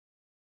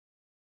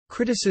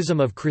Criticism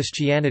of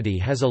Christianity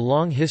has a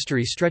long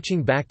history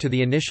stretching back to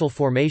the initial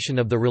formation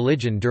of the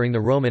religion during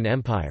the Roman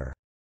Empire.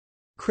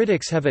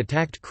 Critics have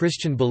attacked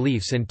Christian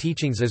beliefs and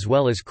teachings as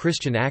well as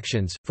Christian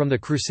actions, from the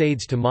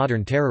Crusades to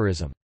modern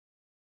terrorism.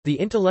 The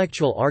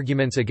intellectual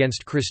arguments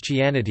against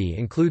Christianity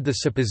include the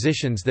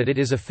suppositions that it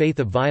is a faith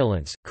of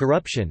violence,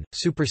 corruption,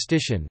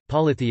 superstition,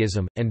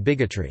 polytheism, and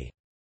bigotry.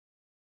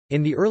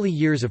 In the early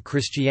years of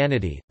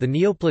Christianity, the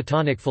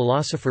Neoplatonic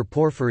philosopher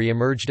Porphyry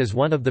emerged as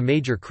one of the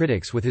major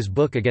critics with his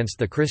book Against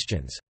the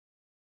Christians.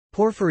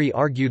 Porphyry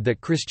argued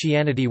that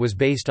Christianity was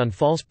based on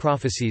false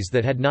prophecies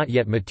that had not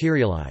yet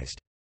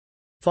materialized.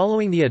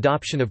 Following the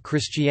adoption of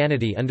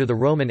Christianity under the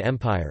Roman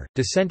Empire,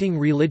 dissenting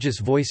religious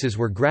voices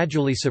were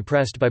gradually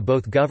suppressed by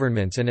both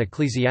governments and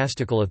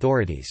ecclesiastical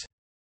authorities.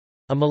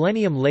 A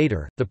millennium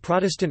later, the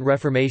Protestant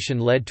Reformation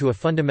led to a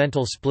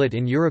fundamental split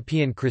in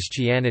European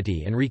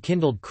Christianity and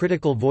rekindled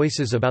critical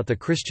voices about the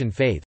Christian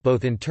faith,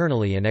 both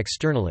internally and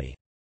externally.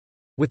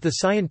 With the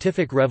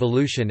scientific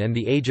revolution and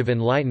the Age of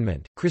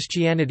Enlightenment,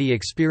 Christianity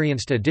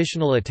experienced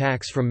additional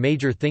attacks from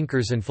major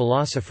thinkers and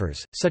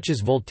philosophers, such as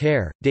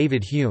Voltaire,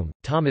 David Hume,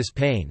 Thomas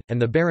Paine,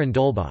 and the Baron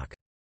d'Holbach.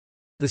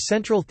 The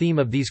central theme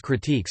of these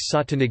critiques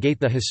sought to negate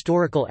the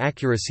historical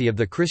accuracy of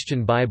the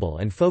Christian Bible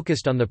and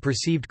focused on the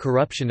perceived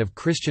corruption of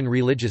Christian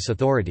religious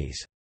authorities.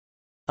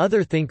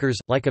 Other thinkers,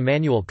 like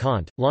Immanuel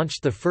Kant,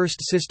 launched the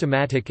first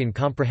systematic and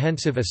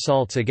comprehensive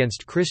assaults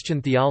against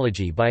Christian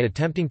theology by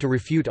attempting to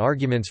refute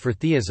arguments for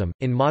theism.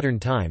 In modern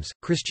times,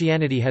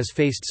 Christianity has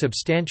faced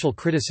substantial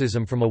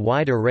criticism from a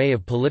wide array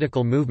of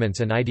political movements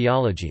and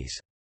ideologies.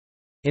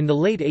 In the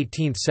late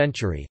 18th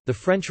century, the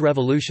French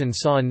Revolution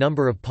saw a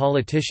number of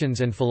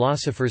politicians and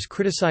philosophers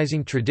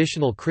criticizing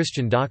traditional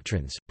Christian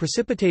doctrines,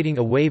 precipitating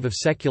a wave of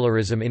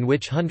secularism in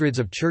which hundreds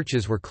of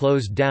churches were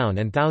closed down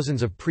and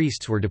thousands of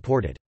priests were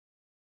deported.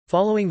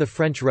 Following the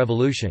French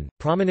Revolution,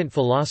 prominent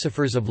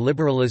philosophers of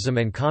liberalism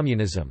and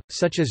communism,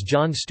 such as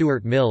John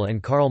Stuart Mill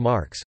and Karl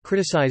Marx,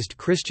 criticized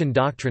Christian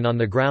doctrine on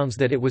the grounds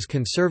that it was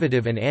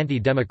conservative and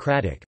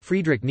anti-democratic.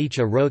 Friedrich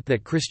Nietzsche wrote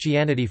that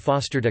Christianity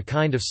fostered a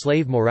kind of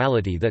slave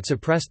morality that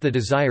suppressed the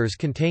desires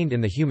contained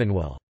in the human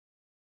will.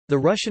 The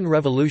Russian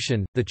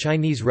Revolution, the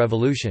Chinese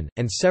Revolution,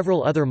 and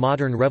several other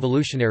modern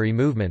revolutionary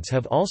movements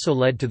have also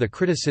led to the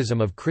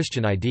criticism of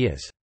Christian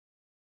ideas.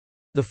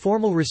 The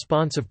formal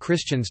response of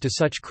Christians to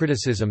such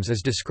criticisms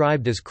is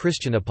described as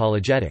Christian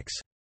apologetics.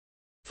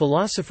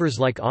 Philosophers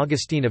like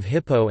Augustine of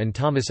Hippo and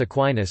Thomas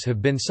Aquinas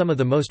have been some of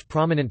the most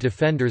prominent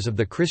defenders of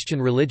the Christian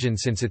religion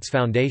since its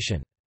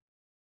foundation.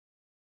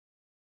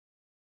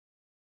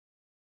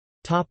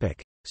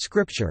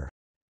 Scripture.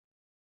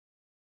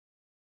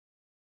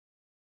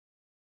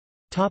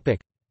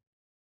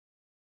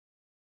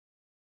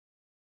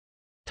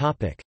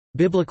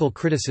 Biblical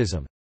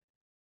criticism.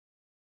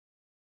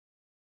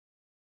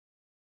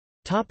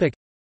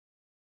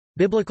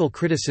 Biblical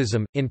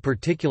criticism, in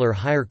particular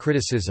higher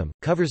criticism,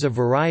 covers a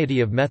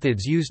variety of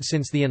methods used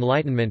since the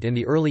Enlightenment in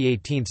the early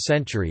 18th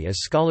century as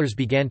scholars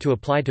began to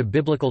apply to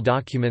biblical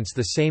documents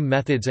the same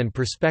methods and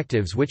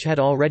perspectives which had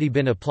already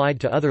been applied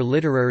to other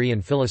literary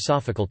and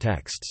philosophical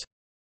texts.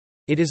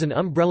 It is an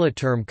umbrella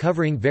term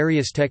covering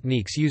various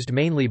techniques used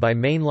mainly by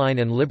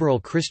mainline and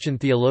liberal Christian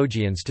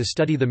theologians to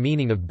study the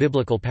meaning of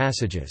biblical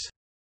passages.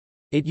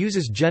 It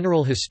uses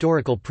general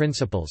historical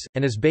principles,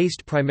 and is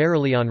based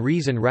primarily on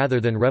reason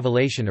rather than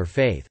revelation or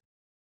faith.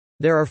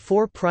 There are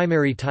four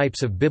primary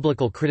types of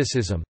biblical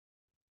criticism.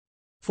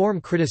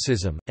 Form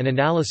criticism, an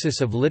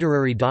analysis of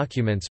literary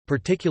documents,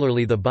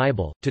 particularly the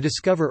Bible, to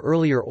discover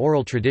earlier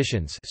oral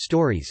traditions,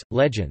 stories,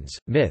 legends,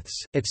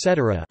 myths,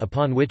 etc.,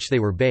 upon which they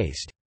were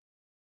based.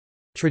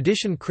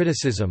 Tradition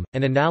criticism,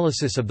 an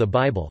analysis of the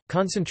Bible,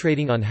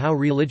 concentrating on how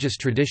religious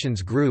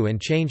traditions grew and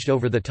changed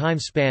over the time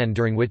span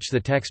during which the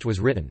text was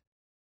written.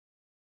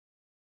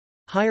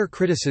 Higher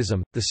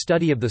criticism, the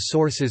study of the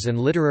sources and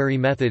literary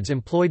methods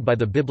employed by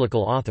the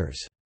biblical authors.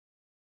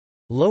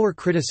 Lower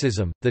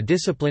criticism, the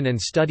discipline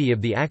and study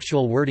of the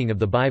actual wording of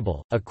the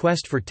Bible, a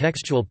quest for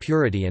textual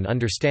purity and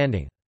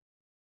understanding.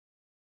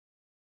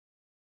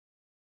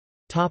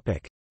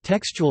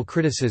 Textual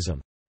criticism.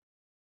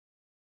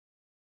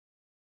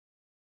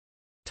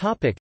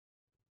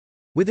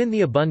 Within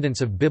the abundance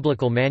of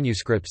biblical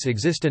manuscripts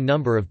exist a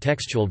number of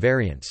textual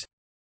variants.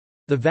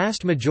 The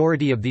vast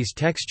majority of these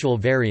textual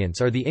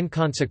variants are the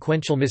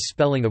inconsequential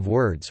misspelling of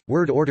words,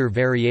 word order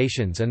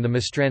variations and the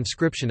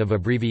mistranscription of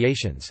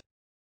abbreviations.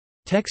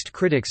 Text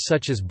critics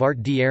such as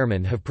Bart D.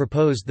 Ehrman have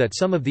proposed that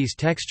some of these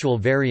textual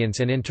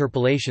variants and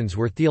interpolations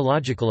were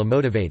theologically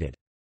motivated.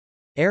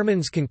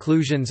 Ehrman's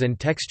conclusions and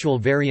textual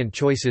variant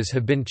choices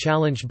have been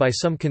challenged by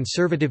some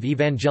conservative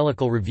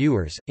evangelical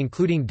reviewers,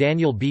 including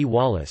Daniel B.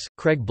 Wallace,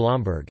 Craig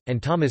Blomberg,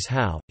 and Thomas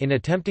Howe. In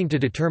attempting to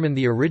determine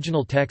the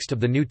original text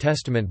of the New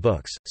Testament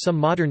books, some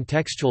modern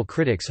textual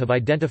critics have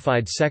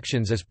identified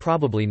sections as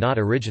probably not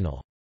original.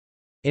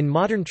 In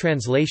modern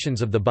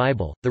translations of the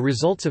Bible, the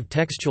results of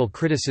textual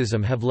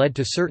criticism have led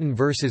to certain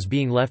verses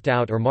being left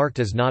out or marked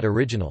as not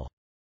original.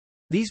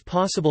 These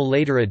possible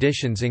later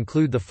additions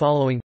include the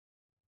following: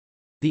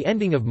 the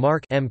ending of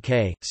Mark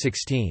Mk.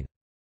 16.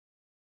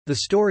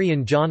 The story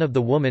in John of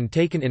the woman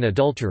taken in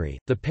adultery,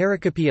 the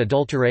pericope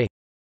adulterae.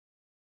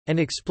 An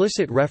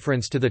explicit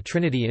reference to the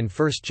Trinity in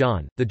 1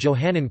 John, the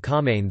Johannine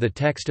Comane. The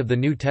text of the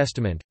New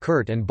Testament.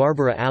 Kurt and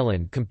Barbara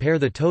Allen compare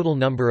the total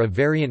number of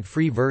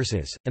variant-free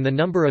verses, and the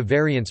number of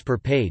variants per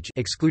page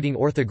excluding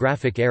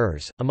orthographic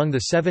errors, among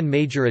the 7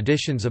 major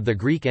editions of the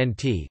Greek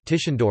NT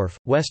Tischendorf,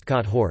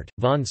 Westcott Hort,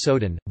 von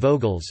Soden,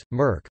 Vogels,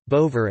 Merck,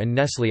 Bover and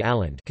Nestle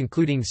Aland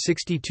concluding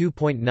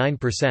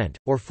 62.9%,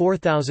 or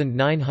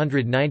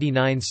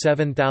 4,999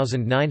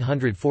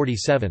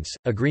 7,947,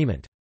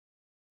 agreement.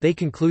 They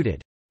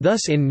concluded,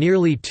 "Thus in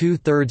nearly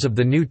two-thirds of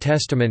the New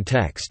Testament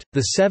text,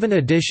 the 7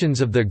 editions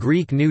of the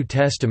Greek New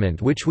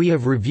Testament which we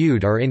have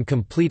reviewed are in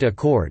complete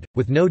accord,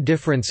 with no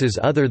differences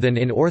other than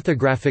in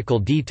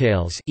orthographical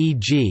details,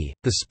 e.g.,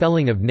 the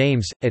spelling of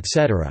names,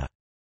 etc.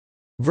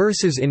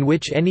 Verses in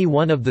which any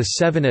one of the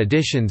 7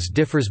 editions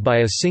differs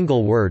by a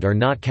single word are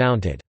not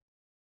counted.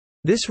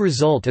 This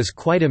result is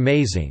quite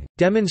amazing,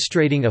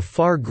 demonstrating a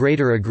far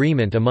greater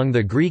agreement among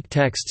the Greek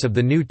texts of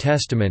the New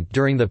Testament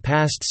during the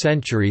past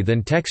century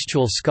than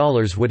textual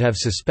scholars would have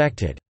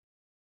suspected.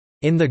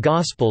 In the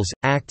Gospels,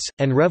 Acts,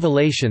 and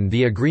Revelation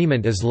the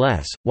agreement is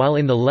less, while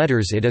in the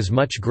letters it is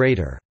much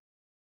greater."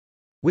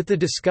 With the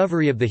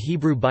discovery of the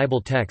Hebrew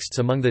Bible texts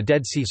among the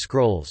Dead Sea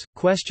Scrolls,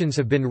 questions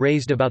have been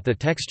raised about the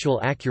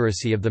textual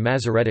accuracy of the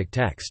Masoretic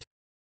text.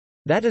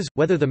 That is,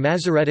 whether the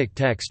Masoretic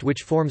text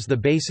which forms the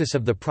basis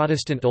of the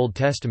Protestant Old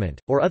Testament,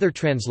 or other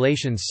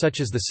translations such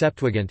as the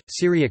Septuagint,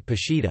 Syriac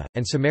Peshitta,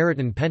 and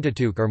Samaritan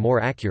Pentateuch are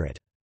more accurate.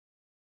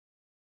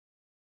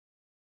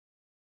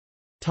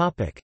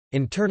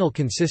 Internal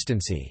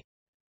consistency.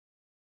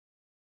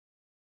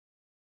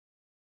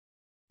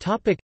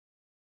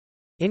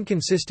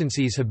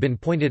 Inconsistencies have been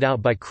pointed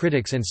out by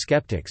critics and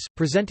skeptics,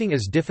 presenting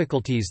as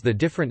difficulties the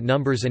different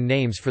numbers and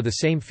names for the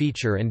same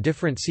feature and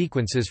different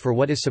sequences for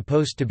what is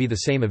supposed to be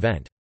the same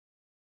event.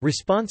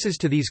 Responses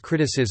to these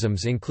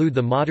criticisms include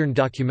the modern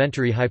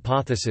documentary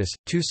hypothesis,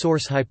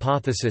 two-source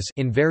hypothesis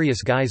in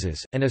various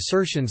guises, and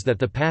assertions that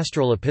the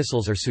pastoral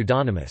epistles are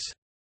pseudonymous.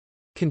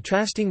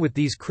 Contrasting with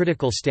these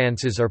critical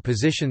stances are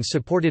positions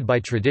supported by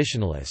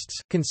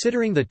traditionalists,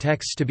 considering the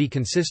texts to be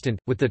consistent,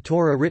 with the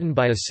Torah written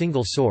by a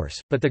single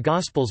source, but the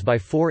Gospels by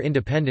 4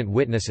 independent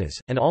witnesses,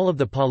 and all of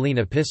the Pauline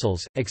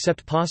epistles,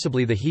 except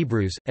possibly the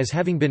Hebrews, as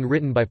having been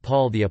written by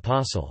Paul the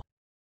Apostle.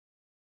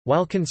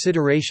 While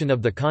consideration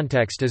of the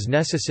context is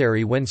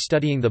necessary when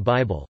studying the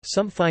Bible,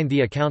 some find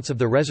the accounts of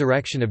the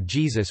resurrection of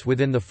Jesus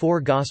within the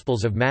 4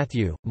 Gospels of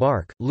Matthew,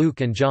 Mark,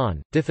 Luke and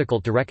John,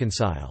 difficult to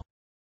reconcile.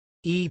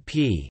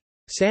 E.P.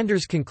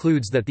 Sanders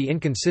concludes that the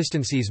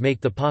inconsistencies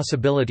make the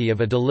possibility of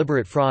a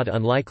deliberate fraud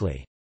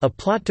unlikely. A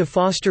plot to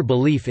foster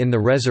belief in the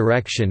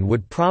resurrection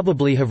would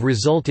probably have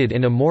resulted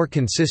in a more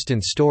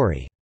consistent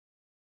story.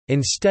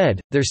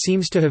 Instead, there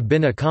seems to have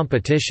been a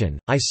competition.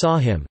 I saw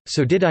him,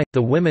 so did I,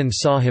 the women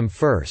saw him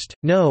first,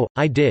 no,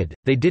 I did,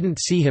 they didn't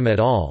see him at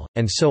all,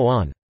 and so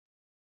on.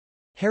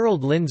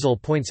 Harold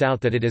Lindsell points out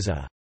that it is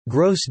a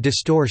gross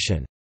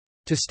distortion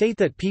to state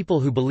that people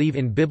who believe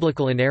in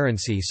biblical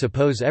inerrancy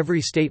suppose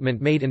every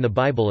statement made in the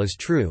Bible is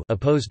true,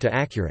 opposed to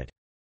accurate.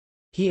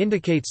 He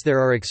indicates there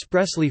are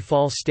expressly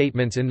false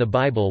statements in the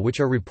Bible which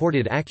are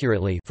reported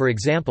accurately. For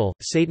example,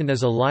 Satan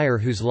is a liar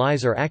whose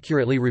lies are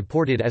accurately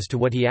reported as to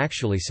what he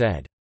actually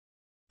said.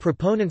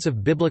 Proponents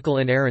of biblical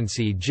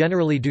inerrancy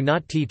generally do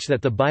not teach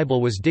that the Bible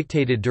was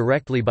dictated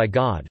directly by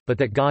God, but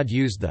that God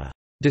used the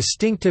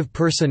distinctive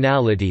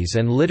personalities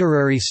and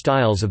literary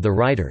styles of the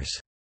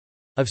writers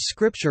of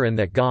Scripture and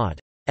that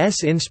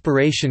God's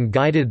inspiration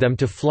guided them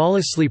to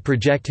flawlessly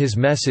project his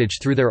message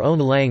through their own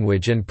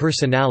language and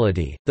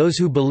personality. Those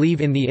who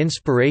believe in the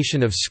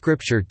inspiration of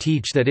Scripture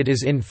teach that it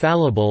is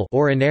infallible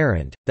or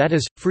inerrant, that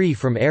is, free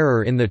from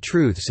error in the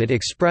truths it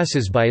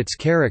expresses by its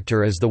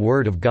character as the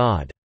Word of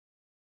God.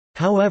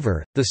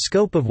 However, the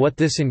scope of what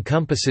this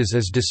encompasses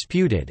is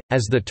disputed,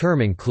 as the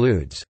term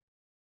includes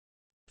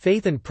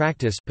faith and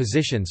practice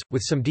positions,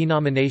 with some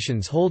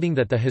denominations holding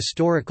that the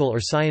historical or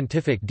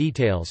scientific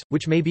details,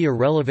 which may be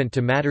irrelevant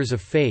to matters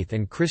of faith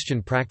and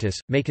Christian practice,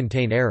 may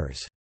contain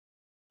errors.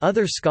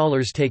 Other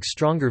scholars take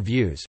stronger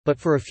views, but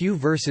for a few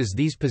verses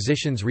these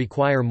positions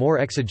require more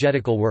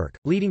exegetical work,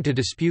 leading to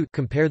dispute.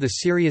 Compare the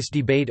serious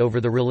debate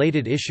over the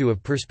related issue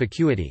of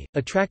perspicuity,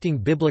 attracting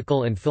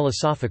biblical and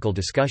philosophical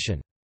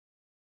discussion.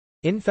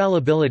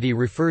 Infallibility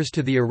refers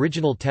to the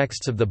original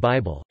texts of the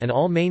Bible, and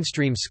all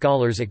mainstream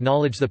scholars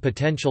acknowledge the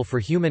potential for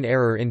human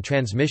error in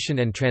transmission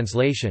and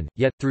translation,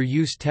 yet, through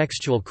use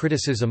textual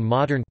criticism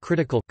modern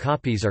critical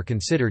copies are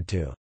considered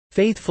to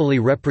faithfully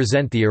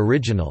represent the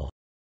original,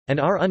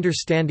 and our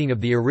understanding of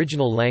the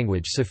original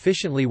language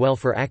sufficiently well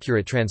for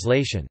accurate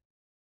translation.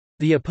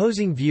 The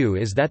opposing view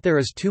is that there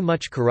is too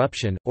much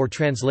corruption, or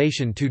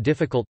translation too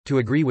difficult, to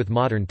agree with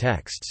modern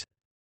texts.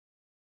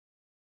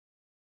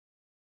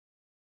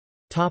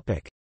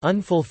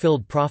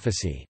 Unfulfilled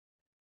prophecy.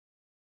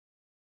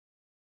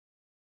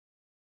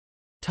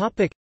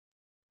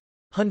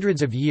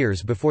 Hundreds of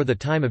years before the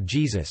time of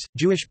Jesus,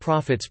 Jewish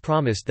prophets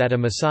promised that a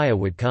Messiah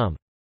would come.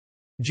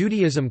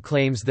 Judaism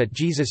claims that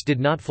Jesus did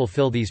not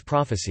fulfill these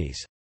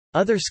prophecies.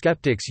 Other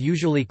skeptics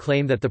usually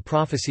claim that the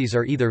prophecies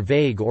are either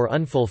vague or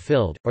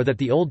unfulfilled, or that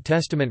the Old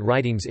Testament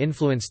writings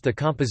influenced the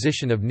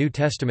composition of New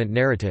Testament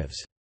narratives.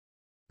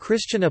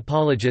 Christian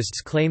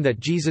apologists claim that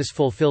Jesus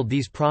fulfilled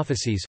these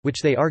prophecies,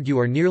 which they argue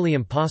are nearly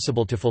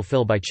impossible to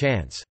fulfill by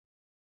chance.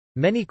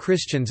 Many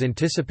Christians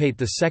anticipate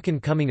the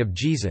second coming of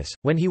Jesus,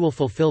 when he will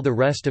fulfill the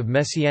rest of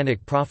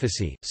messianic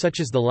prophecy, such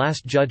as the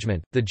Last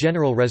Judgment, the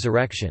general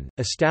resurrection,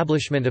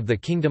 establishment of the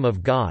Kingdom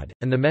of God,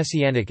 and the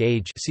Messianic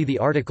Age. See the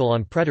article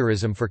on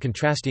preterism for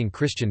contrasting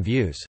Christian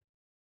views.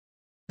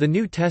 The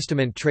New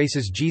Testament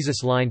traces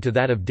Jesus' line to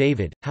that of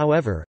David,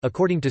 however,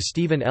 according to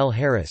Stephen L.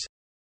 Harris,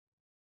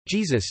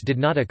 Jesus did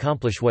not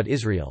accomplish what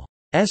Israel's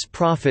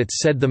prophets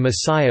said the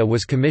Messiah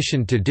was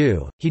commissioned to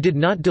do. He did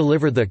not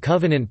deliver the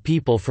covenant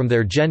people from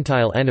their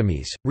Gentile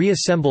enemies,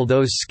 reassemble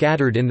those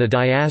scattered in the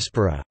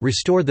diaspora,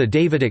 restore the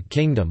Davidic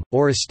kingdom,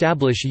 or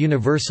establish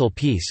universal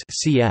peace.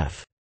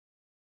 Cf.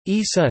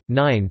 Isa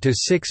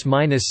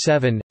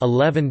 9-6-7,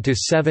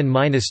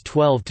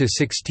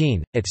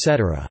 11-7-12-16,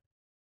 etc.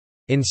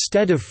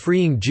 Instead of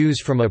freeing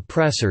Jews from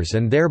oppressors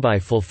and thereby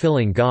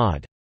fulfilling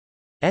God's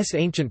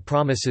ancient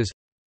promises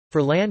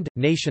for land,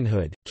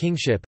 nationhood,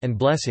 kingship, and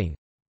blessing,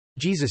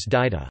 Jesus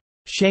died a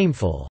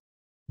shameful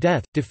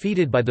death,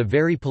 defeated by the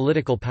very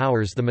political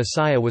powers the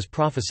Messiah was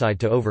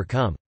prophesied to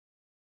overcome.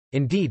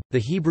 Indeed, the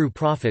Hebrew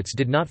prophets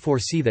did not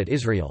foresee that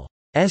Israel's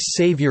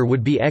Savior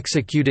would be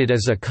executed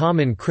as a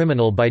common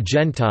criminal by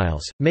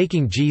Gentiles,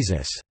 making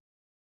Jesus'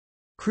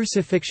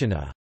 crucifixion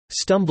a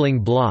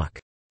stumbling block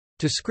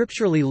to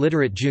scripturally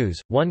literate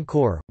Jews. 1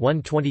 Cor.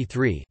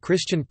 1:23.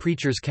 Christian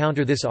preachers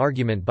counter this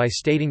argument by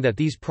stating that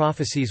these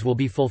prophecies will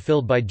be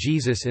fulfilled by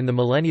Jesus in the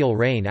millennial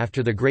reign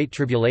after the Great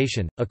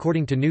Tribulation,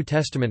 according to New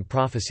Testament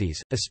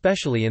prophecies,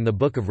 especially in the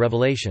Book of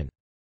Revelation.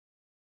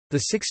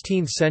 The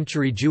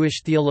 16th-century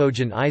Jewish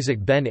theologian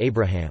Isaac ben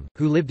Abraham,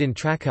 who lived in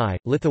Trakai,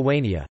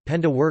 Lithuania,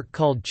 penned a work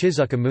called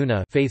Chizuk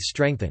Emunah, Faith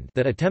Strengthened,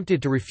 that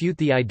attempted to refute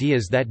the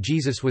ideas that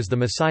Jesus was the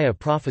Messiah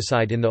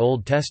prophesied in the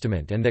Old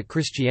Testament and that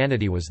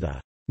Christianity was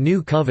the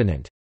New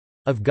Covenant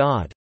of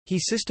God. He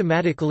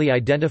systematically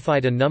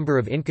identified a number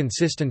of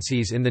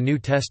inconsistencies in the New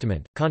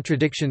Testament,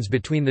 contradictions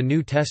between the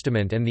New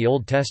Testament and the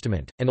Old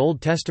Testament, and Old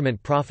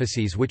Testament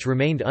prophecies which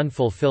remained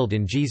unfulfilled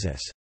in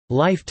Jesus'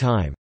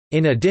 lifetime.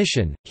 In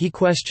addition, he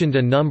questioned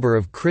a number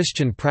of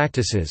Christian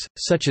practices,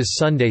 such as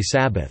Sunday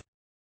Sabbath.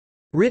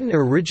 Written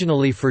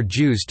originally for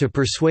Jews to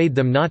persuade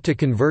them not to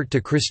convert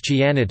to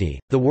Christianity,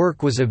 the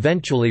work was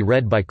eventually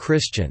read by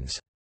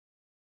Christians.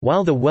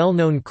 While the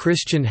well-known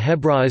Christian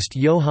Hebraist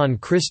Johann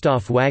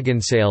Christoph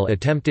Wagenseil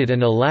attempted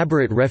an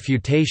elaborate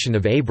refutation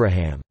of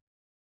Abraham's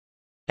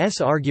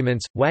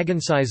arguments,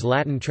 Wagenseil's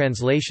Latin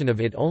translation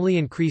of it only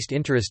increased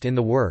interest in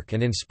the work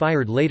and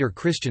inspired later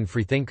Christian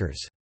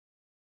freethinkers.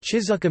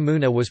 Chizuk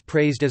Emunah was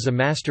praised as a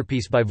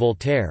masterpiece by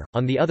Voltaire.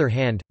 On the other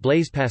hand,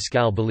 Blaise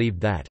Pascal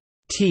believed that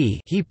he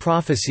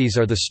prophecies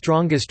are the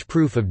strongest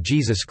proof of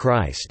Jesus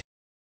Christ.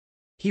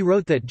 He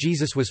wrote that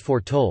Jesus was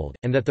foretold,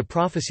 and that the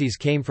prophecies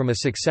came from a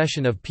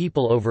succession of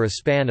people over a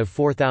span of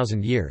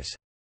 4,000 years.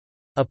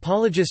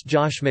 Apologist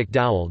Josh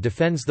McDowell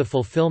defends the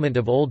fulfillment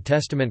of Old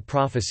Testament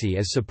prophecy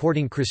as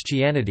supporting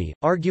Christianity,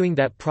 arguing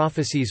that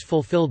prophecies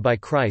fulfilled by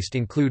Christ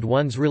include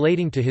ones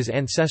relating to his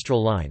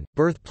ancestral line,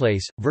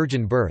 birthplace,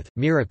 virgin birth,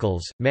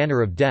 miracles,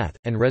 manner of death,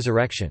 and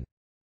resurrection.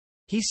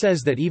 He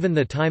says that even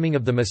the timing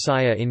of the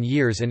Messiah in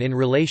years and in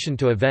relation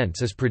to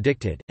events is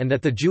predicted, and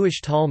that the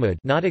Jewish Talmud,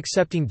 not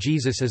accepting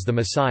Jesus as the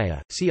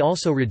Messiah, see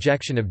also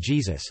rejection of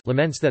Jesus,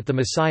 laments that the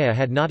Messiah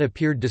had not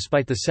appeared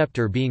despite the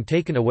scepter being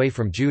taken away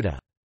from Judah.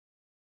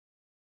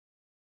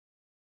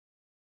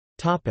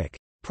 Topic: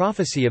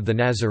 Prophecy of the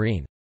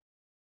Nazarene.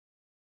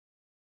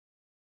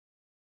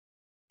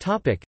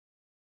 Topic: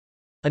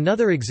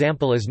 Another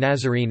example is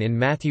Nazarene in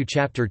Matthew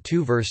chapter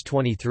 2 verse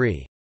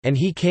 23. And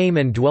he came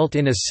and dwelt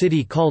in a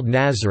city called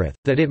Nazareth,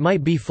 that it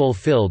might be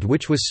fulfilled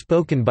which was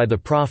spoken by the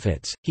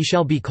prophets, he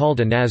shall be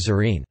called a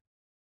Nazarene.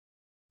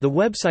 The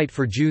website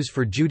for Jews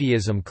for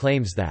Judaism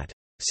claims that,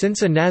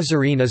 since a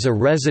Nazarene is a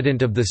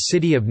resident of the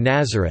city of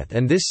Nazareth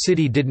and this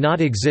city did not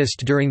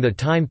exist during the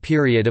time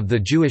period of the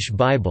Jewish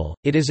Bible,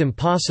 it is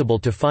impossible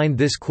to find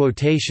this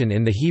quotation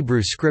in the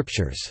Hebrew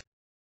Scriptures.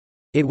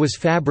 It was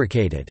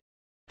fabricated.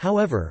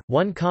 However,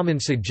 one common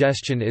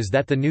suggestion is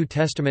that the New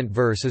Testament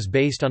verse is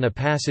based on a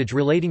passage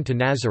relating to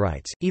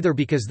Nazarites, either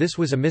because this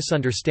was a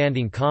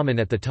misunderstanding common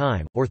at the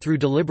time, or through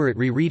deliberate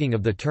rereading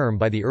of the term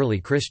by the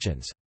early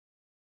Christians.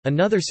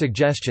 Another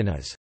suggestion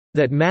is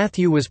that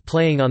Matthew was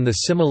playing on the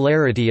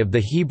similarity of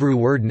the Hebrew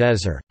word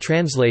nezer,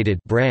 translated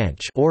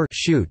branch or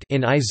shoot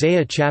in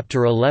Isaiah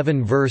chapter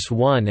 11 verse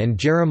 1 and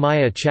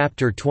Jeremiah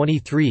chapter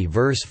 23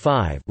 verse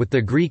 5 with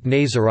the Greek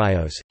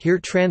Nazarios, here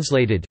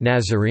translated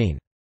Nazarene.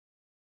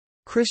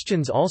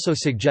 Christians also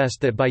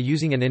suggest that by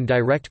using an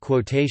indirect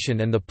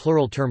quotation and the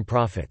plural term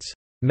prophets,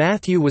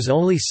 Matthew was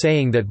only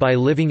saying that by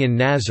living in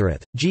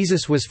Nazareth,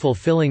 Jesus was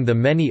fulfilling the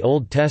many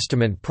Old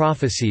Testament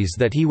prophecies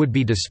that he would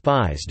be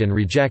despised and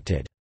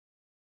rejected.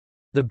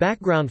 The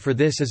background for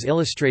this is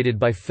illustrated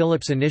by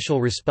Philip's initial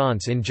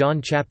response in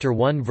John chapter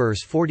 1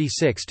 verse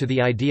 46 to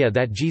the idea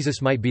that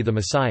Jesus might be the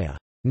Messiah.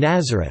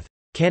 "Nazareth.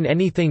 Can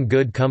anything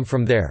good come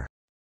from there?"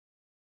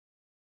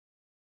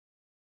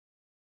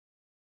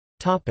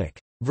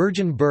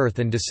 Virgin birth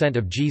and descent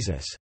of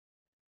Jesus.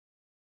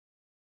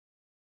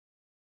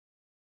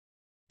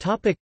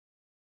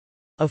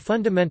 A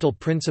fundamental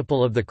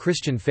principle of the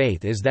Christian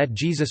faith is that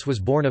Jesus was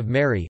born of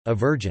Mary, a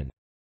virgin.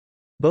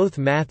 Both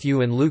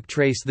Matthew and Luke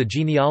trace the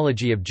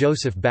genealogy of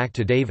Joseph back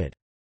to David.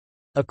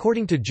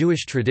 According to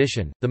Jewish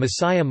tradition, the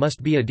Messiah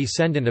must be a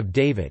descendant of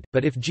David,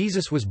 but if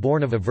Jesus was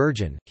born of a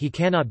virgin, he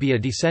cannot be a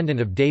descendant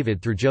of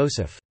David through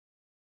Joseph.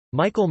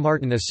 Michael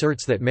Martin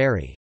asserts that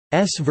Mary's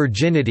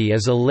virginity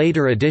is a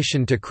later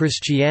addition to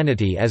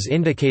Christianity as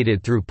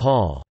indicated through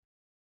Paul's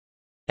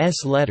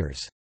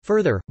letters.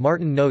 Further,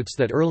 Martin notes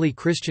that early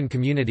Christian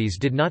communities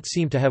did not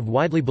seem to have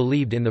widely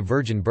believed in the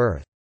virgin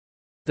birth.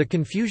 The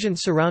confusion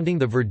surrounding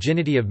the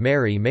virginity of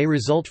Mary may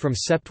result from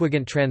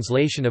Septuagint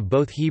translation of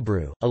both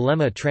Hebrew,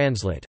 Alema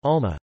translate,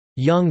 Alma,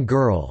 young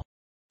girl,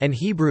 and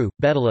Hebrew,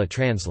 Bethula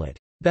translate,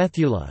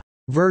 Bethula,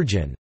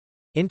 virgin,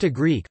 into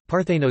Greek,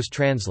 Parthenos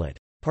translate,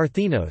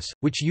 Parthenos,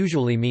 which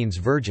usually means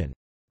virgin.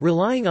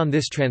 Relying on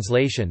this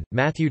translation,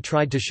 Matthew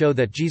tried to show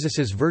that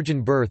Jesus's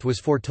virgin birth was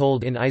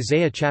foretold in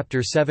Isaiah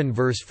chapter 7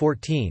 verse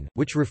 14,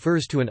 which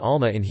refers to an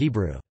Alma in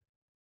Hebrew.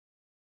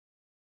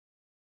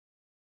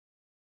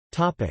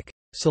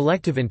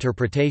 Selective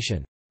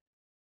interpretation.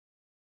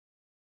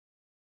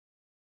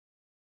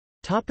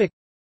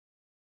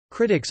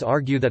 Critics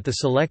argue that the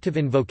selective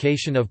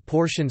invocation of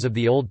portions of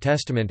the Old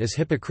Testament is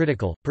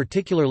hypocritical,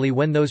 particularly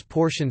when those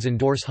portions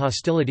endorse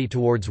hostility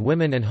towards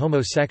women and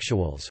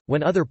homosexuals,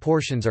 when other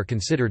portions are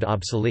considered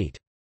obsolete.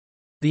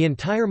 The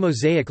entire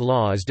Mosaic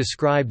Law is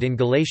described in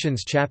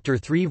Galatians chapter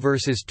 3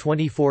 verses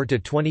 24 to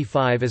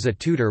 25 as a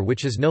tutor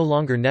which is no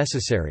longer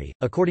necessary.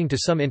 According to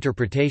some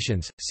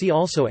interpretations, see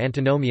also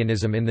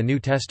antinomianism in the New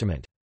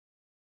Testament.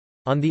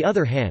 On the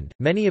other hand,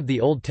 many of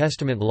the Old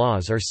Testament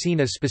laws are seen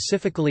as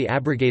specifically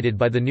abrogated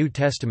by the New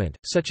Testament,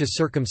 such as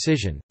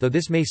circumcision, though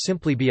this may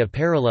simply be a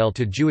parallel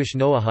to Jewish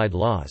Noahide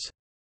laws.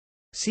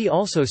 See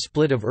also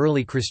split of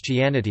early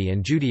Christianity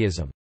and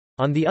Judaism.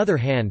 On the other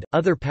hand,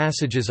 other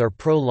passages are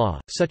pro-law,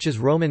 such as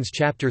Romans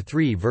chapter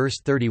 3 verse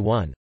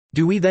 31.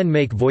 Do we then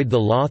make void the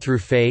law through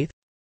faith?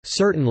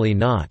 Certainly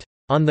not.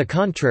 On the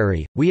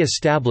contrary, we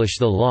establish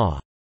the law.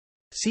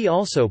 See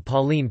also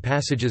Pauline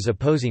passages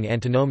opposing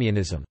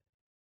antinomianism.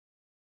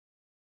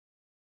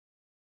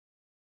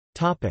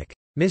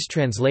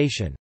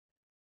 Mistranslation.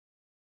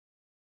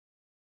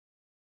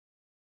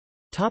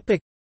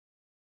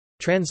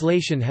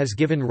 Translation has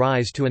given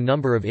rise to a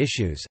number of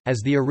issues,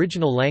 as the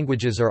original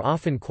languages are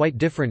often quite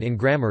different in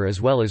grammar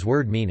as well as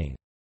word meaning.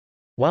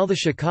 While the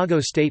Chicago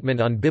Statement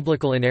on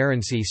Biblical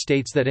Inerrancy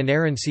states that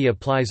inerrancy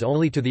applies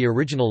only to the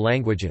original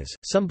languages,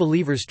 some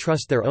believers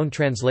trust their own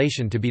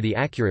translation to be the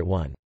accurate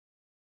one.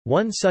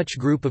 One such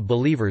group of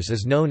believers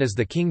is known as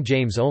the King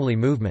James Only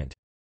movement.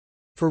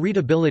 For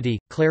readability,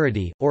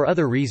 clarity, or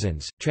other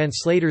reasons,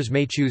 translators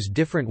may choose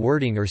different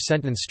wording or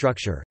sentence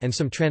structure, and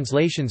some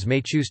translations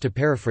may choose to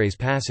paraphrase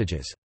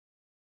passages.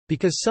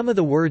 Because some of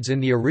the words in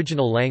the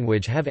original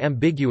language have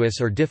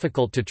ambiguous or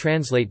difficult to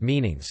translate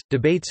meanings,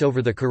 debates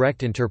over the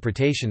correct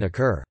interpretation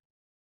occur.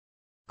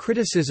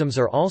 Criticisms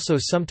are also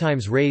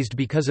sometimes raised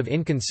because of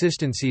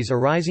inconsistencies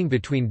arising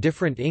between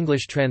different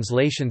English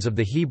translations of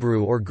the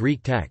Hebrew or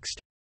Greek text.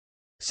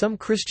 Some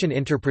Christian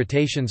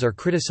interpretations are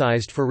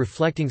criticized for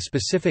reflecting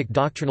specific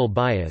doctrinal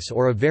bias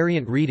or a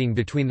variant reading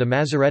between the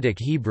Masoretic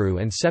Hebrew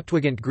and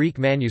Septuagint Greek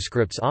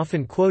manuscripts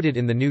often quoted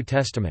in the New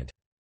Testament.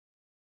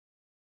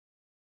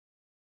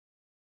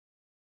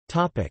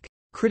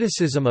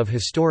 Criticism of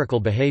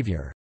historical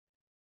behavior.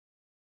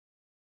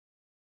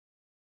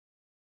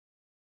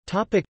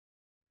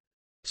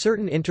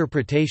 Certain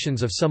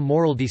interpretations of some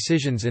moral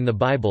decisions in the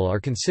Bible are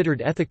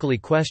considered ethically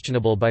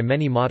questionable by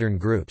many modern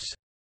groups.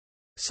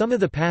 Some of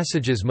the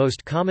passages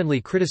most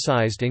commonly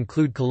criticized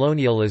include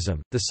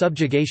colonialism, the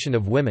subjugation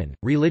of women,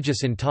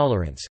 religious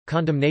intolerance,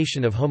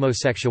 condemnation of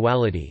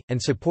homosexuality,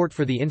 and support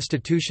for the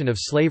institution of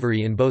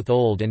slavery in both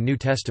Old and New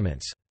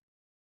Testaments.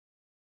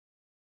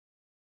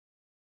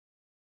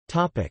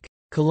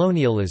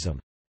 Colonialism.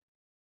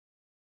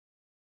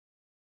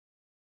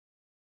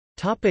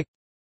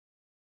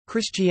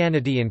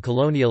 Christianity and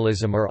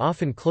colonialism are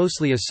often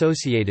closely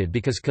associated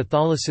because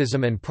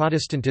Catholicism and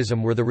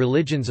Protestantism were the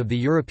religions of the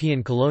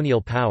European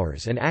colonial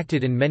powers and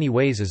acted in many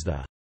ways as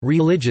the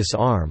religious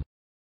arm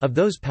of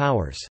those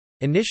powers.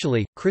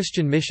 Initially,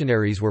 Christian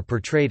missionaries were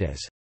portrayed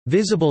as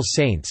visible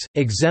saints,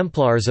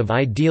 exemplars of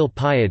ideal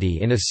piety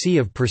in a sea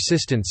of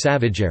persistent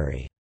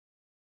savagery.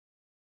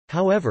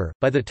 However,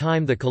 by the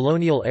time the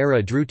colonial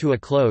era drew to a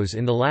close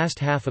in the last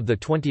half of the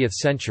 20th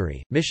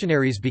century,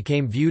 missionaries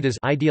became viewed as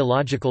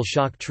ideological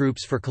shock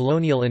troops for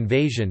colonial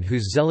invasion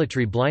whose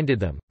zealotry blinded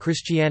them.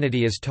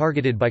 Christianity is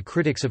targeted by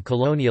critics of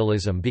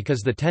colonialism because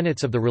the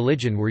tenets of the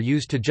religion were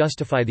used to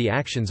justify the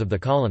actions of the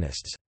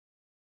colonists.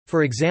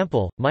 For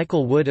example,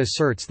 Michael Wood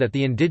asserts that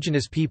the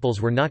indigenous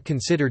peoples were not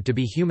considered to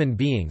be human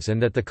beings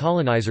and that the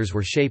colonizers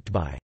were shaped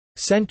by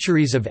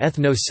centuries of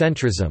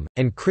ethnocentrism,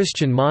 and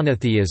Christian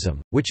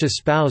monotheism, which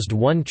espoused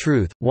one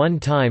truth, one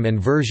time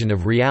and version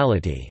of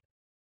reality.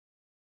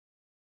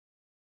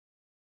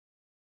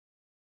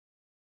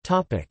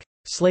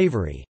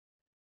 Slavery.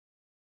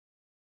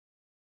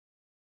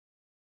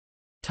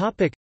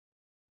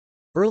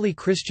 Early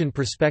Christian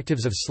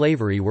perspectives of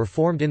slavery were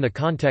formed in the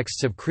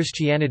contexts of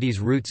Christianity's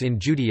roots in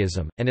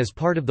Judaism, and as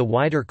part of the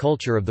wider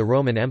culture of the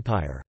Roman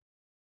Empire.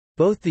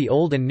 Both the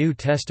Old and New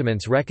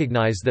Testaments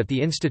recognize that the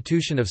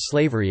institution of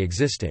slavery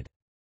existed.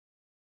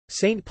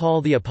 Saint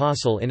Paul the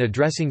Apostle, in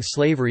addressing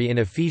slavery in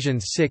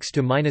Ephesians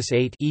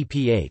 6-8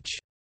 EPH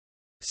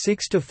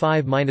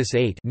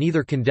 6-5-8,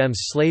 neither condemns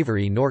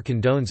slavery nor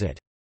condones it.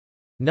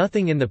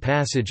 Nothing in the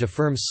passage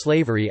affirms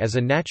slavery as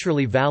a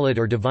naturally valid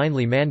or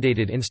divinely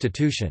mandated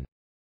institution.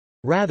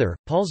 Rather,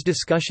 Paul's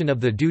discussion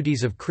of the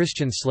duties of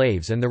Christian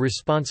slaves and the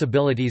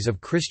responsibilities of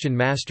Christian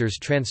masters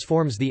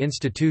transforms the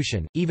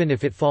institution, even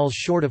if it falls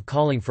short of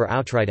calling for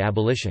outright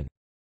abolition.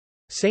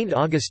 Saint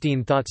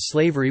Augustine thought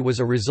slavery was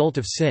a result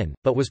of sin,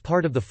 but was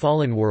part of the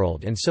fallen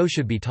world and so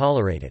should be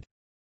tolerated.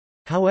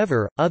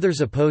 However, others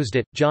opposed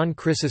it. John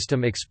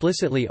Chrysostom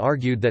explicitly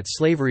argued that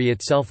slavery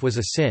itself was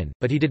a sin,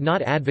 but he did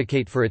not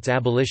advocate for its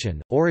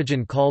abolition.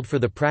 Origen called for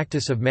the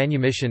practice of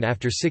manumission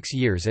after 6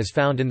 years as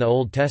found in the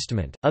Old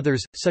Testament.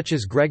 Others, such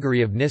as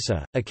Gregory of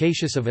Nyssa,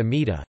 Acacius of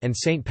Amida, and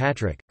Saint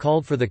Patrick,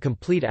 called for the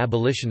complete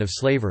abolition of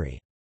slavery.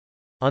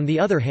 On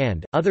the other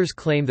hand, others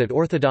claim that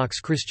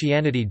Orthodox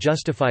Christianity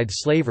justified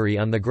slavery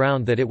on the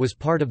ground that it was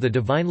part of the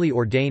divinely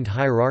ordained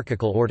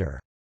hierarchical order.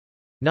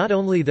 Not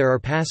only there are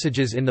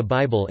passages in the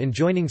Bible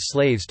enjoining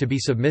slaves to be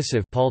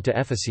submissive, Paul to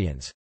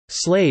Ephesians,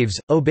 "Slaves,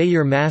 obey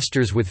your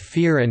masters with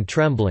fear and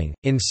trembling,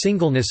 in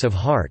singleness of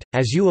heart,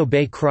 as you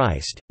obey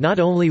Christ, not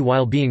only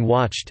while being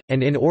watched,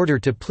 and in order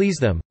to please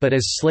them, but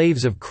as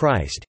slaves of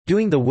Christ,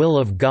 doing the will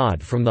of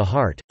God from the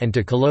heart," and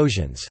to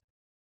Colossians,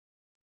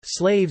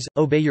 "Slaves,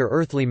 obey your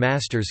earthly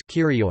masters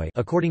Kyrioi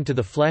according to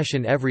the flesh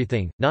in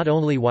everything, not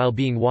only while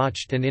being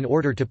watched and in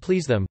order to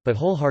please them, but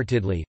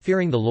wholeheartedly,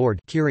 fearing the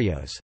Lord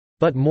Kyrios."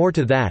 But more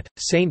to that,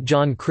 Saint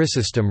John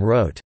Chrysostom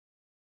wrote,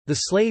 "The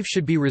slave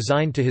should be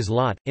resigned to his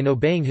lot, in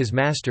obeying his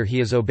master he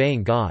is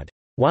obeying God."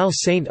 While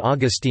Saint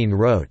Augustine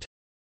wrote,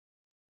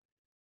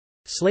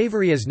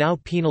 "Slavery is now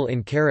penal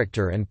in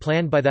character and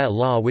planned by that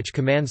law which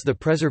commands the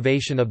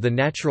preservation of the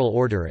natural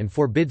order and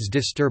forbids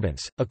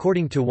disturbance."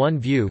 According to one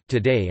view,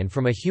 today and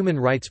from a human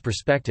rights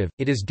perspective,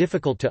 it is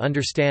difficult to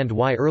understand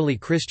why early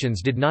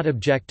Christians did not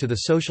object to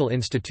the social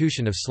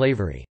institution of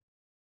slavery.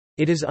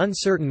 It is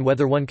uncertain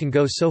whether one can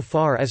go so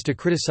far as to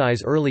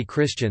criticize early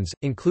Christians,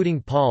 including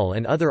Paul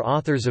and other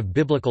authors of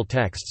biblical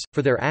texts,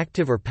 for their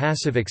active or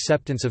passive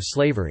acceptance of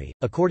slavery.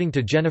 According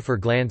to Jennifer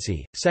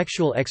Glancy,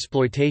 sexual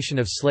exploitation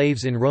of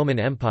slaves in Roman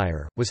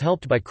Empire was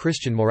helped by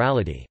Christian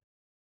morality.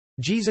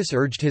 Jesus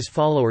urged his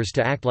followers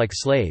to act like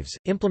slaves,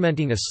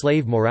 implementing a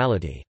slave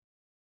morality.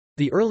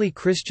 The early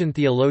Christian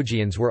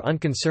theologians were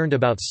unconcerned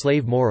about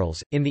slave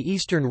morals. In the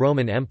Eastern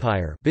Roman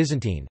Empire,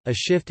 Byzantine, a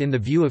shift in the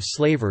view of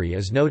slavery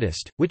is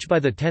noticed, which by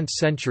the 10th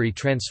century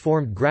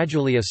transformed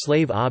gradually a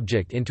slave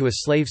object into a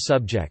slave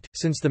subject.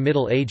 Since the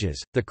Middle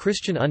Ages, the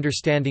Christian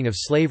understanding of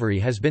slavery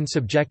has been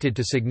subjected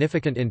to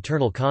significant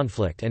internal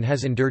conflict and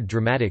has endured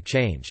dramatic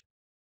change.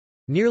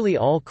 Nearly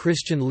all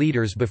Christian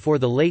leaders before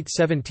the late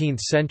 17th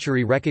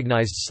century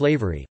recognized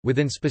slavery,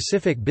 within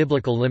specific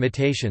biblical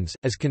limitations,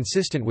 as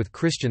consistent with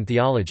Christian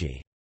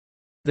theology.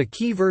 The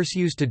key verse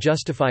used to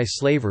justify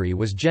slavery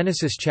was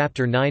Genesis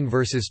chapter 9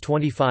 verses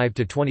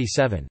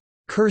 25-27.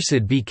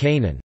 "Cursed be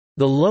Canaan.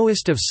 The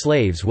lowest of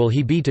slaves will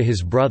he be to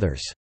his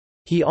brothers.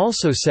 He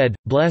also said,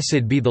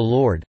 Blessed be the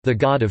Lord, the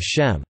God of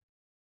Shem.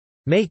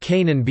 May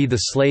Canaan be the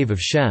slave of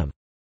Shem."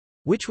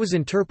 Which was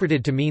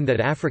interpreted to mean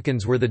that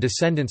Africans were the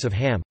descendants of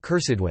Ham,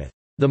 cursed with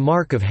the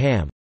mark of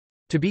Ham,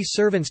 to be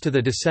servants to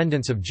the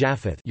descendants of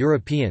Japheth,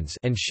 Europeans,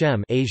 and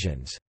Shem,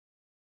 Asians.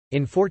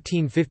 In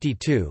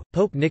 1452,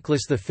 Pope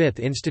Nicholas V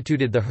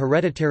instituted the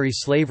hereditary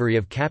slavery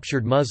of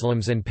captured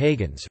Muslims and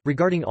pagans,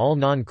 regarding all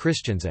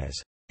non-Christians as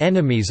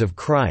enemies of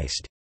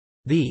Christ.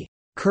 The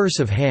curse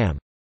of Ham,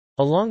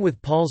 along with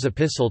Paul's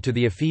epistle to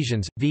the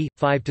Ephesians, v.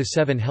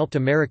 5-7, helped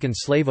American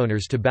slave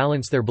owners to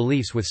balance their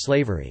beliefs with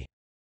slavery.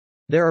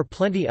 There are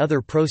plenty other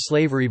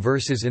pro-slavery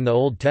verses in the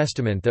Old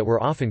Testament that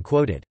were often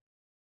quoted.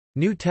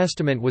 New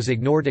Testament was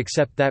ignored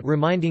except that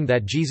reminding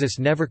that Jesus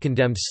never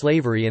condemned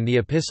slavery and the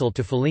epistle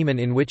to Philemon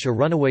in which a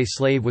runaway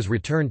slave was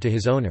returned to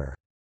his owner.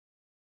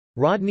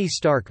 Rodney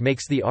Stark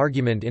makes the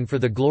argument in For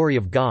the Glory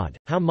of God,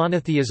 How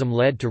Monotheism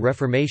Led to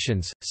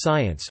Reformations,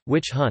 Science,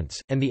 Witch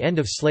Hunts, and the End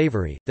of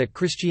Slavery, that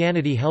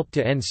Christianity helped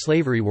to end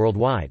slavery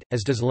worldwide,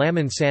 as does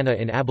Lamin Sanneh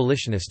in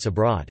Abolitionists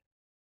Abroad.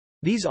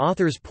 These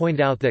authors point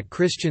out that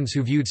Christians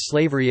who viewed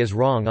slavery as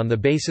wrong on the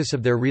basis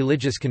of their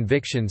religious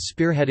convictions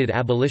spearheaded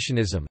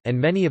abolitionism, and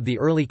many of the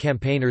early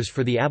campaigners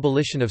for the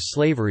abolition of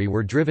slavery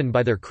were driven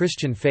by their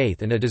Christian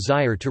faith and a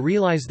desire to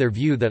realize their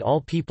view that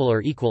all people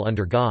are equal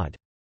under God.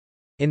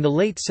 In the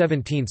late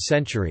 17th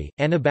century,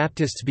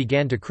 Anabaptists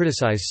began to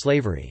criticize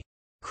slavery.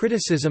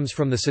 Criticisms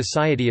from the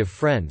Society of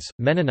Friends,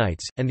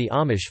 Mennonites, and the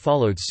Amish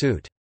followed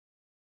suit.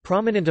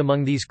 Prominent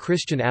among these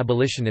Christian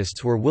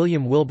abolitionists were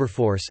William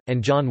Wilberforce,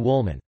 and John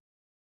Woolman.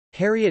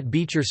 Harriet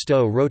Beecher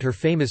Stowe wrote her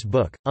famous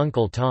book,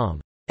 Uncle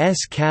Tom's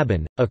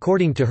Cabin,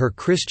 according to her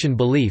Christian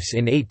beliefs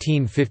in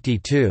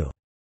 1852.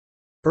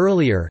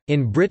 Earlier,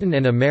 in Britain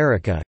and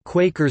America,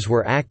 Quakers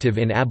were active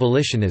in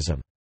abolitionism.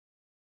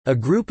 A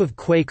group of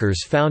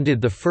Quakers founded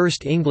the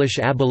first English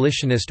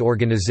abolitionist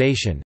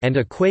organization, and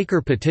a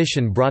Quaker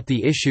petition brought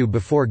the issue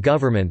before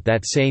government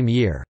that same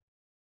year.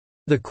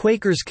 The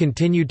Quakers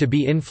continued to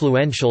be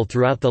influential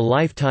throughout the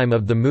lifetime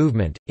of the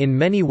movement, in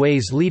many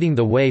ways leading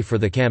the way for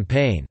the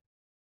campaign.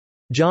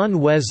 John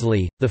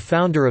Wesley, the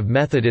founder of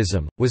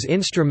Methodism, was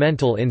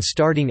instrumental in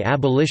starting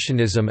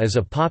abolitionism as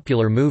a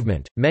popular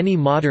movement. Many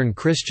modern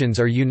Christians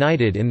are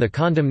united in the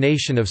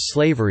condemnation of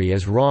slavery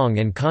as wrong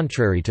and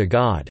contrary to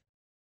God's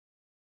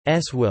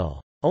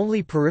will.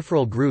 Only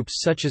peripheral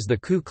groups such as the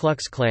Ku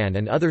Klux Klan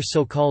and other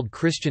so-called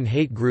Christian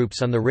hate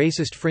groups on the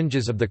racist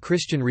fringes of the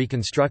Christian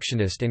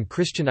Reconstructionist and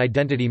Christian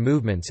identity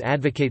movements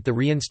advocate the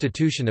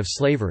reinstitution of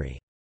slavery.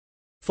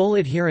 Full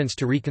adherents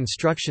to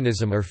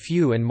Reconstructionism are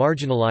few and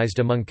marginalized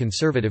among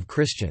conservative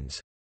Christians.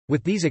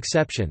 With these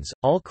exceptions,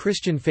 all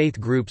Christian faith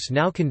groups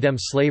now condemn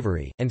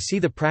slavery, and see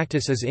the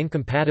practice as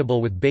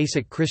incompatible with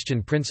basic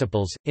Christian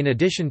principles. In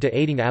addition to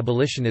aiding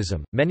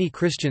abolitionism, many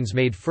Christians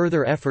made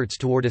further efforts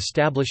toward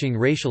establishing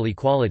racial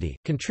equality,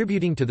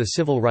 contributing to the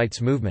civil rights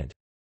movement.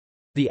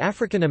 The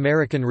African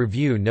American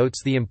Review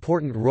notes the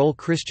important role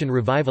Christian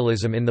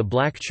revivalism in the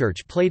Black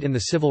church played in the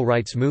civil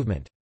rights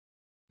movement.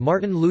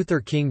 Martin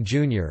Luther King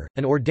Jr.,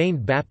 an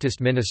ordained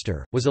Baptist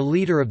minister, was a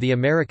leader of the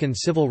American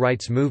Civil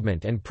Rights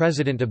Movement and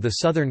president of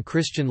the Southern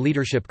Christian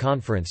Leadership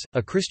Conference,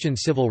 a Christian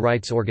civil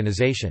rights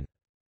organization.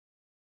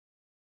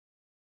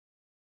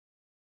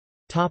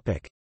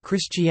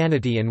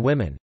 Christianity and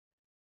women.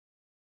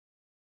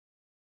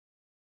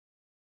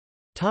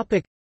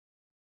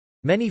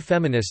 Many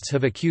feminists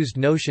have accused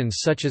notions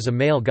such as a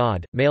male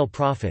god, male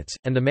prophets,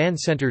 and the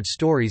man-centered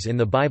stories in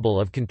the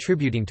Bible of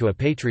contributing to a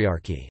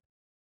patriarchy.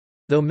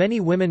 Though many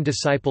women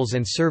disciples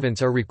and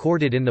servants are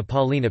recorded in the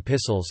Pauline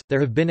epistles,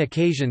 there have been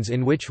occasions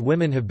in which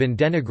women have been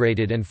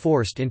denigrated and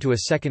forced into a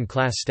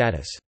second-class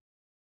status.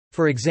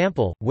 For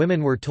example,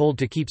 women were told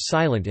to keep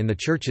silent in the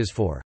churches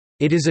for,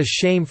 "It is a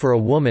shame for a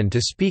woman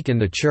to speak in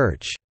the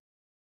church."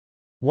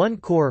 1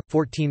 Cor.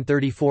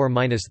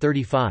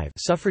 1434–35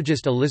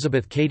 suffragist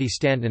Elizabeth Cady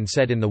Stanton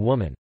said in the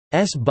Woman's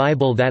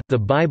Bible that the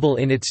Bible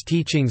in its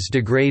teachings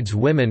degrades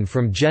women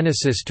from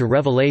Genesis to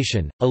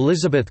Revelation.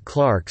 Elizabeth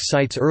Clark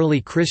cites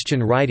early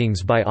Christian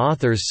writings by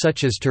authors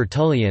such as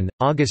Tertullian,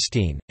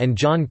 Augustine, and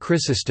John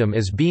Chrysostom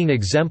as being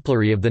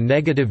exemplary of the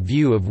negative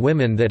view of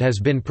women that has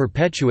been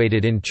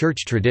perpetuated in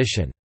church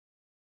tradition.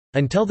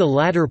 Until the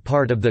latter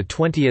part of the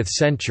 20th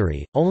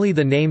century, only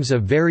the names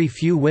of very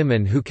few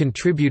women who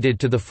contributed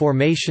to the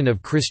formation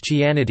of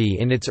Christianity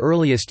in its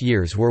earliest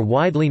years were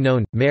widely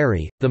known: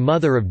 Mary, the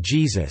mother of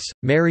Jesus,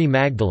 Mary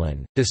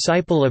Magdalene,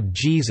 disciple of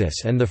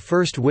Jesus and the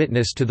first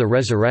witness to the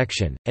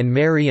resurrection, and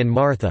Mary and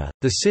Martha,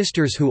 the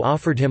sisters who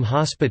offered him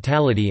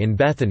hospitality in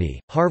Bethany.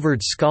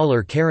 Harvard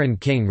scholar Karen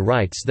King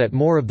writes that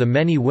more of the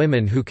many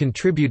women who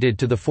contributed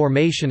to the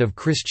formation of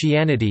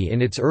Christianity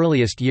in its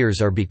earliest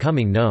years are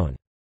becoming known.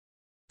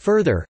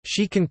 Further,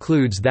 she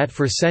concludes that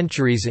for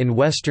centuries in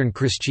Western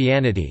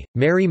Christianity,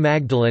 Mary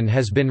Magdalene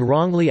has been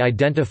wrongly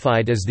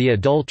identified as the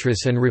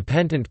adulteress and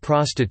repentant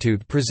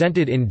prostitute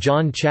presented in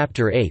John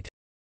chapter 8,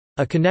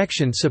 a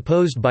connection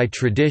supposed by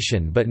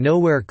tradition but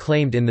nowhere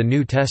claimed in the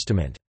New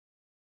Testament.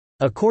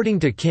 According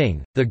to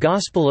King, the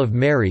Gospel of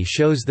Mary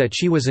shows that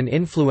she was an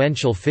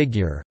influential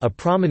figure, a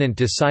prominent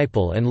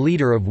disciple and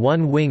leader of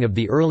one wing of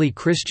the early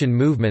Christian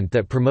movement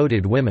that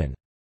promoted women's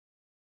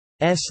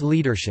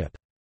leadership.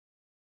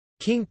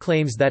 King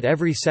claims that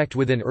every sect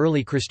within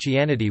early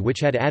Christianity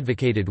which had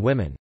advocated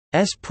women's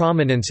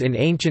prominence in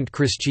ancient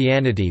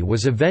Christianity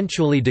was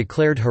eventually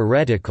declared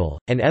heretical,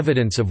 and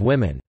evidence of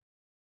women's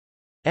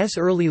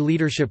early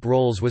leadership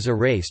roles was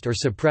erased or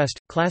suppressed.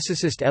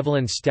 Classicist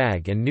Evelyn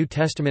Stagg and New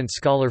Testament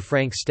scholar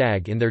Frank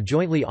Stagg, in their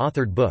jointly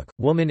authored book,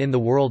 Woman in the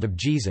World of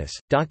Jesus,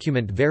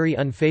 document very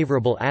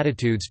unfavorable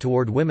attitudes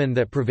toward women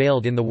that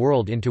prevailed in the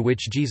world into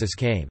which Jesus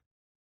came.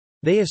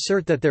 They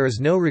assert that there is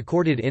no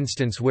recorded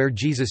instance where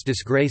Jesus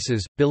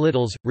disgraces,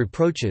 belittles,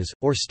 reproaches,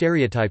 or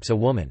stereotypes a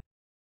woman.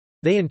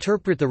 They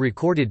interpret the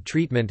recorded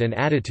treatment and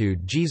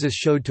attitude Jesus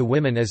showed to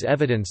women as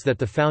evidence that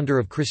the founder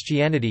of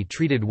Christianity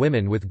treated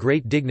women with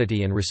great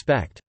dignity and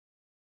respect.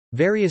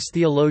 Various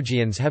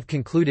theologians have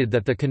concluded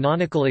that the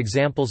canonical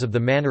examples of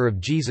the manner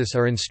of Jesus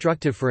are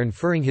instructive for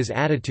inferring his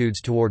attitudes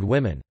toward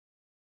women.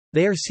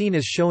 They are seen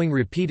as showing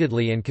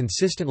repeatedly and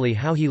consistently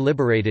how he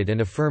liberated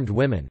and affirmed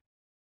women.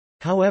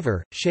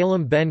 However,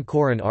 Shalom ben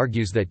Koren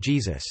argues that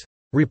Jesus'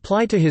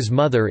 reply to his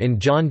mother in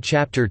John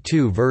chapter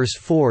 2 verse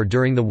 4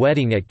 during the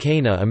wedding at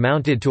Cana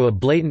amounted to a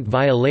blatant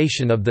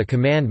violation of the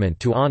commandment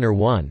to honor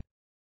one's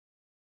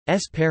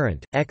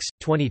parent. X.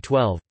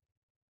 2012.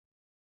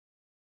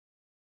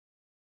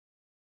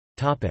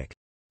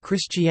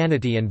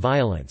 Christianity and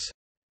violence.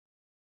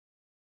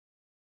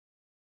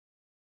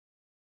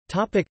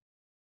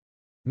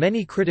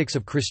 Many critics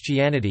of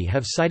Christianity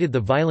have cited the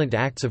violent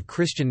acts of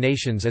Christian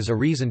nations as a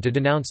reason to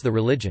denounce the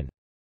religion.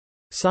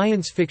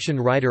 Science fiction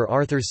writer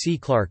Arthur C.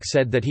 Clarke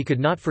said that he could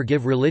not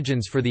forgive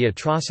religions for the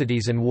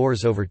atrocities and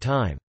wars over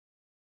time.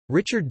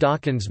 Richard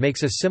Dawkins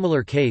makes a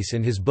similar case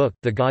in his book,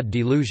 The God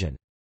Delusion.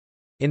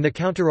 In the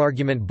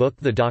counterargument book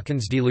The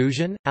Dawkins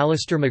Delusion,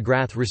 Alistair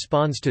McGrath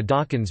responds to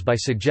Dawkins by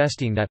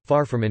suggesting that,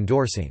 far from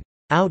endorsing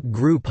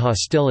out-group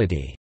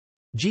hostility,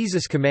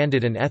 Jesus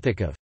commanded an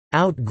ethic of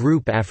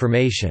out-group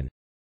affirmation.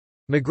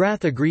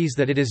 McGrath agrees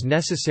that it is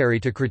necessary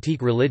to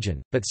critique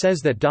religion, but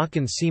says that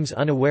Dawkins seems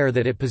unaware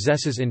that it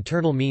possesses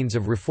internal means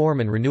of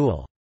reform and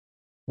renewal.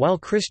 While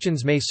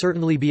Christians may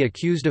certainly be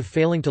accused of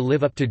failing to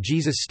live up to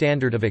Jesus'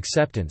 standard of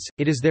acceptance,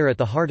 it is there at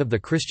the heart of the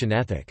Christian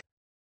ethic.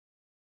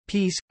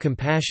 Peace,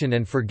 compassion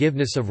and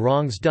forgiveness of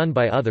wrongs done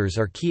by others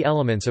are key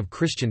elements of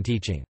Christian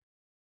teaching.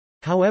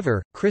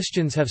 However,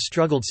 Christians have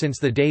struggled since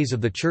the days of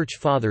the Church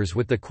Fathers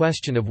with the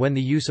question of when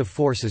the use of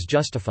force is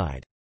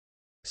justified.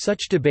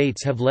 Such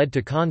debates have led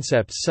to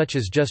concepts such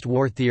as just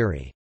war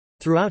theory.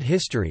 Throughout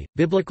history,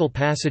 biblical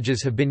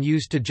passages have been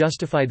used to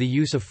justify the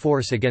use of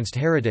force against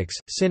heretics,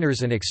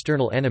 sinners and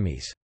external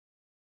enemies.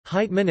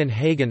 Heitman and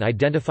Hagen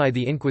identify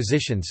the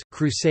Inquisitions,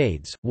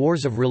 Crusades,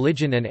 wars of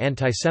religion and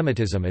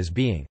antisemitism as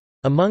being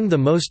among the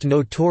most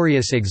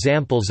notorious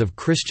examples of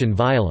Christian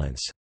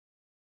violence.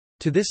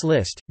 To this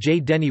list,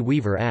 J. Denny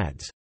Weaver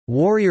adds,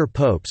 warrior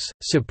popes,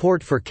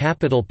 support for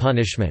capital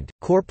punishment,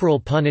 corporal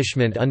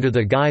punishment under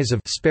the guise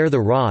of spare the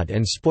rod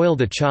and spoil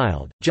the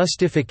child,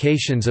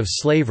 justifications of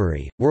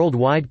slavery,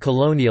 worldwide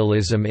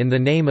colonialism in the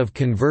name of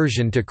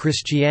conversion to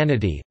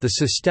Christianity, the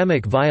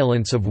systemic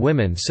violence of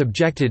women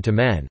subjected to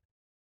men.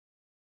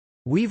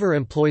 Weaver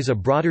employs a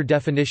broader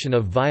definition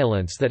of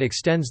violence that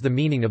extends the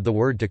meaning of the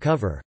word to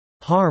cover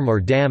harm or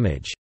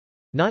damage,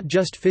 not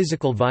just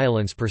physical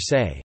violence per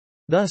se.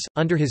 Thus,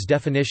 under his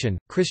definition,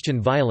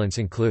 Christian violence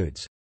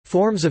includes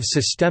forms of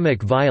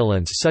systemic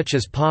violence such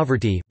as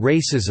poverty,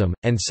 racism,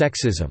 and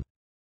sexism.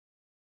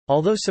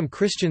 Although some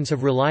Christians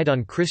have relied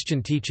on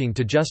Christian teaching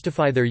to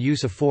justify their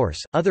use of force,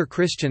 other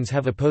Christians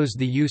have opposed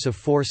the use of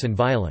force and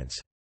violence.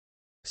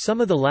 Some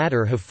of the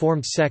latter have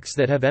formed sects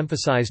that have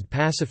emphasized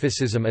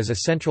pacifism as a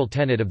central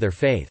tenet of their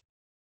faith.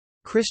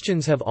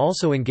 Christians have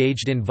also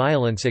engaged in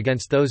violence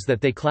against those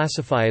that they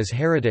classify as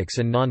heretics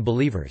and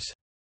non-believers.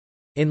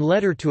 In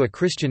Letter to a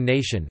Christian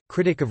Nation,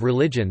 critic of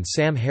religion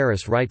Sam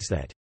Harris writes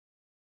that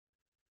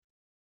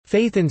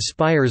faith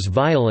inspires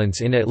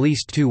violence in at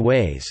least two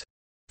ways.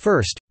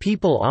 First,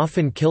 people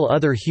often kill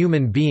other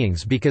human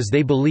beings because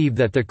they believe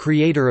that the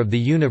creator of the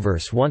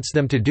universe wants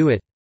them to do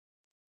it.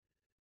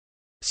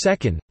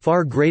 Second,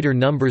 far greater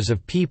numbers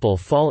of people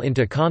fall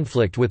into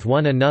conflict with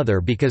one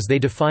another because they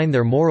define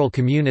their moral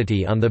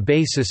community on the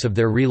basis of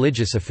their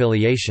religious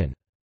affiliation.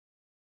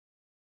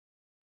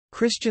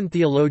 Christian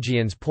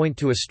theologians point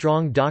to a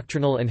strong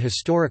doctrinal and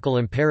historical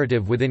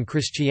imperative within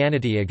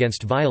Christianity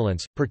against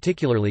violence,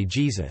 particularly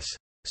Jesus'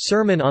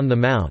 Sermon on the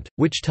Mount,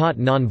 which taught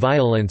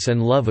nonviolence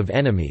and love of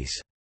enemies.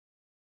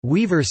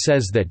 Weaver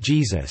says that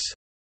Jesus'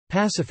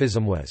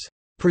 pacifism was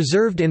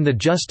preserved in the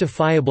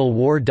justifiable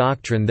war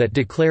doctrine that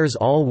declares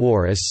all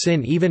war as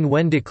sin even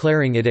when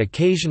declaring it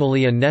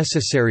occasionally a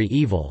necessary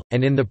evil,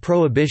 and in the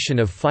prohibition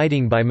of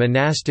fighting by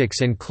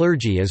monastics and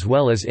clergy as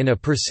well as in a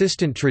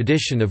persistent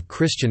tradition of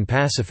Christian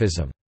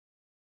pacifism.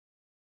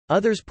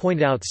 Others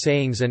point out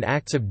sayings and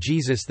acts of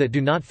Jesus that do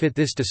not fit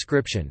this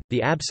description,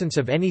 the absence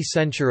of any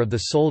censure of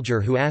the soldier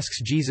who asks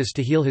Jesus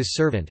to heal his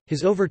servant,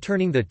 his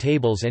overturning the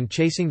tables and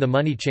chasing the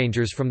money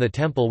changers from the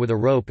temple with a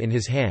rope in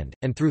his hand,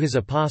 and through his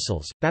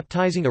apostles,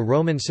 baptizing a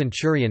Roman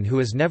centurion who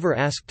is never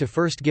asked to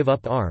first give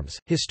up arms.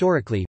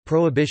 Historically,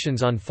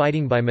 prohibitions on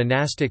fighting by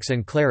monastics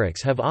and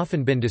clerics have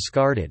often been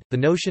discarded. The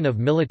notion of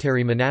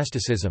military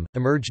monasticism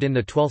emerged in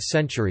the 12th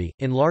century,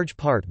 in large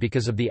part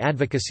because of the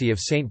advocacy of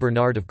Saint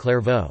Bernard of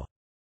Clairvaux.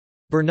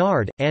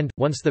 Bernard, and,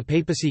 once the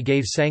papacy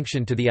gave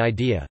sanction to the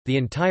idea, the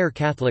entire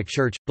Catholic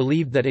Church,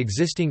 believed that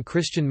existing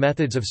Christian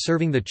methods of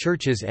serving the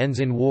Church's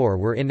ends in war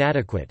were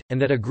inadequate, and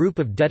that a group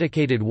of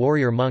dedicated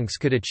warrior monks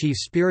could achieve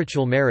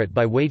spiritual merit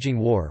by waging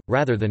war,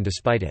 rather than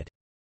despite it.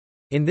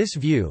 In this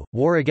view,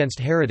 war against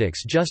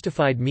heretics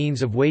justified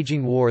means of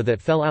waging war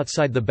that fell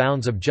outside the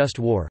bounds of just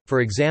war.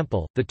 For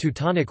example, the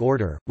Teutonic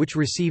Order, which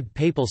received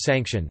papal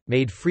sanction,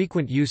 made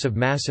frequent use of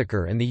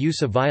massacre and the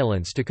use of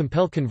violence to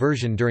compel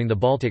conversion during the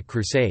Baltic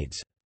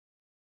Crusades.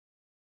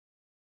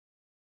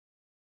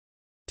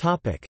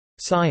 Topic: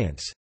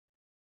 Science.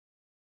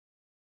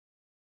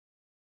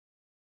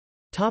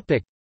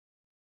 Topic: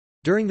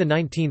 During the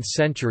 19th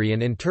century,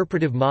 an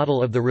interpretive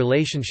model of the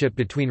relationship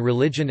between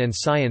religion and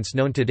science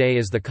known today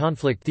as the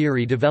conflict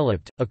theory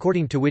developed,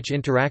 according to which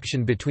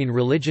interaction between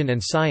religion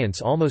and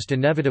science almost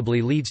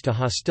inevitably leads to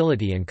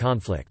hostility and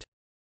conflict.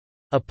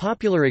 A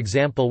popular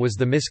example was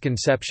the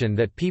misconception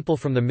that people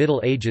from the Middle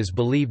Ages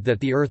believed that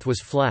the Earth was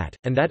flat,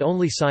 and that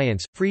only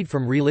science, freed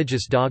from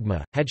religious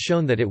dogma, had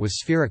shown that it was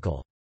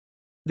spherical.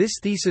 This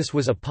thesis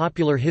was a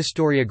popular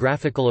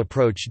historiographical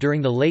approach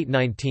during the late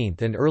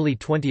 19th and early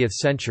 20th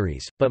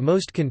centuries, but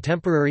most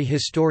contemporary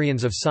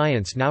historians of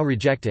science now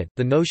reject it.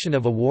 The notion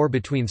of a war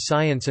between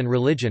science and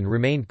religion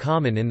remained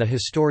common in the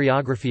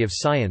historiography of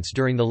science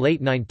during the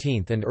late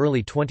 19th and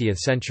early 20th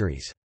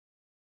centuries.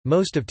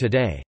 Most of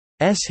today's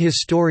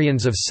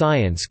historians of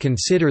science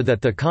consider that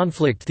the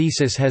conflict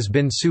thesis has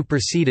been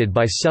superseded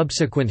by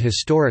subsequent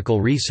historical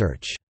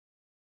research.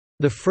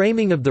 The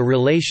framing of the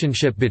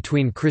relationship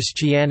between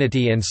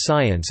Christianity and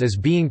science as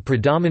being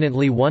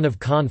predominantly one of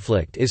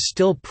conflict is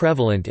still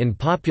prevalent in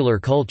popular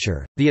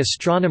culture. The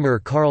astronomer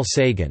Carl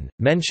Sagan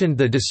mentioned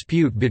the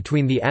dispute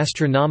between the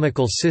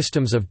astronomical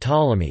systems of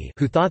Ptolemy,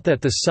 who thought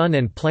that the sun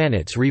and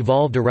planets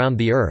revolved around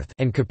the earth,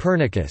 and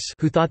Copernicus,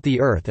 who thought the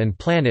earth and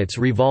planets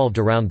revolved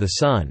around the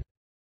sun.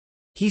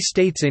 He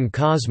states in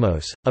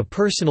Cosmos, a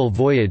personal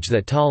voyage,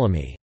 that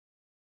Ptolemy's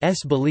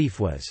belief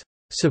was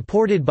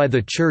supported by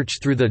the Church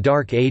through the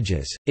Dark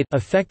Ages. It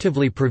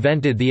effectively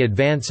prevented the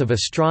advance of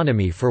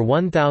astronomy for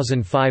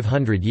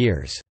 1,500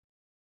 years.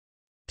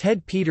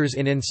 Ted Peters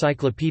in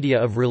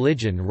Encyclopedia of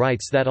Religion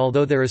writes that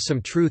although there is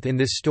some truth in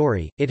this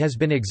story, it has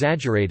been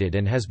exaggerated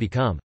and has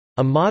become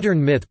a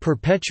modern myth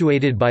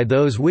perpetuated by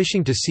those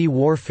wishing to see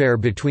warfare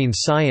between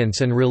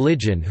science and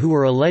religion who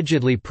were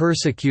allegedly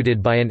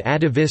persecuted by an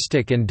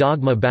atavistic and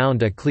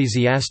dogma-bound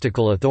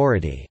ecclesiastical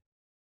authority.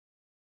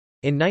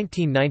 In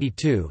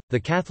 1992, the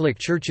Catholic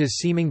Church's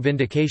seeming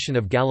vindication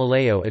of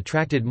Galileo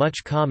attracted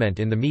much comment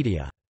in the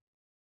media.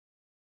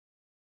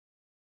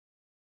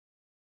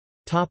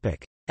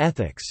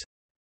 Ethics.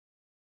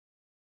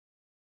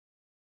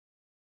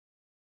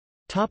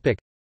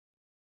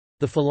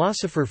 The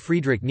philosopher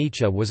Friedrich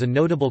Nietzsche was a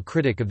notable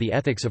critic of the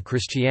ethics of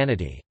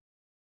Christianity.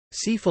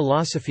 See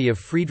Philosophy of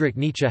Friedrich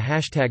Nietzsche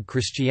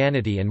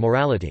 #Christianity and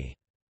morality.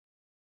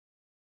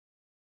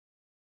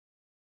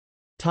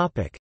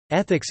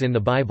 Ethics in the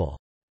Bible.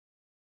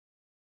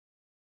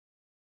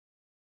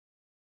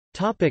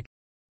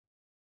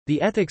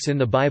 The ethics in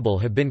the Bible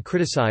have been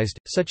criticized,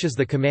 such as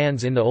the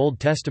commands in the Old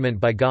Testament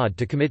by God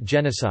to commit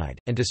genocide,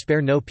 and to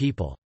spare no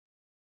people.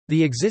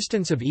 The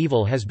existence of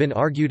evil has been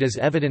argued as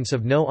evidence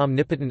of no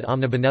omnipotent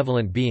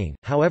omnibenevolent being,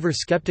 however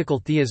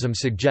skeptical theism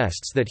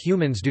suggests that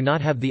humans do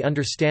not have the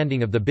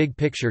understanding of the big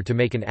picture to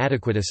make an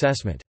adequate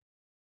assessment.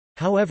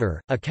 However,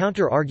 a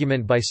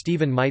counter-argument by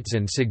Stephen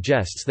Meitzen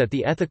suggests that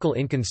the ethical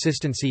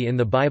inconsistency in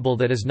the Bible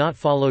that is not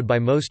followed by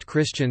most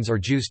Christians or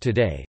Jews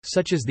today,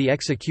 such as the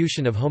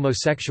execution of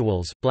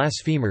homosexuals,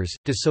 blasphemers,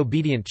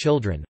 disobedient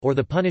children, or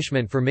the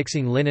punishment for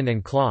mixing linen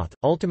and cloth,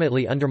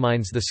 ultimately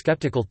undermines the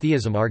skeptical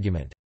theism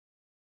argument.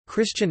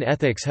 Christian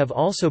ethics have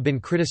also been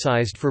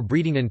criticized for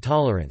breeding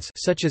intolerance,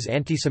 such as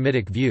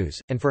anti-Semitic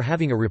views, and for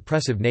having a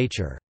repressive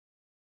nature.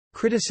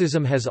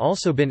 Criticism has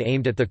also been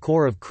aimed at the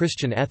core of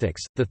Christian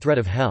ethics, the threat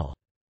of hell.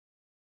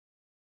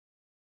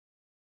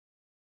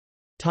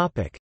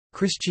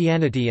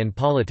 Christianity and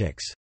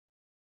politics.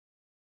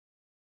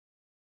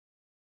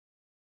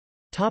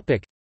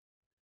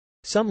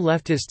 Some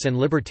leftists and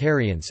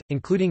libertarians,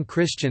 including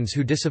Christians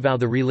who disavow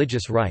the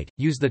religious right,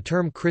 use the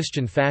term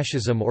Christian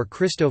fascism or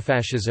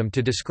Christofascism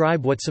to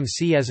describe what some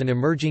see as an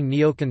emerging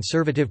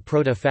neoconservative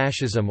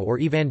proto-fascism or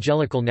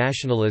evangelical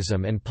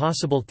nationalism and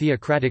possible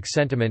theocratic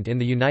sentiment in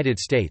the United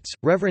States.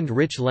 Reverend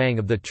Rich Lang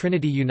of the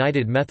Trinity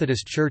United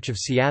Methodist Church of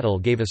Seattle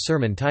gave a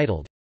sermon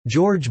titled,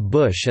 "George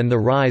Bush and the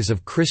Rise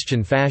of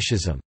Christian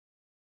Fascism,"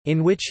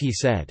 in which he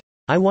said,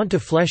 "I want to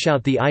flesh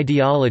out the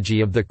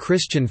ideology of the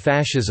Christian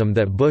fascism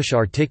that Bush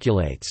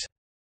articulates.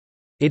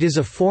 It is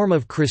a form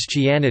of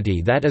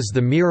Christianity that is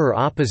the mirror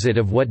opposite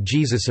of what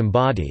Jesus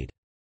embodied."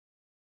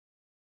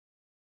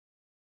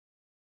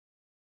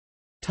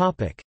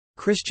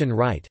 Christian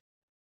right.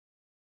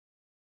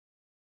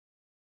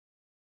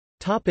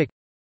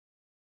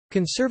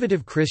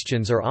 Conservative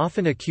Christians are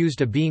often accused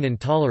of being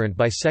intolerant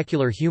by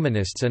secular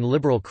humanists and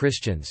liberal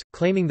Christians,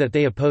 claiming that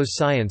they oppose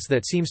science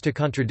that seems to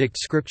contradict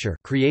Scripture,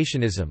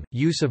 creationism,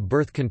 use of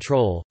birth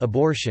control,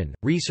 abortion,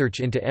 research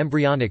into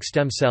embryonic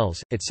stem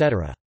cells,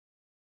 etc.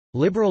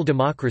 Liberal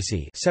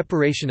democracy,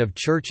 separation of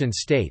church and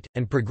state,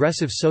 and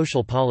progressive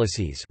social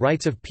policies,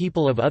 rights of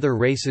people of other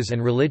races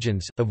and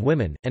religions, of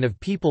women, and of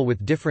people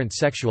with different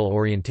sexual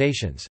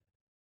orientations.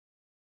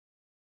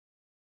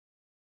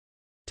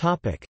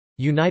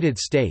 United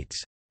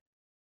States.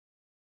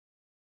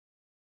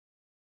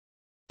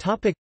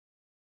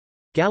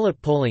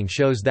 Gallup polling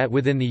shows that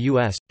within the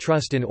U.S.,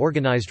 trust in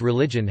organized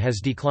religion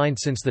has declined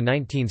since the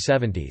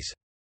 1970s.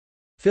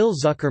 Phil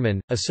Zuckerman,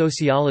 a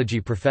sociology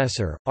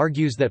professor,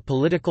 argues that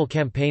political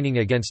campaigning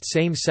against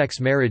same-sex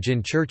marriage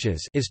in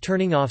churches is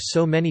turning off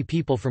so many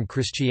people from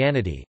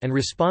Christianity, and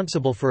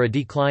responsible for a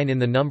decline in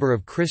the number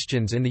of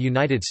Christians in the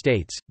United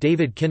States.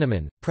 David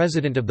Kinnaman,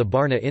 president of the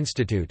Barna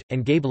Institute,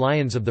 and Gabe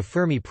Lyons of the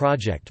Fermi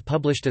Project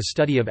published a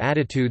study of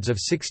attitudes of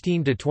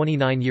 16 to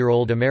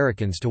 29-year-old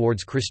Americans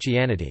towards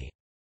Christianity.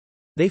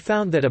 They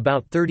found that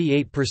about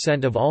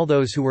 38% of all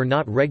those who were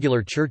not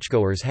regular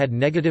churchgoers had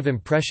negative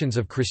impressions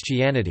of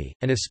Christianity,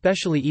 and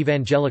especially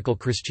evangelical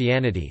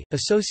Christianity,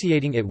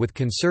 associating it with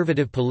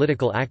conservative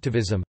political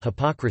activism,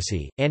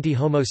 hypocrisy,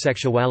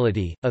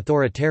 anti-homosexuality,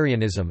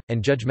 authoritarianism,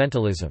 and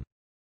judgmentalism.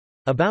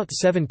 About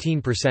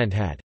 17%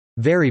 had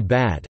very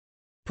bad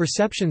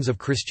perceptions of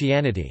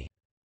Christianity.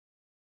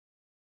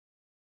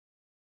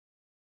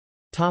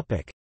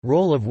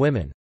 Role of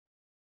women.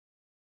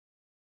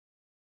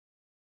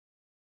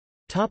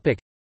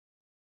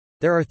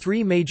 There are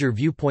three major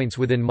viewpoints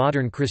within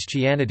modern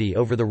Christianity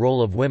over the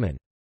role of women.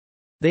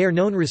 They are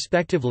known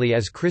respectively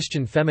as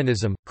Christian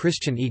feminism,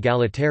 Christian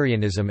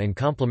egalitarianism and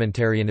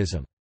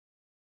complementarianism.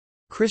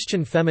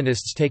 Christian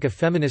feminists take a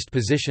feminist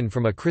position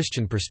from a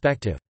Christian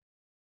perspective.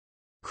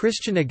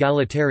 Christian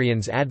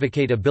egalitarians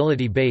advocate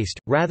ability-based,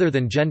 rather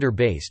than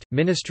gender-based,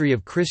 ministry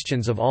of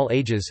Christians of all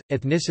ages,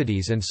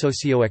 ethnicities and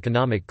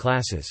socio-economic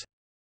classes.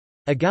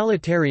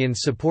 Egalitarians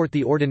support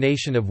the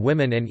ordination of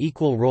women and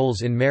equal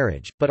roles in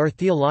marriage, but are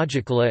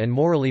theologically and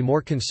morally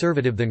more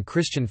conservative than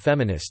Christian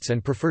feminists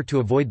and prefer to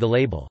avoid the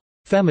label,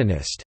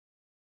 feminist.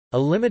 A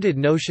limited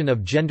notion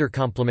of gender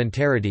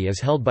complementarity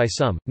is held by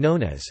some,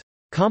 known as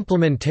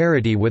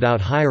complementarity without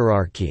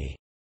hierarchy.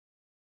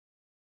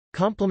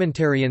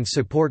 Complementarians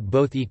support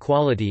both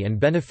equality and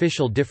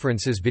beneficial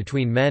differences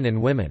between men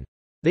and women.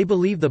 They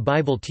believe the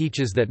Bible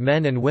teaches that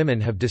men and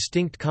women have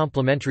distinct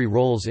complementary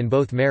roles in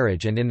both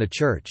marriage and in the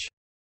church.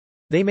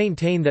 They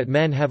maintain that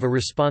men have a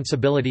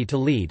responsibility to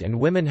lead and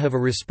women have a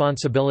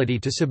responsibility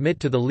to submit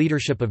to the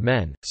leadership of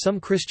men. Some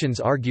Christians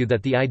argue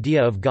that the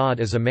idea of God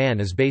as a man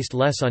is based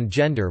less on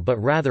gender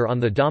but rather on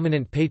the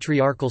dominant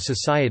patriarchal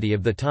society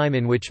of the time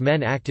in which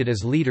men acted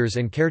as leaders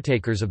and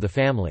caretakers of the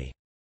family.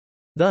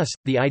 Thus,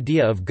 the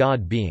idea of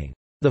God being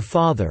the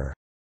Father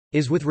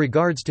is with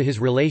regards to his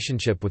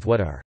relationship with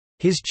what are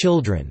his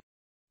children,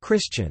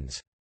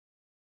 Christians.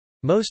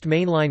 Most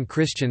mainline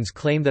Christians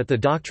claim that the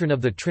doctrine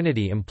of the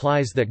Trinity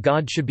implies that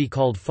God should be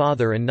called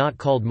Father and not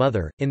called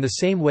Mother, in the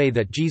same way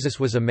that Jesus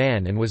was a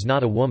man and was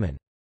not a woman.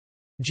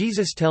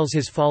 Jesus tells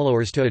his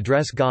followers to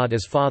address God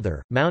as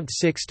Father. Mount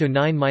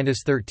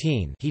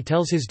 6-9-13. He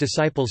tells his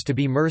disciples to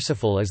be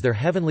merciful as their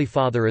heavenly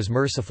Father is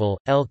merciful.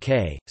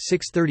 LK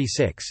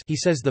 6:36. He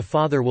says the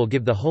Father will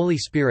give the Holy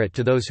Spirit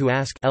to those who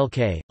ask.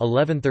 LK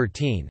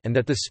 11:13. And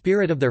that the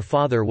Spirit of their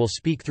Father will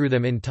speak through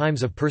them in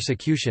times of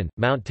persecution.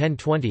 Mount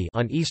 10:20.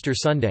 On Easter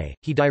Sunday,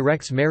 he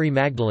directs Mary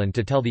Magdalene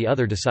to tell the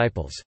other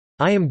disciples,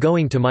 "I am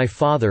going to my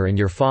Father and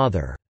your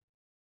Father."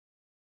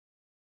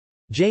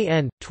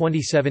 JN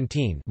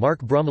 2017.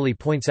 Mark Brumley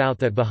points out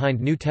that behind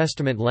New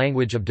Testament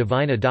language of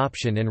divine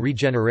adoption and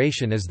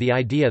regeneration is the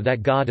idea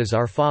that God is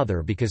our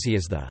Father because he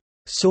is the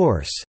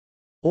source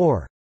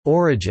or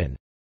origin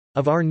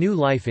of our new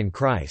life in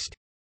Christ.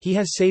 He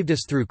has saved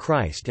us through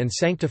Christ and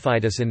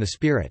sanctified us in the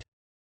Spirit.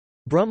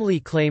 Brumley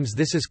claims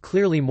this is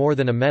clearly more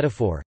than a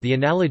metaphor. The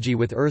analogy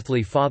with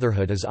earthly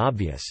fatherhood is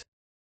obvious.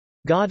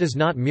 God is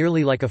not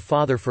merely like a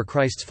father for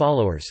Christ's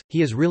followers,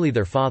 he is really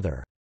their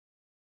Father.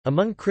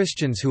 Among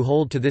Christians who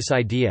hold to this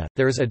idea,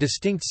 there is a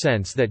distinct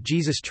sense that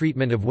Jesus'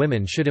 treatment of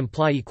women should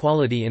imply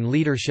equality in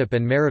leadership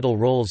and marital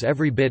roles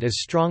every bit as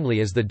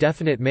strongly as the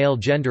definite male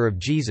gender of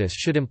Jesus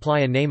should imply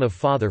a name of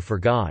Father for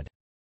God.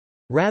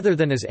 Rather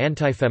than as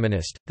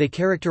anti-feminist, they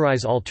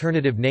characterize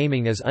alternative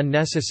naming as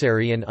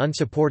unnecessary and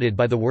unsupported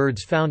by the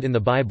words found in the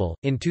Bible.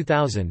 In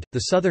 2000,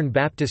 the Southern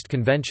Baptist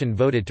Convention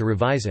voted to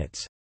revise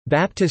its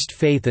Baptist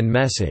Faith and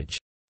Message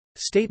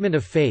statement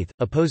of faith,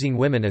 opposing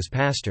women as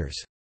pastors.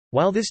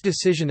 While this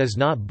decision is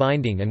not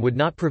binding and would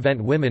not prevent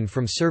women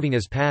from serving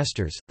as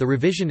pastors, the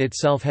revision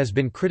itself has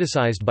been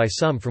criticized by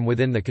some from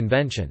within the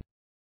convention.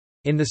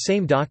 In the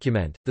same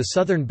document, the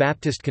Southern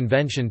Baptist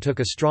Convention took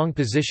a strong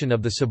position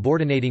of the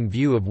subordinating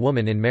view of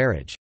woman in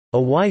marriage.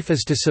 A wife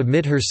is to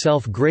submit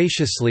herself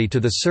graciously to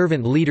the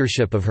servant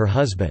leadership of her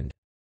husband.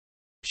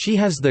 She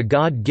has the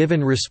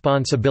God-given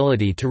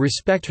responsibility to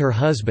respect her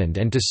husband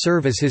and to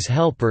serve as his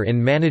helper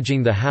in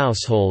managing the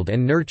household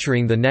and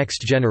nurturing the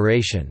next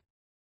generation.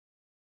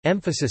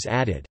 Emphasis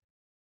added.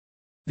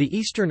 The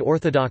Eastern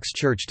Orthodox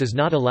Church does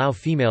not allow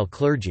female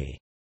clergy.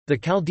 The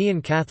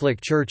Chaldean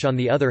Catholic Church on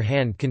the other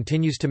hand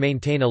continues to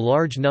maintain a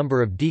large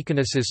number of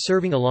deaconesses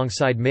serving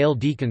alongside male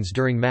deacons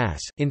during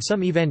Mass. In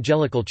some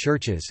evangelical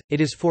churches,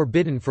 it is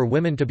forbidden for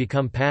women to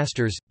become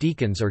pastors,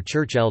 deacons or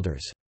church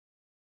elders.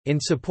 In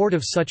support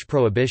of such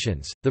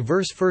prohibitions, the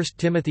verse 1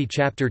 Timothy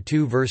chapter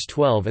 2 verse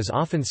 12 is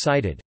often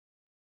cited.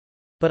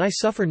 But I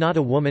suffer not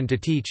a woman to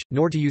teach,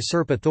 nor to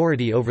usurp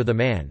authority over the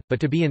man, but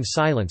to be in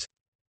silence.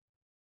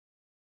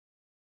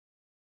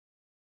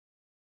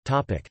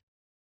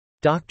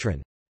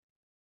 Doctrine.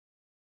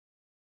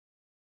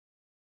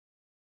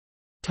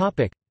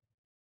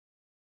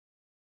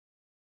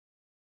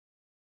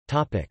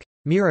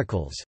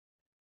 Miracles.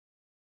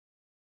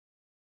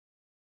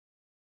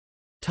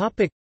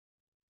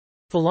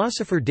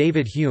 Philosopher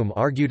David Hume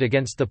argued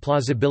against the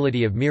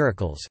plausibility of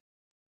miracles.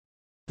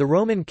 The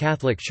Roman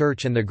Catholic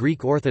Church and the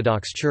Greek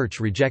Orthodox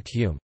Church reject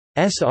Hume.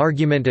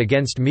 argument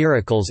against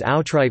miracles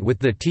outright with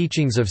the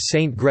teachings of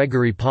Saint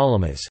Gregory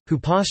Palamas, who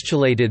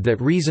postulated that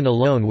reason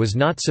alone was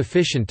not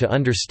sufficient to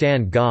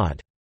understand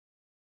God's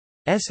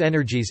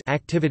energies,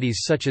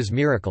 activities such as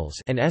miracles,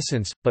 and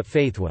essence, but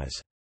faith was.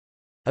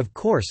 Of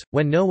course,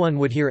 when no one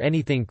would hear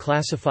anything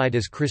classified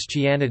as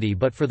Christianity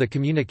but for the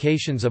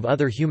communications of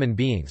other human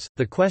beings,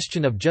 the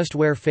question of just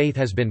where faith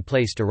has been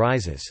placed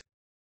arises.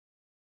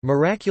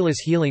 Miraculous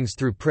healings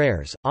through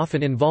prayers,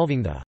 often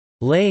involving the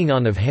laying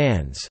on of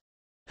hands,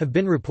 have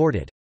been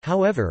reported.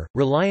 However,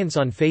 reliance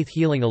on faith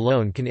healing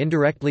alone can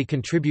indirectly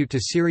contribute to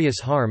serious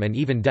harm and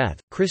even death.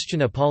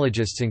 Christian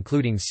apologists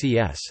including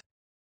C.S.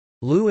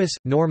 Lewis,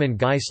 Norman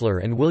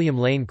Geisler and William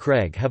Lane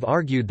Craig have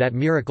argued that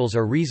miracles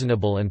are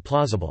reasonable and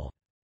plausible.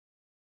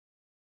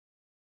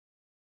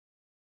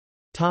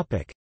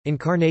 Topic: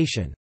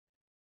 Incarnation.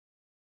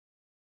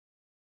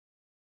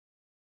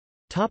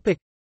 Topic: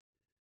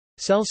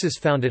 Celsus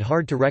found it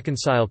hard to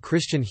reconcile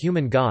Christian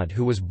human God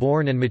who was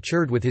born and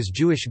matured with his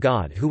Jewish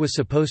God who was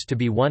supposed to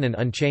be one and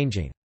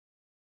unchanging.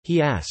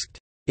 He asked,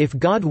 "If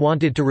God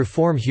wanted to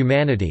reform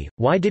humanity,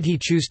 why did he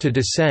choose to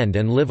descend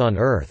and live on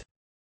earth?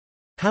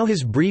 How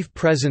his brief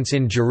presence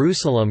in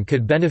Jerusalem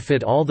could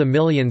benefit all the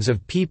millions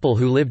of people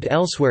who lived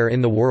elsewhere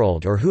in the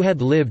world or who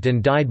had lived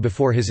and died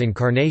before his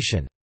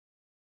incarnation?"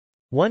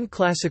 One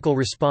classical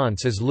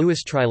response is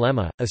Lewis'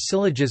 trilemma, a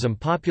syllogism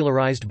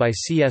popularized by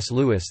C.S.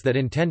 Lewis that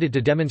intended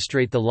to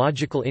demonstrate the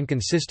logical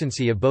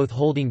inconsistency of both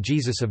holding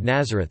Jesus of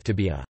Nazareth to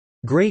be a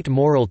great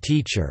moral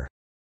teacher,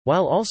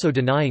 while also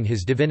denying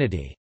his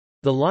divinity.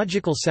 The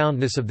logical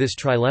soundness of this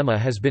trilemma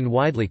has been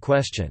widely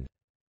questioned.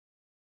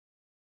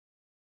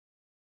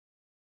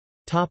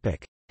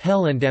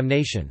 Hell and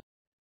damnation.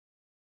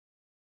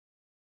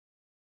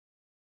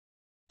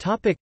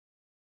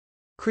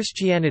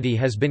 Christianity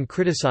has been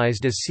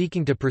criticized as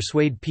seeking to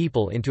persuade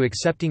people into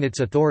accepting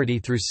its authority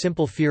through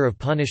simple fear of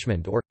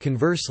punishment or,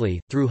 conversely,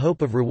 through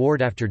hope of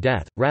reward after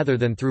death, rather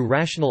than through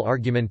rational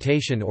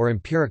argumentation or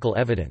empirical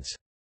evidence.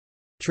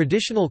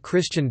 Traditional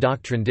Christian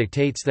doctrine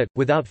dictates that,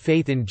 without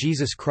faith in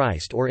Jesus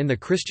Christ or in the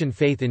Christian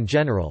faith in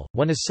general,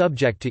 one is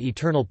subject to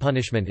eternal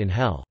punishment in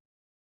hell.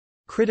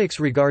 Critics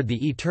regard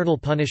the eternal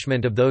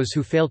punishment of those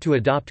who fail to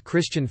adopt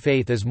Christian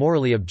faith as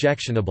morally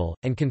objectionable,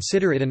 and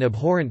consider it an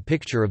abhorrent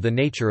picture of the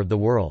nature of the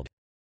world.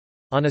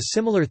 On a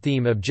similar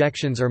theme,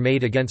 objections are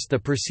made against the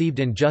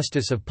perceived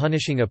injustice of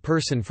punishing a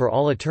person for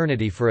all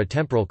eternity for a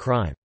temporal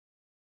crime.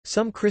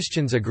 Some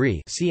Christians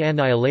agree, see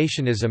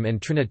annihilationism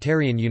and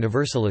Trinitarian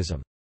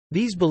Universalism.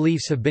 These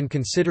beliefs have been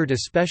considered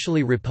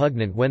especially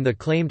repugnant when the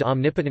claimed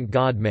omnipotent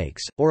God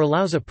makes, or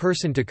allows a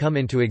person to come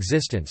into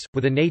existence,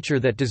 with a nature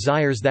that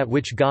desires that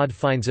which God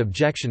finds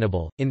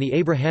objectionable. In the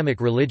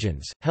Abrahamic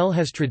religions, hell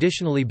has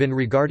traditionally been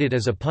regarded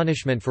as a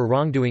punishment for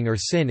wrongdoing or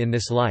sin in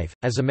this life,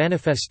 as a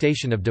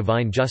manifestation of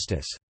divine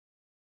justice.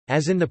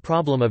 As in the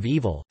problem of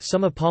evil,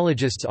 some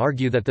apologists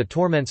argue that the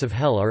torments of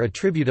hell are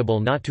attributable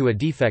not to a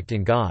defect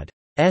in God's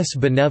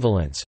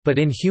benevolence, but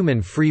in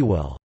human free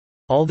will.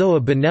 Although a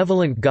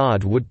benevolent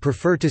God would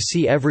prefer to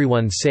see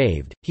everyone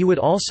saved, he would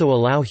also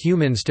allow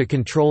humans to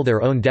control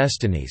their own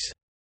destinies.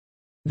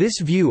 This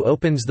view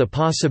opens the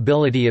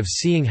possibility of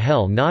seeing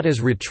hell not as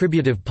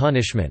retributive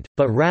punishment,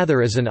 but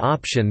rather as an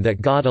option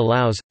that God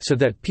allows, so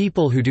that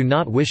people who do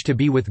not wish to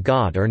be with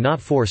God are not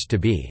forced to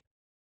be.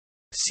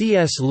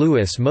 C.S.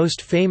 Lewis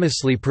most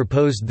famously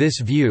proposed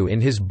this view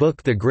in his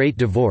book The Great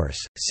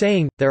Divorce,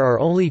 saying, "There are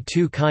only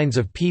two kinds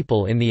of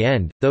people in the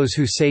end, those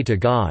who say to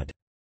God,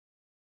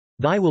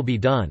 'Thy will be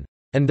done,'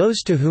 and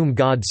those to whom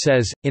God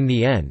says, in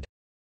the end,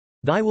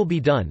 'Thy will be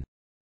done.'"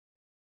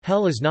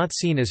 Hell is not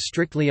seen as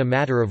strictly a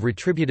matter of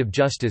retributive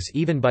justice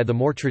even by the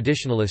more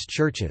traditionalist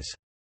churches.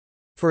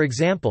 For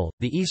example,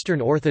 the Eastern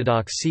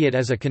Orthodox see it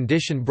as a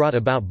condition brought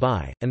about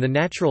by, and the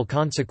natural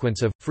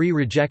consequence of, free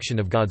rejection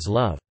of God's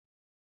love.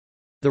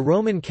 The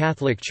Roman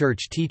Catholic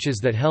Church teaches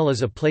that hell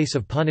is a place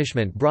of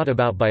punishment brought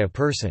about by a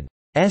person's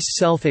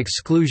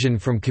self-exclusion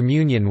from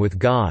communion with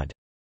God.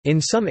 In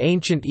some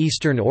ancient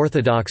Eastern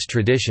Orthodox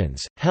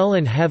traditions, hell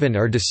and heaven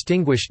are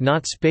distinguished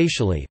not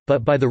spatially,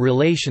 but by the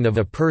relation of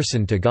a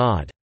person to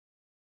God's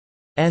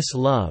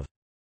love.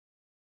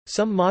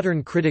 Some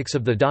modern critics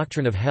of the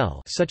doctrine of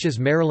hell, such as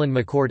Marilyn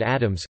McCord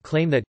Adams,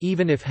 claim that,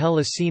 even if hell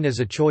is seen as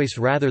a choice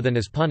rather than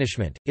as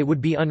punishment, it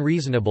would be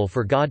unreasonable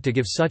for God to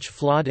give such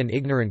flawed and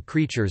ignorant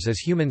creatures as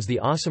humans the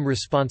awesome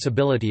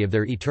responsibility of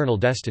their eternal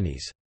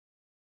destinies.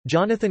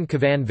 Jonathan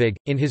Kvanvig,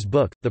 in his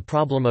book, The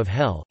Problem of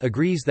Hell,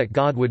 agrees that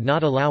God would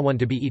not allow one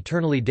to be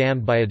eternally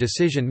damned by a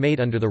decision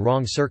made under the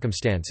wrong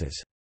circumstances.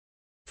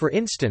 For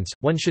instance,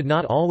 one should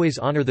not always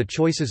honor the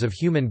choices of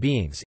human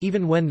beings,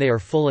 even when they are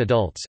full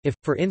adults, if,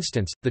 for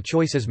instance, the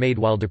choice is made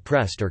while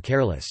depressed or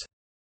careless.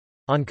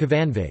 On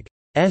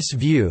Kvanvig's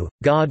view,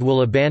 God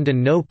will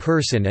abandon no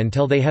person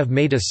until they have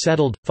made a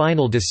settled,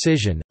 final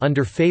decision,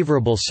 under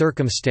favorable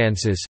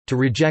circumstances, to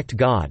reject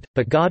God,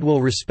 but God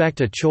will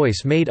respect a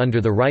choice made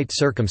under the right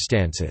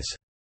circumstances.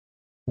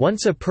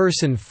 Once a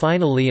person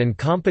finally and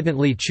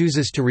competently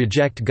chooses to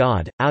reject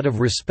God, out of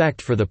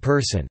respect for the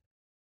person's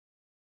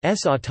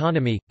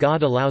autonomy,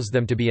 God allows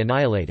them to be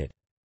annihilated.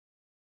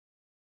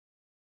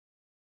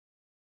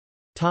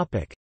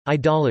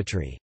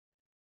 Idolatry.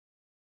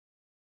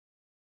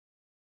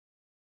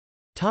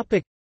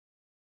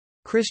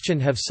 Christian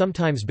have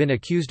sometimes been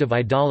accused of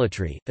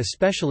idolatry,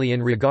 especially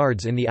in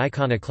regards in the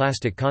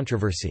iconoclastic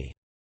controversy.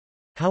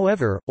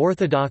 However,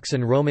 Orthodox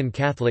and Roman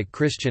Catholic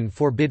Christian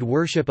forbid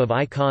worship of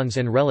icons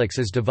and relics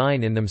as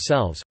divine in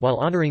themselves, while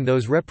honoring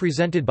those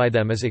represented by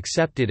them as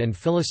accepted and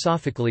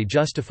philosophically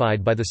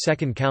justified by the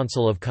Second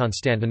Council of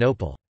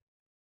Constantinople.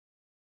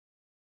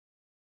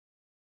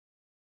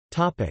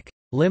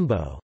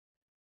 Limbo.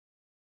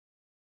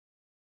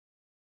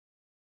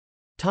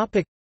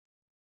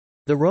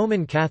 The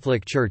Roman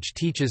Catholic Church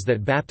teaches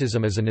that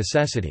baptism is a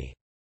necessity.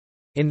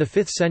 In the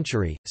 5th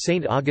century,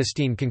 Saint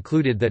Augustine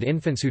concluded that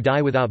infants who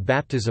die without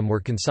baptism were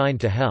consigned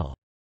to hell.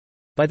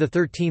 By the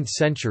 13th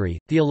century,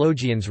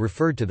 theologians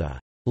referred to the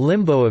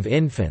limbo of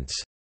infants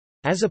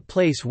as a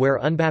place where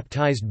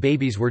unbaptized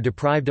babies were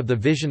deprived of the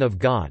vision of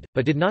God,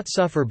 but did not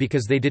suffer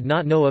because they did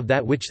not know of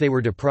that which they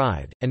were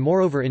deprived, and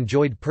moreover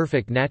enjoyed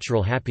perfect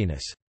natural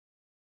happiness.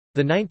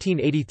 The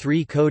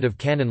 1983 Code of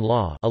Canon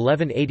Law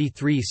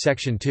 1183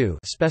 Section 2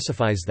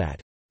 specifies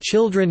that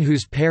children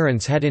whose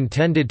parents had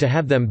intended to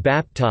have them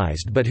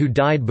baptized but who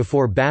died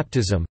before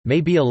baptism,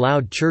 may be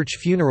allowed church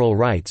funeral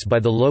rites by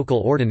the local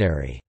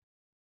ordinary.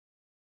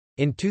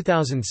 In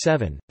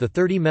 2007, the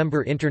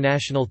 30-member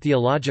International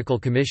Theological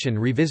Commission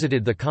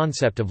revisited the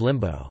concept of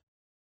limbo.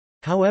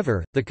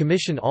 However, the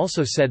Commission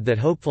also said that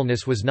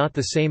hopefulness was not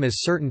the same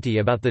as certainty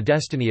about the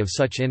destiny of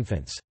such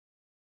infants.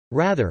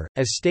 Rather,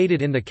 as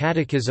stated in the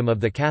Catechism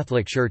of the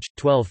Catholic Church,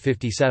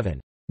 1257,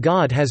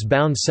 God has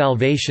bound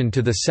salvation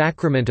to the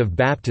sacrament of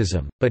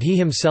baptism, but he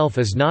himself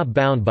is not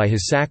bound by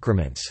his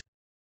sacraments.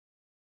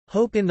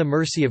 Hope in the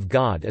mercy of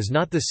God is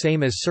not the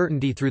same as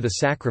certainty through the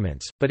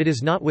sacraments, but it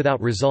is not without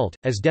result,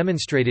 as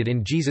demonstrated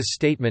in Jesus'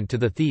 statement to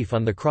the thief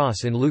on the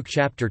cross in Luke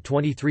chapter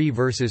 23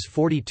 verses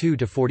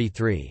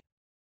 42–43.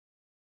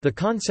 The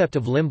concept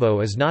of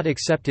limbo is not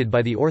accepted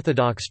by the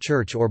Orthodox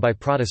Church or by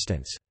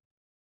Protestants.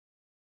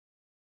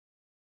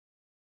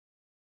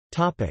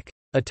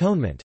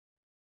 Atonement.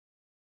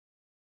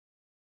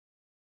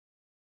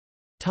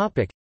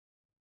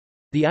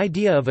 The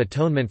idea of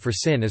atonement for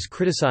sin is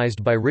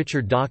criticized by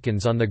Richard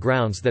Dawkins on the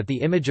grounds that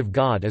the image of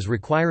God as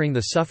requiring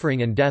the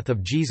suffering and death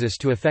of Jesus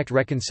to effect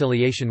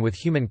reconciliation with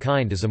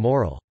humankind is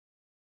immoral.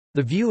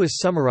 The view is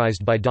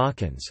summarized by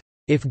Dawkins,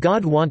 "If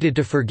God wanted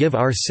to forgive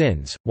our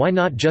sins, why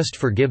not just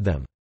forgive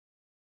them?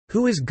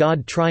 Who is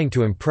God trying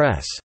to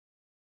impress?"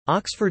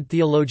 Oxford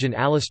theologian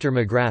Alistair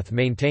McGrath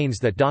maintains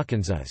that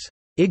Dawkins is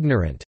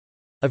ignorant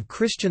of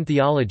Christian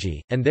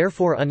theology, and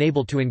therefore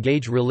unable to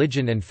engage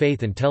religion and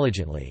faith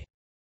intelligently.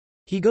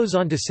 He goes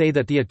on to say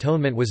that the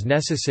atonement was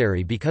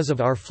necessary because of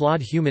our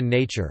flawed human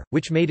nature,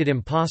 which made it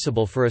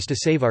impossible for us to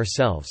save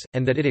ourselves,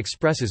 and that it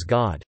expresses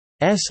God's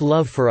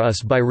love for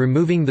us by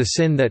removing the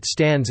sin that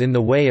stands in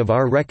the way of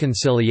our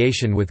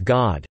reconciliation with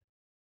God.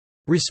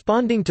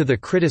 Responding to the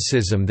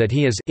criticism that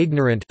he is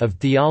ignorant of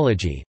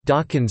theology,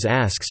 Dawkins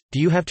asks, "Do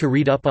you have to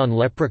read up on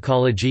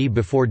leprechology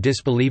before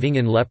disbelieving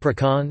in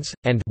leprechauns?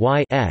 And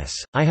I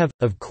have,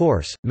 of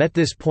course, met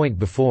this point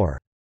before.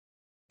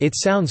 It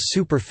sounds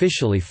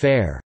superficially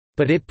fair.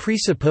 But it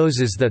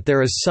presupposes that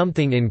there is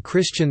something in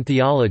Christian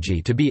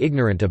theology to be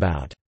ignorant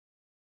about.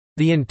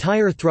 The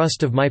entire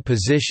thrust of my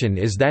position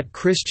is that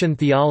Christian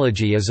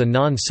theology is a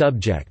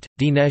non-subject."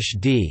 Dinesh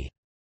D.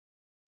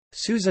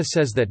 Souza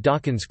says that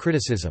Dawkins'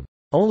 criticism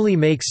only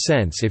makes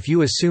sense if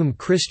you assume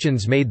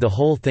Christians made the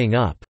whole thing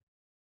up.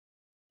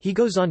 He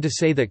goes on to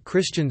say that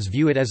Christians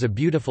view it as a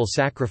beautiful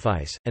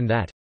sacrifice, and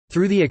that,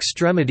 "Through the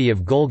extremity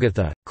of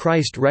Golgotha,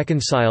 Christ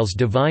reconciles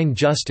divine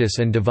justice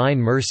and divine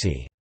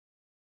mercy."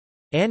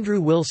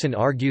 Andrew Wilson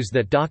argues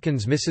that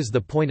Dawkins misses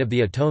the point of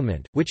the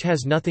atonement, which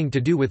has nothing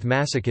to do with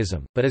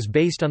masochism, but is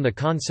based on the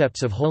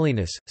concepts of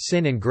holiness,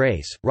 sin and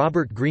grace.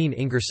 Robert Green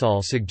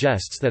Ingersoll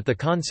suggests that the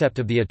concept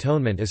of the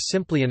atonement is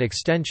simply an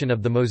extension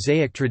of the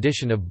Mosaic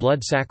tradition of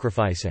blood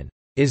sacrifice and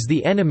is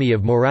the enemy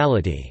of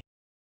morality.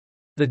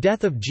 The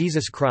death of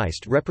Jesus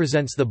Christ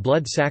represents the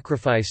blood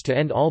sacrifice to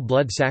end all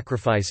blood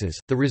sacrifices.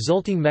 The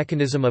resulting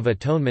mechanism of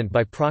atonement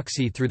by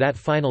proxy through that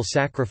final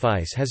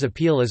sacrifice has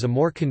appeal as a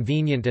more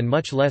convenient and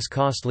much less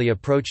costly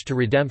approach to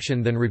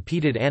redemption than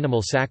repeated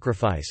animal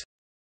sacrifice,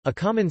 a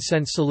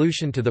common-sense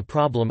solution to the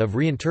problem of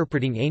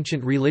reinterpreting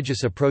ancient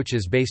religious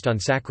approaches based on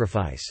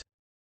sacrifice.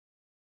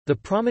 The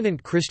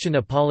prominent Christian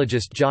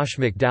apologist Josh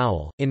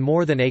McDowell, in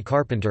More Than a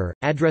Carpenter,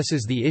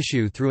 addresses the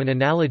issue through an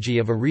analogy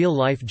of a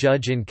real-life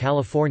judge in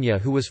California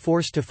who was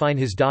forced to fine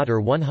his daughter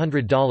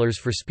 $100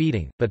 for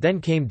speeding, but then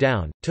came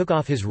down, took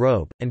off his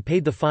robe, and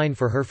paid the fine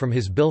for her from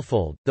his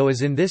billfold, though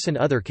as in this and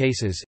other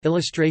cases,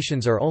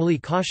 illustrations are only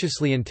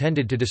cautiously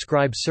intended to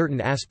describe certain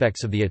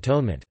aspects of the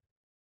atonement.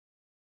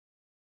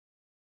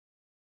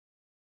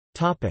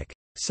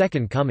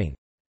 Second Coming.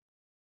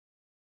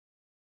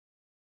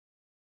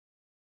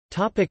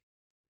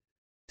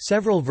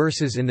 Several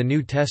verses in the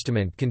New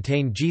Testament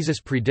contain Jesus'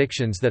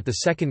 predictions that the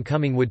Second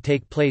Coming would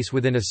take place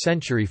within a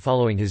century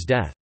following his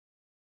death.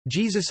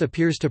 Jesus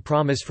appears to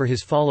promise for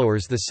his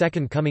followers the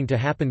second coming to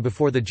happen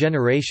before the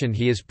generation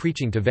he is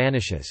preaching to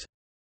vanishes.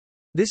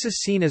 This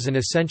is seen as an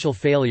essential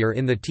failure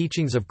in the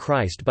teachings of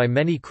Christ by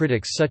many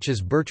critics such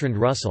as Bertrand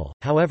Russell.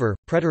 However,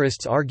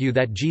 preterists argue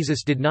that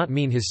Jesus did not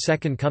mean his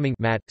second coming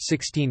Matt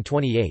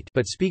 16:28,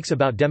 but speaks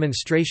about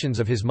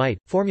demonstrations of his might,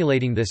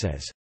 formulating this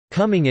as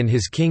coming in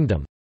his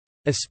kingdom,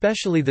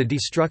 especially the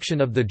destruction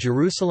of the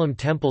Jerusalem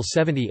temple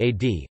 70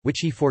 AD,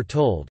 which he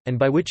foretold, and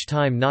by which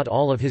time not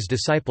all of his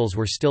disciples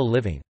were still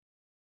living.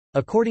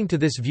 According to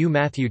this view,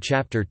 Matthew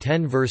chapter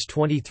 10 verse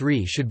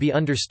 23 should be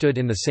understood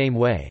in the same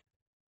way.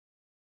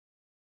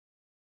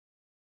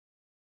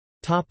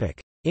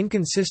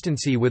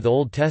 Inconsistency with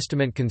Old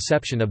Testament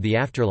conception of the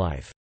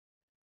afterlife.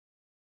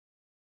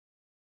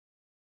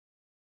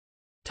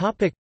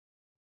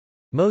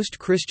 Most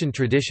Christian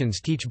traditions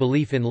teach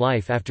belief in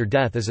life after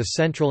death as a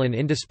central and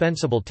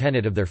indispensable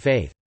tenet of their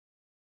faith.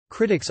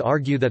 Critics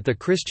argue that the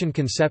Christian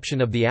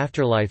conception of the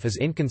afterlife is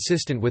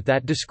inconsistent with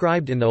that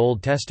described in the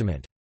Old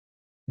Testament.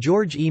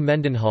 George E.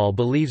 Mendenhall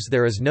believes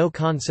there is no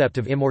concept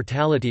of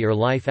immortality or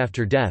life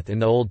after death in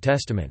the Old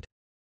Testament.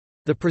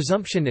 The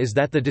presumption is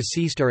that the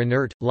deceased are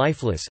inert,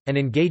 lifeless, and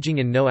engaging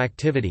in no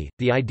activity.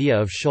 The idea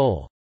of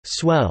Sheol,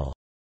 swell,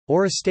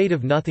 or a state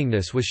of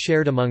nothingness was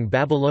shared among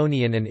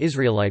Babylonian and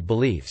Israelite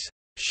beliefs.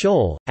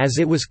 Sheol, as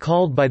it was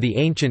called by the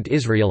ancient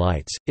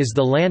Israelites, is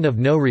the land of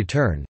no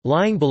return,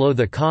 lying below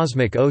the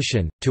cosmic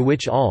ocean, to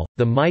which all,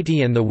 the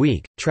mighty and the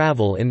weak,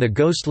 travel in the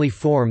ghostly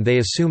form they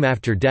assume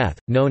after death,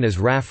 known as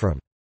Raphaim.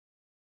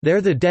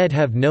 There the dead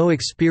have no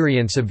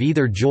experience of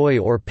either joy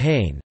or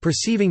pain,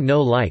 perceiving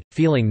no light,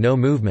 feeling no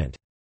movement.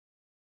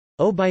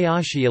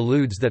 Obayashi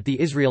alludes that the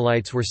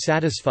Israelites were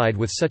satisfied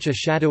with such a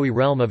shadowy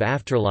realm of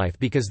afterlife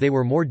because they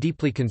were more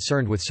deeply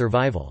concerned with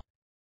survival.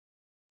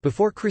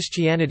 Before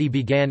Christianity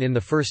began in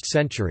the 1st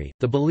century,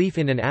 the belief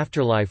in an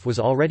afterlife was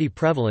already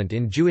prevalent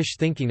in Jewish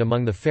thinking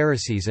among the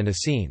Pharisees and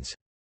Essenes.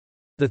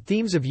 The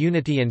themes of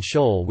unity and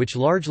Sheol, which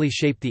largely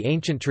shaped the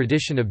ancient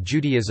tradition of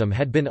Judaism,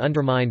 had been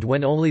undermined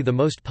when only the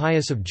most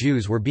pious of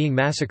Jews were being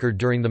massacred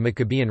during the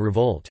Maccabean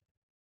revolt.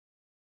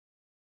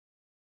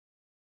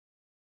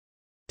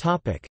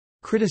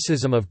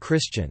 Criticism of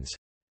Christians.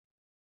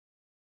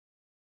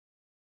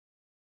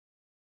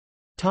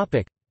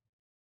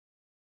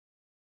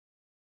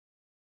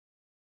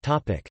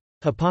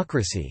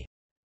 Hypocrisy.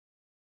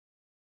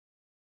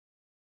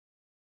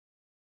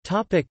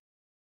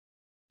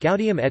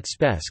 Gaudium et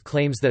Spes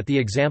claims that the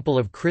example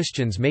of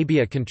Christians may be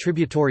a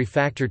contributory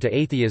factor to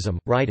atheism,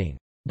 writing,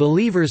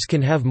 "Believers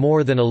can have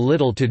more than a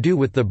little to do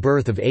with the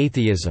birth of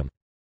atheism.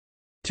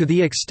 To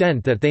the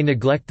extent that they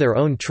neglect their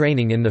own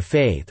training in the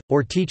faith,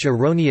 or teach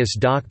erroneous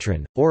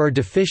doctrine, or are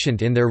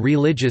deficient in their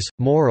religious,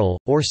 moral,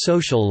 or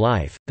social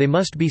life, they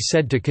must be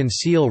said to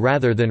conceal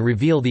rather than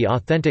reveal the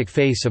authentic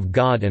face of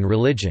God and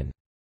religion."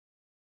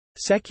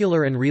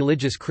 Secular and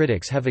religious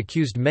critics have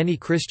accused many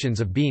Christians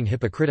of being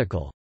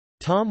hypocritical.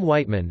 Tom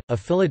Whiteman, a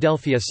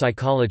Philadelphia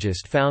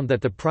psychologist, found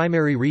that the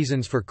primary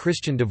reasons for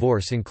Christian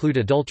divorce include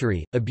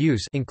adultery,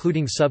 abuse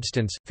including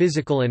substance,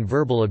 physical and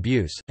verbal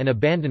abuse, and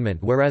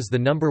abandonment, whereas the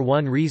number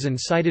one reason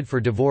cited for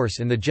divorce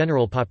in the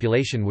general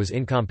population was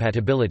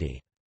incompatibility.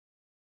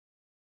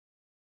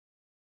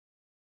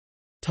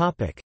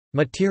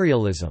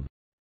 Materialism.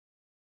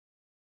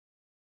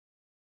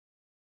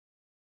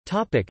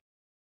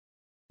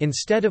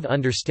 Instead of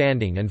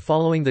understanding and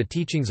following the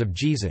teachings of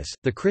Jesus,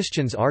 the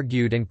Christians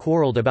argued and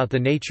quarreled about the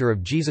nature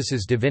of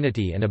Jesus's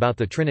divinity and about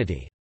the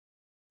Trinity.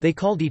 They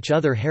called each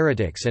other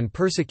heretics and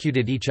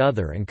persecuted each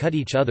other and cut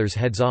each other's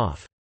heads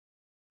off.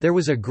 There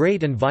was a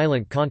great and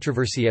violent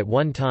controversy at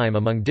one time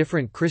among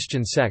different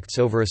Christian sects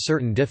over a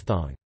certain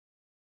diphthong.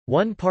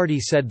 One party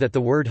said that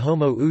the word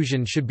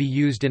homo-ousion should be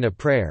used in a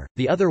prayer,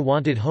 the other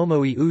wanted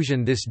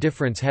homo-ousion. This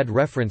difference had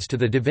reference to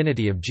the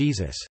divinity of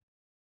Jesus.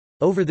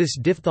 Over this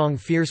diphthong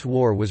fierce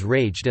war was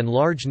raged and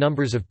large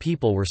numbers of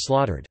people were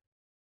slaughtered.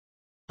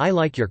 I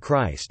like your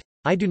Christ.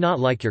 I do not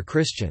like your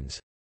Christians.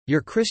 Your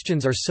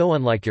Christians are so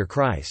unlike your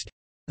Christ.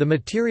 The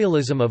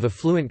materialism of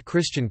affluent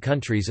Christian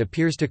countries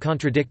appears to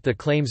contradict the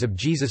claims of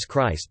Jesus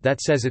Christ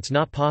that says it's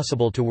not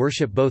possible to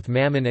worship both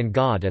Mammon and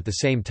God at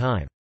the same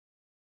time.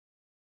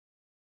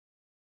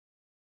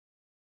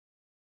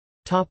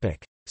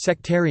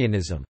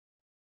 Sectarianism.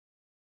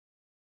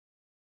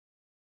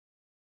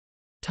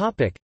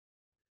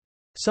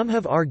 Some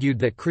have argued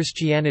that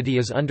Christianity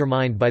is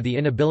undermined by the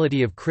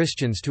inability of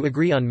Christians to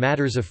agree on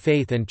matters of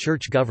faith and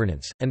church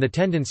governance, and the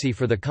tendency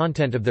for the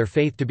content of their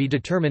faith to be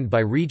determined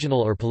by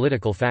regional or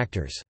political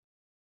factors.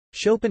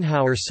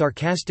 Schopenhauer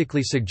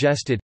sarcastically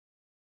suggested,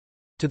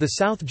 "To the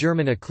South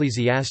German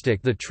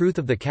ecclesiastic the truth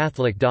of the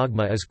Catholic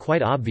dogma is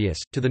quite obvious,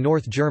 to the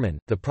North German,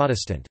 the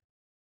Protestant.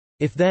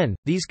 If then,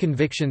 these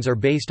convictions are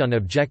based on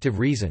objective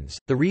reasons,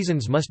 the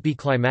reasons must be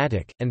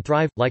climatic, and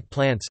thrive, like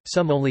plants,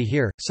 some only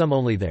here, some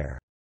only there.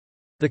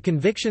 The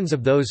convictions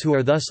of those who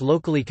are thus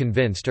locally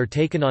convinced are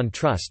taken on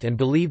trust and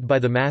believed by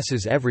the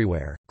masses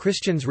everywhere.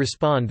 Christians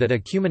respond that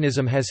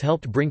ecumenism has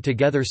helped bring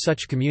together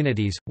such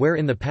communities, where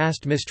in the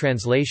past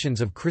mistranslations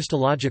of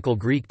Christological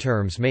Greek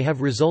terms may have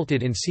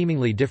resulted in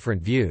seemingly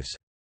different views.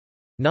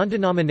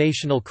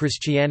 Non-denominational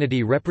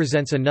Christianity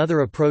represents another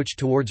approach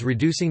towards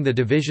reducing the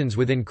divisions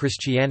within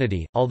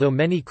Christianity, although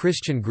many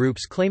Christian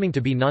groups claiming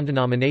to be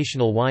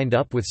non-denominational wind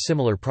up with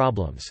similar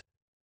problems.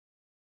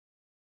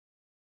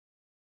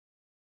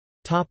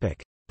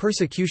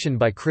 Persecution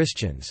by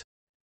Christians.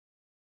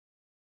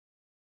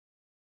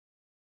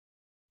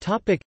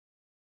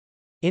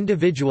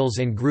 Individuals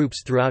and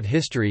groups throughout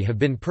history have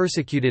been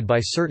persecuted by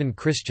certain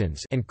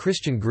Christians and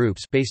Christian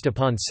groups based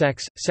upon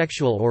sex,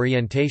 sexual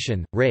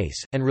orientation,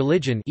 race, and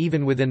religion,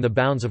 even within the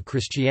bounds of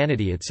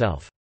Christianity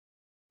itself.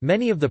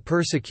 Many of the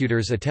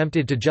persecutors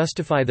attempted to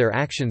justify their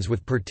actions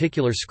with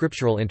particular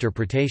scriptural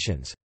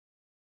interpretations.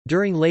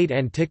 During late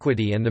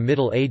antiquity and the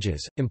Middle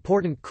Ages,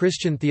 important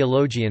Christian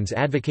theologians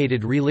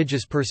advocated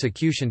religious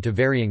persecution to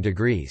varying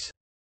degrees.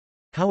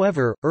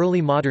 However,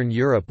 early modern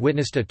Europe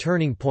witnessed a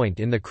turning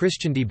point in the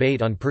Christian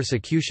debate on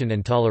persecution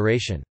and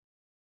toleration.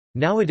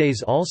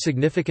 Nowadays all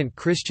significant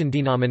Christian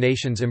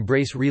denominations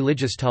embrace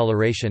religious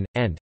toleration,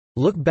 and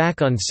look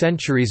back on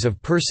centuries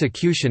of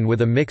persecution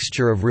with a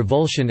mixture of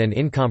revulsion and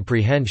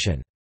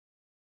incomprehension.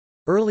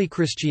 Early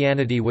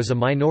Christianity was a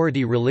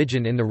minority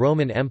religion in the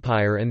Roman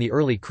Empire, and the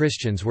early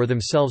Christians were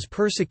themselves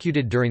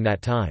persecuted during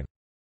that time.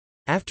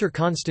 After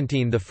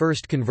Constantine I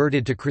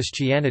converted to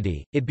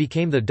Christianity, it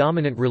became the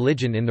dominant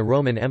religion in the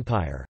Roman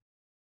Empire.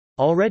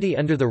 Already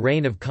under the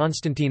reign of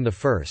Constantine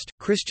I,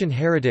 Christian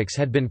heretics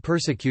had been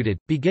persecuted,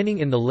 beginning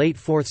in the late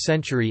 4th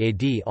century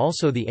AD.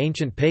 Also the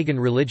ancient pagan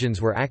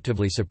religions were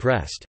actively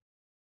suppressed.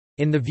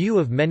 In the view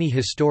of many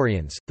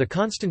historians, the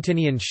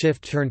Constantinian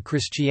shift turned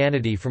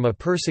Christianity from a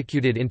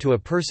persecuted into a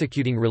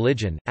persecuting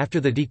religion. After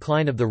the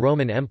decline of the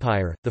Roman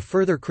Empire, the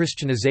further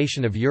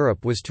Christianization of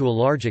Europe was to a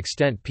large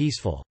extent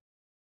peaceful.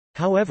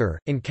 However,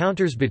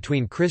 encounters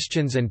between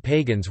Christians and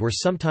pagans were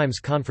sometimes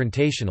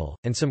confrontational,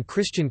 and some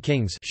Christian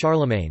kings,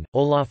 Charlemagne,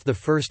 Olaf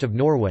I of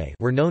Norway,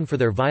 were known for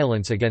their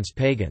violence against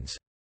pagans.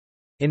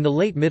 In the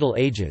late Middle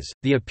Ages,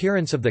 the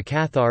appearance of the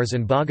Cathars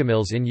and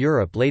Bogomils in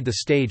Europe laid the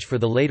stage for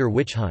the later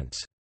witch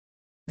hunts.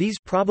 These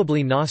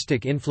probably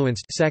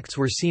Gnostic-influenced sects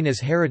were seen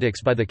as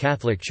heretics by the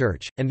Catholic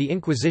Church, and the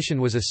Inquisition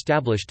was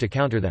established to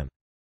counter them.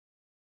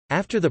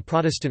 After the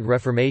Protestant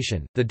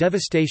Reformation, the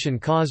devastation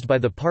caused by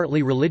the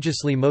partly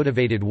religiously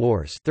motivated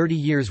wars, 30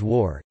 Years'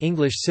 War,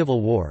 English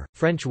Civil War,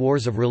 French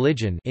Wars of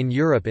Religion in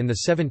Europe in the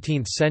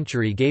 17th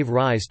century gave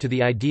rise to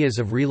the ideas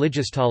of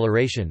religious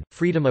toleration,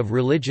 freedom of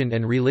religion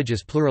and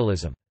religious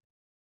pluralism.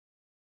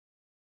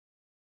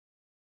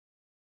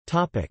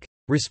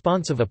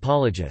 Response of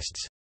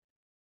apologists.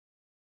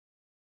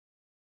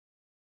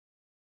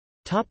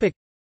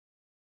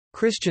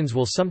 Christians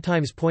will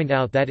sometimes point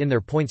out that in their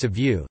points of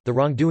view, the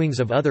wrongdoings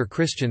of other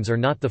Christians are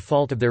not the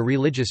fault of their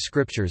religious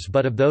scriptures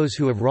but of those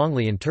who have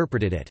wrongly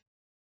interpreted it.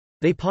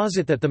 They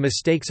posit that the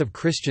mistakes of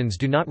Christians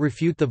do not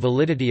refute the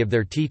validity of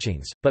their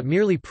teachings, but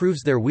merely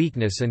proves their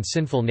weakness and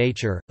sinful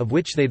nature, of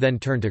which they then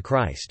turn to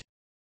Christ.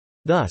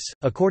 Thus,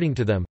 according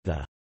to them,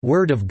 the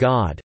Word of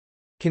God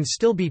can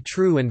still be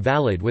true and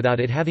valid without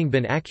it having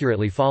been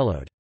accurately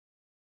followed.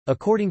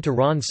 According to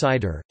Ron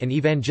Sider, an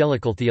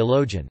evangelical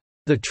theologian,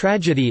 the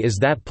tragedy is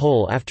that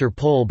poll after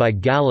poll by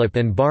Gallup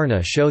and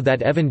Barna show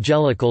that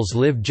evangelicals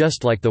live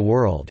just like the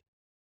world.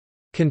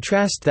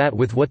 Contrast that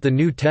with what the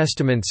New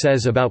Testament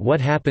says about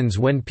what happens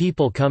when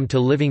people come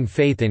to living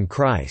faith in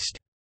Christ.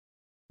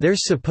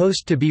 There's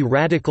supposed to be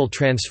radical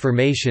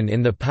transformation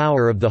in the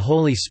power of the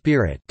Holy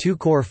Spirit 2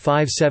 Cor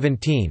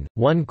 5:17,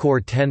 1 Cor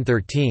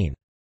 10:13.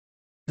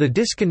 The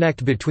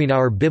disconnect between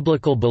our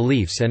biblical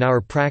beliefs and our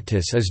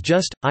practice is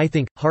just, I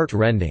think,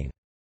 heart-rending.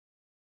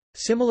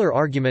 Similar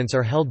arguments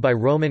are held by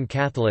Roman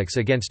Catholics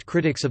against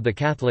critics of the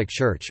Catholic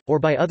Church, or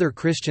by other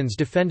Christians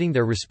defending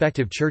their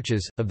respective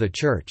churches, of the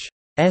Church's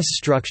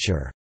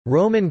structure.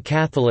 Roman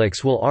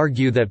Catholics will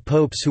argue that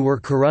popes who were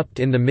corrupt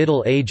in the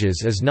Middle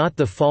Ages is not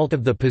the fault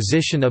of the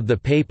position of the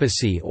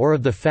papacy or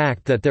of the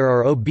fact that there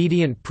are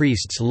obedient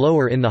priests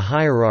lower in the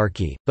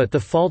hierarchy, but the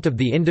fault of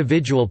the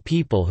individual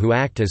people who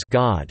act as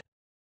God's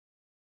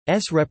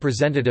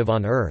representative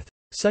on earth.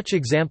 Such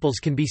examples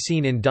can be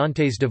seen in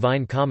Dante's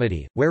Divine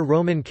Comedy, where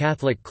Roman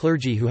Catholic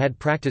clergy who had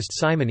practiced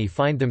simony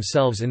find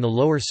themselves in the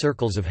lower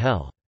circles of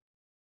hell.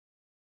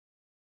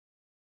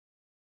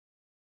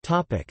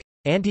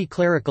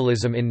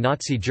 Anti-clericalism in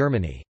Nazi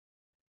Germany.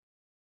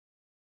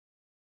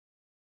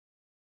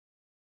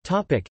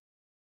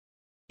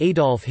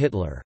 Adolf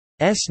Hitler's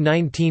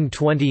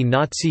 1920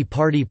 Nazi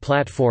Party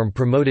platform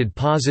promoted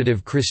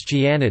positive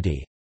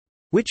Christianity,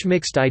 which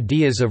mixed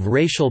ideas of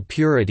racial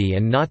purity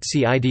and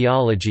Nazi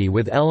ideology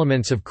with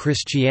elements of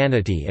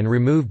Christianity and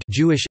removed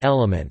Jewish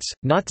elements.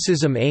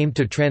 Nazism aimed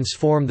to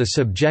transform the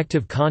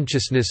subjective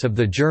consciousness of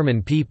the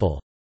German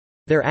people,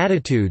 their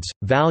attitudes,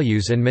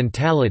 values and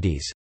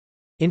mentalities,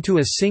 into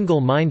a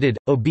single-minded,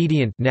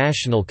 obedient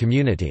national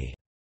community.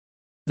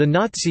 The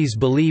Nazis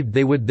believed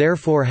they would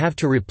therefore have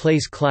to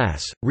replace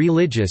class,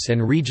 religious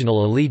and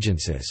regional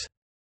allegiances.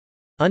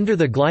 Under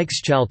the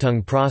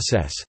Gleichschaltung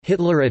process,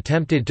 Hitler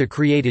attempted to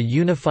create a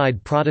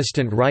unified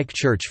Protestant Reich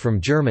Church from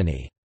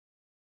Germany's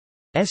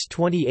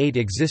 28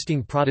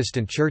 existing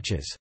Protestant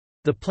churches.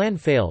 The plan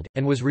failed,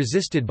 and was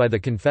resisted by the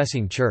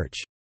confessing Church.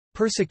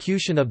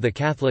 Persecution of the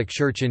Catholic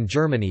Church in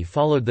Germany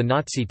followed the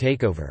Nazi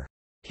takeover.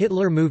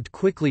 Hitler moved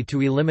quickly to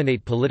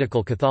eliminate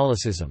political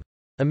Catholicism.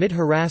 Amid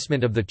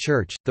harassment of the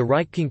Church, the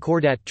Reich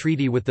Concordat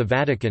Treaty with the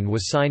Vatican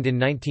was signed in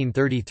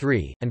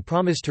 1933, and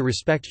promised to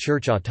respect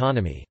Church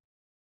autonomy.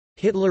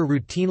 Hitler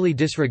routinely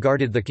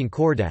disregarded the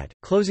Concordat,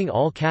 closing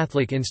all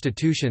Catholic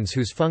institutions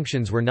whose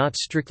functions were not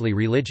strictly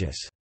religious.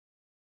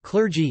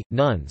 Clergy,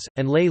 nuns,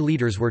 and lay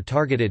leaders were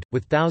targeted,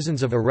 with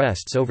thousands of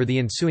arrests over the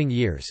ensuing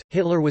years.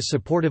 Hitler was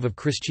supportive of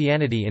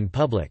Christianity in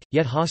public,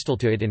 yet hostile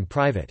to it in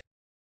private.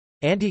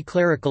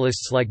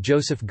 Anti-clericalists like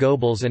Joseph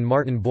Goebbels and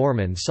Martin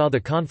Bormann saw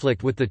the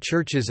conflict with the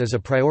churches as a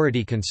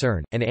priority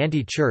concern, and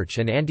anti-church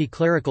and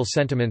anti-clerical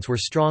sentiments were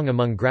strong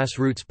among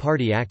grassroots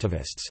party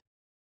activists.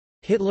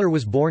 Hitler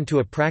was born to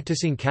a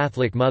practicing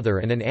Catholic mother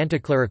and an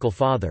anticlerical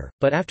father,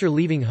 but after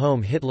leaving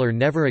home Hitler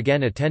never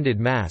again attended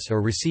Mass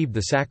or received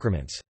the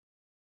sacraments.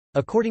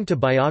 According to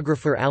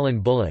biographer Alan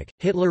Bullock,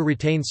 Hitler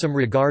retained some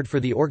regard for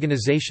the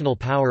organizational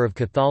power of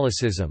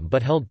Catholicism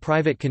but held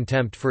private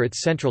contempt for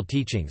its central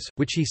teachings,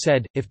 which he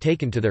said, if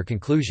taken to their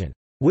conclusion,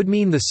 would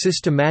mean the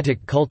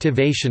systematic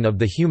cultivation of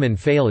the human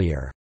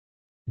failure.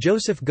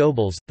 Joseph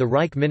Goebbels, the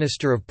Reich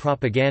Minister of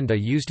Propaganda,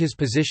 used his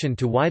position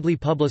to widely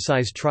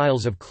publicize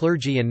trials of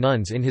clergy and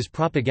nuns in his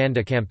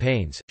propaganda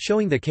campaigns,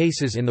 showing the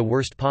cases in the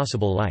worst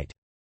possible light.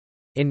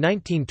 In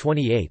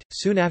 1928,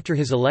 soon after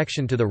his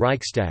election to the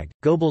Reichstag,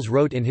 Goebbels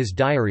wrote in his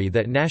diary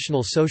that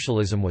National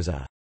Socialism was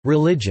a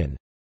religion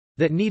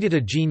that needed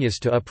a genius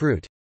to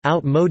uproot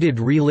outmoded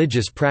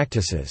religious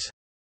practices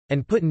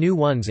and put new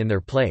ones in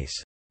their place.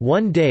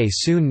 One day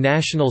soon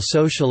National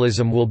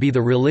Socialism will be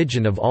the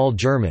religion of all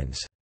Germans.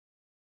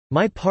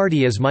 My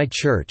party is my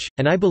church,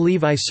 and I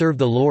believe I serve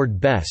the Lord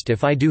best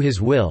if I do His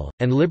will,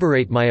 and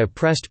liberate my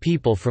oppressed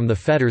people from the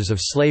fetters of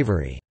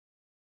slavery.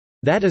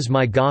 That is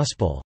my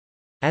gospel.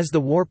 As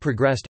the war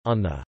progressed,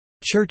 on the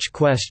church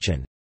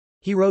question,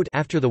 he wrote,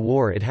 after the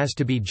war it has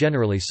to be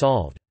generally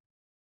solved.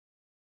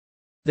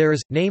 There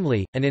is,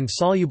 namely, an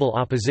insoluble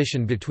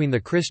opposition between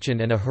the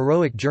Christian and a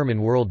heroic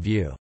German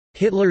worldview.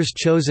 Hitler's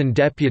chosen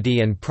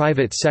deputy and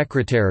private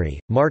secretary,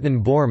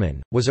 Martin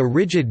Bormann, was a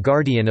rigid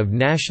guardian of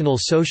National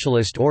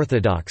Socialist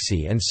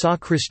orthodoxy and saw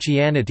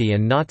Christianity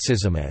and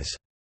Nazism as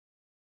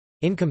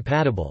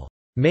incompatible,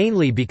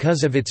 mainly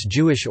because of its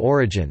Jewish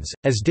origins,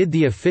 as did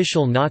the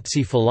official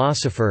Nazi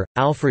philosopher,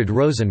 Alfred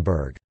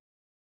Rosenberg.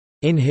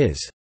 In his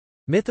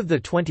Myth of the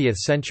 20th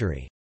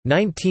Century,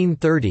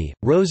 1930,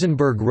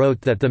 Rosenberg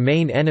wrote that the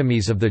main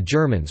enemies of the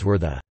Germans were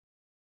the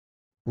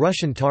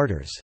Russian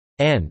Tatars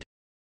and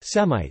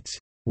Semites,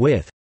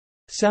 with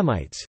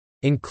Semites,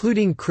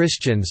 including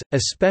Christians,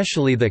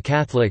 especially the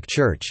Catholic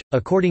Church.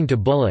 According to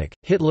Bullock,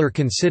 Hitler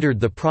considered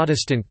the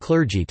Protestant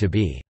clergy to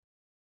be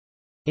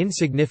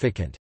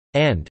insignificant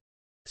and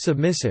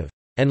submissive,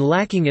 and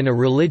lacking in a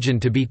religion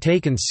to be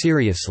taken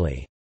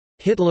seriously.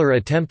 Hitler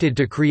attempted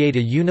to create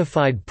a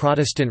unified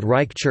Protestant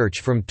Reich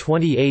Church from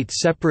 28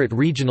 separate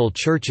regional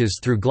churches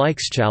through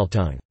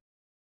Gleichschaltung.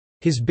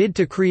 His bid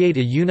to create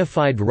a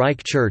unified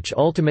Reich Church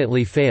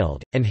ultimately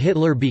failed, and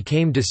Hitler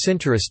became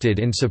disinterested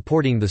in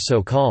supporting the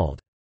so-called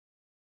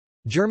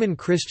German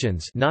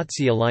Christians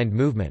Nazi-aligned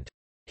movement.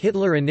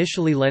 Hitler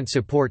initially lent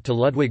support to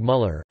Ludwig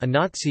Müller, a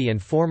Nazi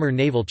and former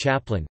naval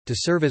chaplain, to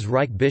serve as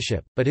Reich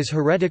bishop, but his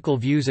heretical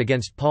views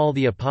against Paul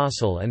the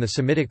Apostle and the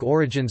Semitic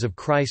origins of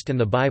Christ and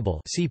the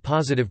Bible, see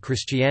Positive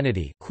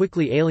Christianity,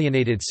 quickly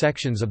alienated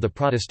sections of the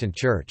Protestant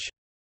Church.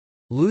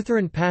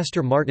 Lutheran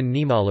pastor Martin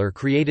Niemöller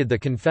created the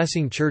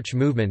Confessing Church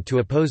movement to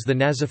oppose the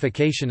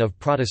Nazification of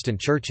Protestant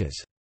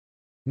churches.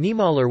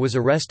 Niemöller was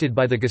arrested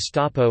by the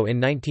Gestapo in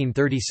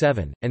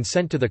 1937, and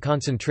sent to the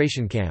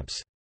concentration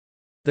camps.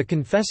 The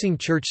Confessing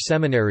Church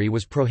Seminary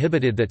was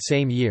prohibited that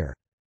same year.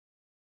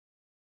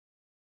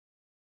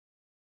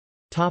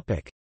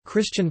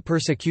 Christian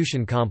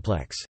persecution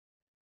complex.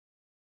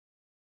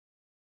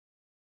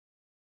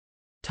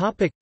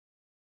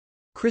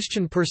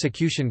 Christian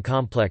persecution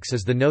complex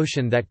is the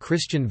notion that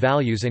Christian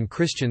values and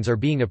Christians are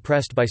being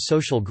oppressed by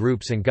social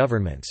groups and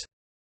governments.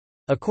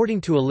 According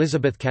to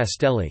Elizabeth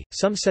Castelli,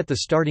 some set the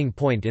starting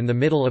point in the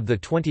middle of the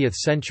 20th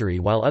century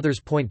while others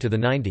point to the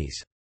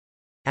 90s.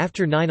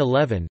 After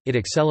 9/11, it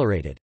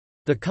accelerated.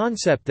 The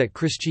concept that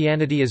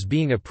Christianity is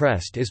being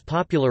oppressed is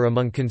popular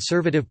among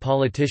conservative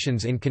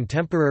politicians in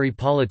contemporary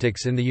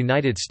politics in the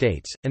United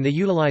States, and they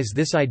utilize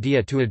this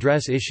idea to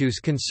address issues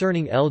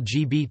concerning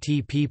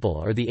LGBT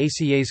people or the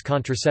ACA's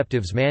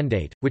contraceptives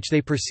mandate, which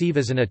they perceive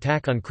as an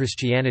attack on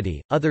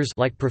Christianity. Others,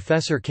 like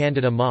Professor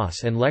Candida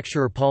Moss and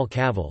lecturer Paul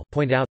Cavell,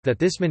 point out that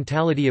this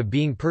mentality of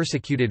being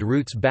persecuted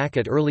roots back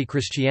at early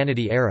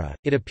Christianity era.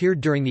 It appeared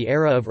during the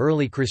era of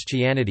early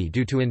Christianity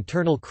due to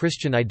internal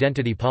Christian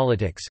identity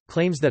politics,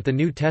 claims that the the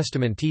New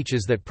Testament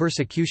teaches that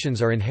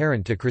persecutions are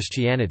inherent to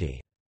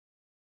Christianity.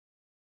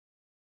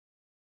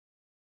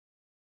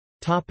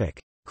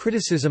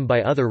 Criticism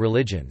by other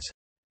religions.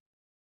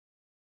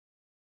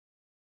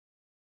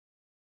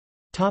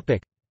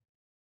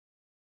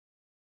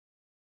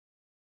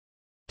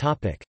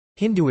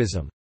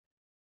 Hinduism.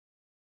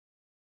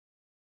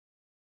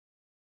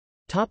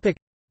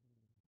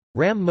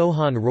 Ram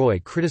Mohan Roy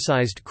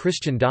criticized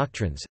Christian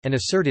doctrines, and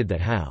asserted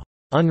that how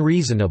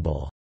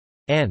unreasonable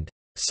and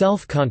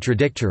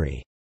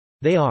self-contradictory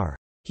they are.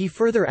 He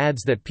further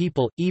adds that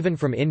people, even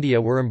from India,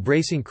 were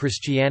embracing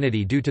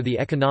Christianity due to the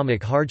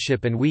economic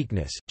hardship and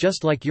weakness,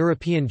 just like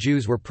European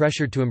Jews were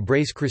pressured to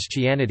embrace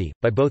Christianity,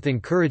 by both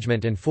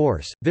encouragement and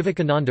force.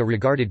 Vivekananda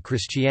regarded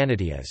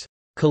Christianity as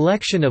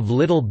collection of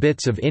little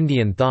bits of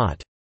Indian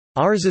thought.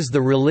 Ours is the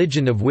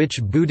religion of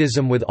which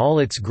Buddhism with all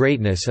its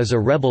greatness is a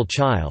rebel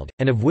child,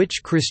 and of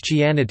which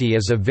Christianity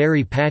is a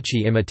very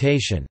patchy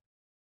imitation."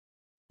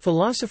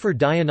 Philosopher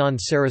Dayanand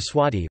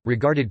Saraswati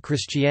regarded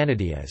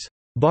Christianity as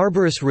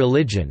barbarous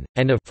religion,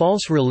 and a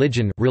false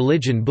religion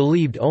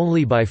believed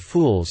only by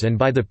fools and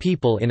by the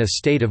people in a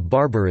state of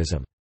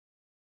barbarism.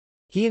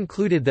 He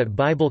included that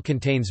Bible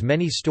contains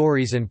many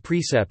stories and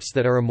precepts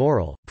that are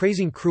immoral,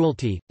 praising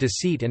cruelty,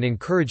 deceit and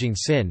encouraging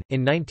sin.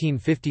 In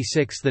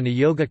 1956 the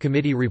Niyoga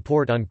Committee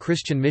report on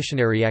Christian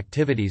missionary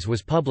activities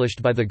was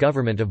published by the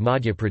government of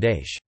Madhya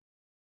Pradesh.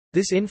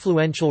 This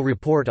influential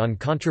report on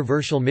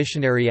controversial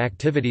missionary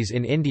activities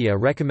in India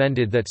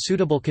recommended that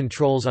suitable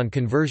controls on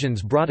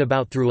conversions brought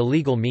about through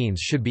illegal means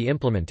should be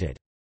implemented.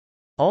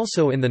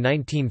 Also in the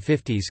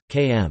 1950s,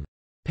 K.M.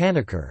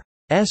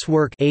 Panikar's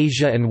work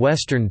Asia and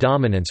Western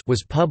Dominance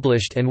was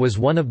published and was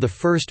one of the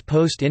first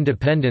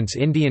post-independence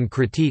Indian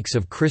critiques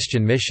of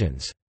Christian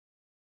missions.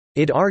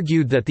 It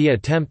argued that the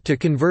attempt to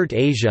convert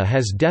Asia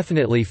has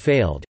definitely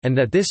failed, and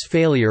that this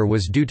failure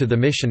was due to the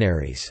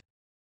missionaries'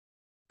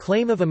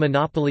 claim of a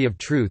monopoly of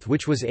truth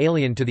which was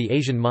alien to the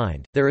Asian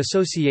mind, their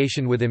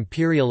association with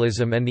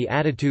imperialism and the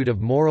attitude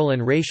of moral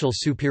and racial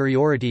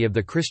superiority of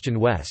the Christian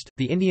West.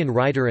 The Indian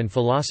writer and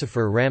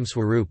philosopher Ram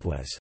Swarup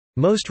was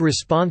most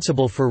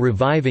responsible for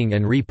reviving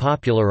and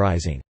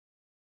repopularizing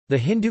the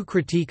Hindu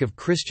critique of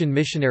Christian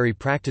missionary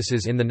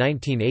practices in the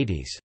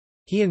 1980s.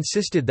 He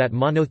insisted that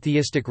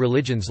monotheistic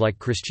religions like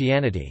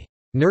Christianity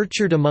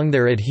nurtured among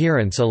their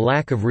adherents a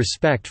lack of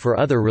respect for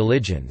other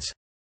religions.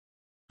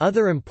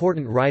 Other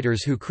important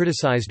writers who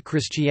criticized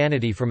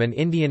Christianity from an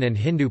Indian and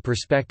Hindu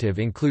perspective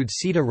include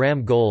Sita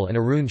Ram Goel and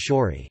Arun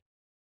Shourie.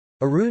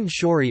 Arun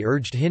Shourie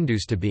urged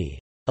Hindus to be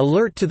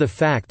alert to the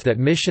fact that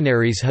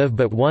missionaries have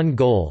but one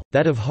goal,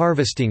 that of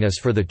harvesting us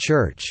for the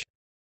Church,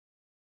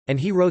 and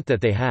he wrote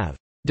that they have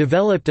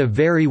developed a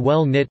very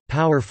well-knit,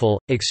 powerful,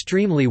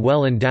 extremely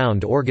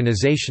well-endowed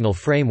organizational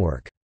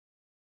framework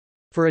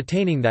for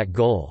attaining that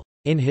goal.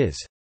 In his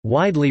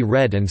widely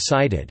read and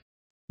cited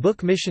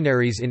book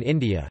Missionaries in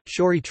India,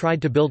 Shourie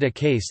tried to build a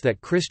case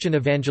that Christian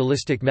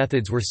evangelistic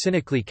methods were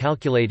cynically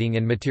calculating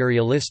and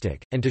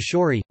materialistic, and to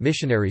Shourie,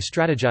 missionary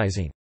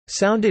strategizing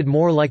sounded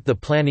more like the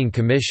Planning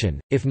Commission,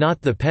 if not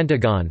the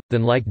Pentagon,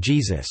 than like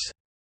Jesus.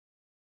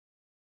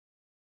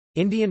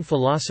 Indian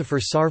philosopher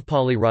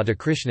Sarvepalli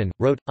Radhakrishnan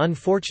wrote,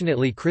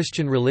 "Unfortunately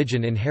Christian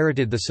religion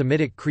inherited the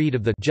Semitic creed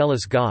of the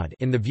jealous God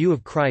in the view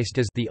of Christ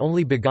as the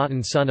only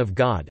begotten Son of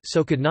God,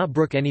 so could not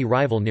brook any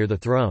rival near the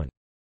throne."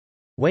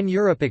 When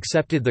Europe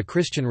accepted the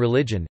Christian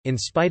religion, in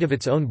spite of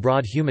its own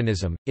broad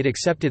humanism, it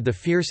accepted the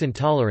fierce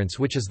intolerance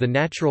which is the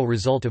natural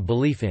result of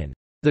belief in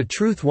the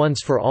truth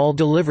once for all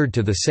delivered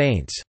to the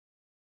saints.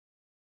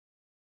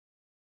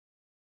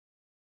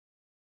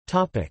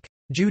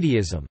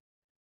 Judaism.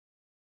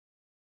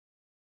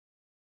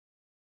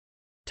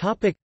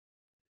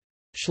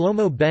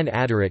 Shlomo ben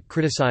Adoret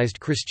criticized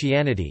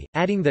Christianity,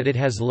 adding that it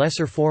has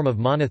lesser form of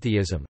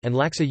monotheism, and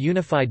lacks a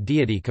unified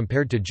deity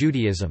compared to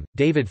Judaism.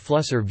 David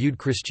Flusser viewed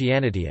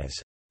Christianity as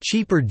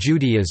cheaper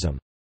Judaism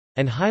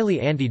and highly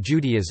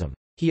anti-Judaism.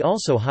 He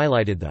also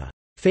highlighted the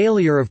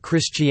failure of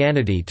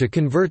Christianity to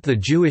convert the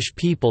Jewish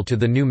people to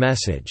the new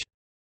message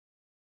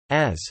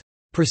as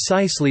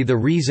precisely the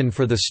reason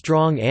for the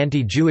strong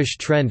anti-Jewish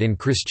trend in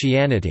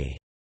Christianity.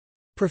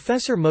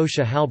 Professor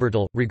Moshe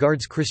Halbertal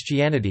regards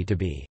Christianity to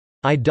be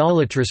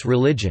idolatrous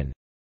religion,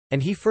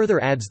 and he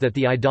further adds that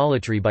the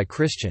idolatry by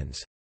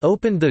Christians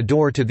opened the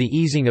door to the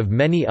easing of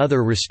many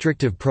other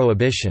restrictive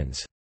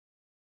prohibitions.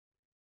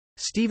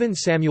 Stephen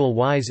Samuel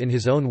Wise in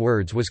his own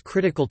words was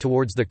critical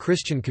towards the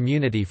Christian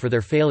community for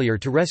their failure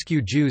to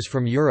rescue Jews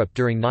from Europe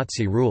during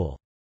Nazi rule.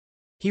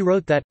 He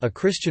wrote that, a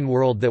Christian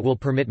world that will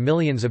permit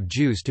millions of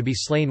Jews to be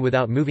slain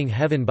without moving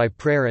heaven by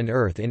prayer and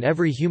earth in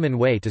every human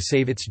way to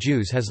save its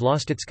Jews has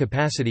lost its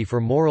capacity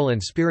for moral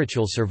and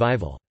spiritual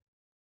survival.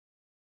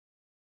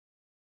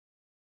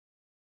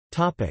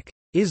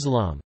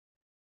 Islam.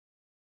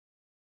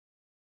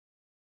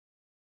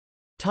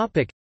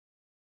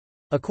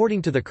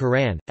 According to the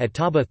Quran, at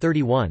Tawbah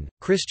 31,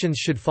 Christians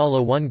should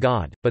follow one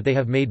God, but they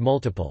have made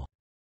multiple.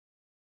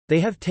 They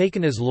have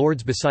taken as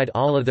lords beside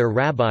Allah their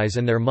rabbis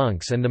and their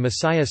monks and the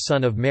Messiah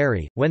son of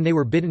Mary, when they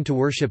were bidden to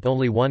worship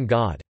only one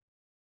God.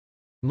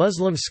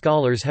 Muslim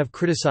scholars have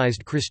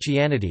criticized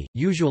Christianity,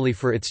 usually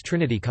for its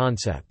Trinity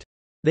concept.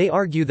 They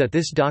argue that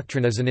this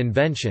doctrine is an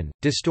invention,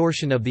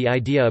 distortion of the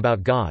idea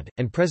about God,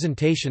 and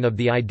presentation of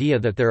the idea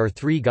that there are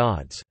three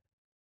gods.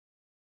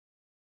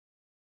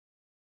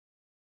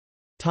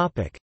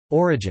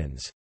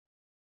 Origins.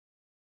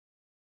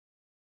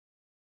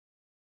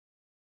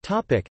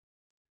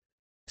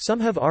 Some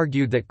have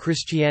argued that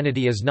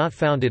Christianity is not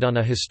founded on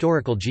a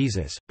historical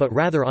Jesus, but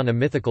rather on a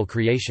mythical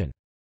creation.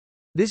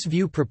 This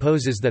view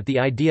proposes that the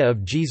idea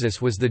of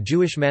Jesus was the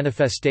Jewish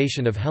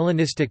manifestation of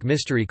Hellenistic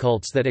mystery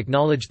cults that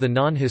acknowledged the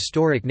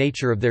non-historic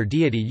nature of their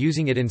deity,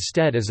 using it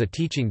instead as a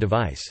teaching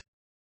device.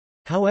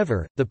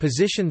 However, the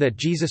position that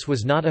Jesus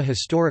was not a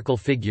historical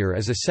figure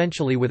is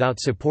essentially without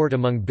support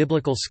among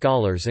biblical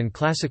scholars and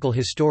classical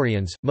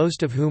historians,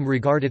 most of whom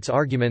regard its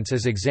arguments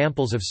as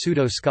examples of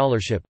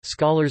pseudo-scholarship.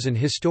 Scholars and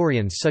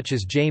historians such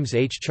as James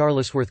H.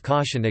 Charlesworth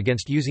caution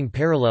against using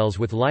parallels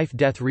with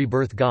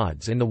life-death-rebirth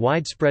gods in the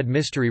widespread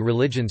mystery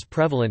religions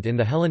prevalent in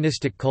the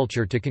Hellenistic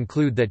culture to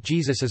conclude that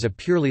Jesus is a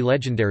purely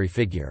legendary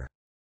figure.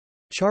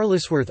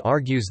 Charlesworth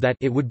argues that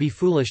it would be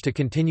foolish to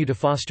continue to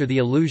foster the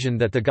illusion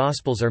that the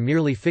Gospels are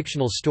merely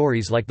fictional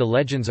stories like the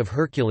legends of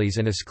Hercules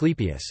and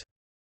Asclepius.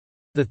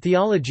 The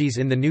theologies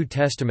in the New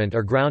Testament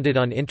are grounded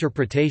on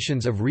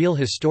interpretations of real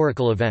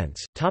historical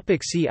events.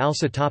 See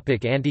also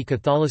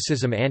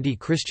Anti-Catholicism,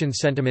 Anti-Christian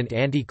sentiment,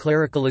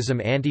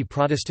 Anti-clericalism,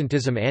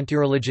 Anti-Protestantism,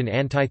 Antireligion,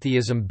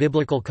 Antitheism,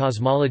 Biblical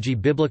cosmology,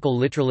 Biblical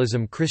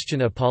literalism,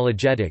 Christian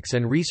apologetics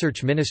and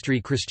research ministry,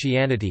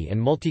 Christianity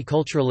and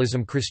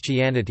multiculturalism,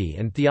 Christianity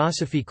and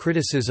theosophy,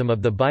 criticism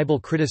of the Bible,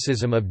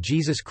 criticism of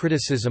Jesus,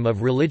 criticism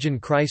of religion,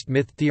 Christ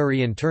myth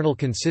theory, internal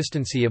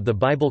consistency of the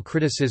Bible,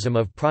 criticism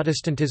of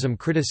Protestantism,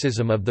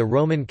 criticism of the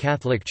Roman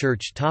Catholic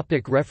Church.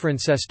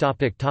 References.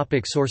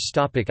 Source.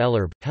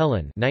 Ellerbe,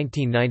 Helen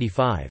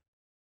 1995.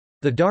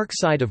 The Dark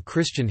Side of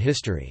Christian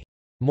History.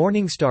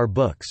 Morningstar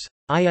Books.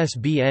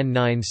 ISBN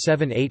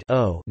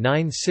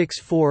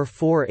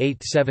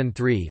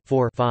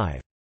 978-0-9644873-4-5.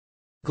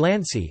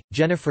 Glancy,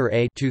 Jennifer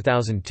A.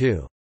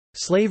 2002.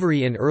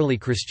 Slavery in Early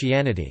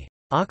Christianity.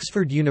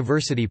 Oxford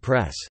University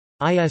Press.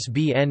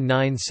 ISBN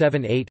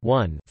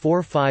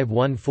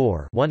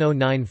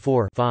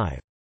 978-1-4514-1094-5.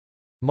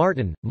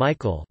 Martin,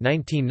 Michael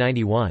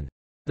 1991.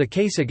 The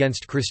Case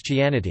Against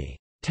Christianity.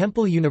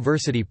 Temple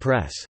University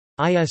Press.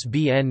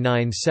 ISBN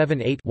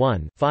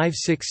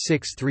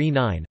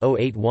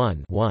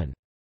 978-1-56639-081-1.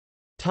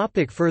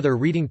 Further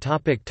reading.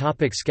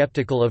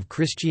 Skeptical of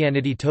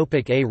Christianity.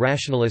 A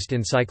Rationalist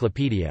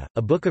Encyclopedia,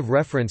 a book of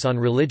reference on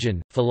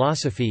religion,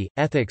 philosophy,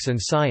 ethics and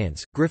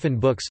science, Griffin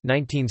Books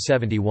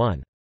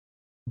 1971.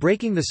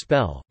 Breaking the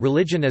Spell,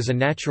 Religion as a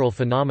Natural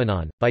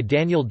Phenomenon, by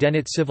Daniel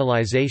Dennett.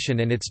 Civilization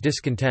and Its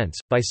Discontents,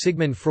 by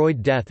Sigmund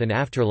Freud. Death and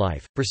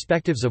Afterlife,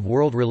 Perspectives of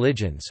World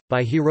Religions,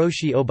 by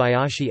Hiroshi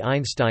Obayashi.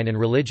 Einstein and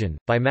Religion,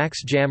 by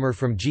Max Jammer.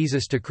 From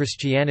Jesus to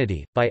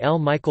Christianity, by L.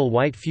 Michael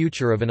White.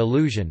 Future of an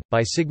Illusion,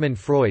 by Sigmund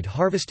Freud.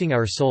 Harvesting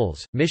Our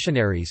Souls,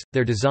 Missionaries,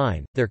 Their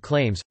Design, Their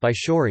Claims, by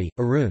Shori,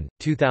 Arun,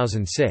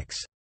 2006.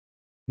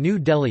 New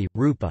Delhi,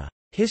 Rupa.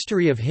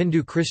 History of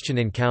Hindu-Christian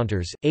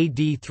Encounters, AD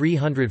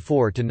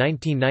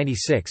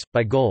 304–1996,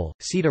 by Goel,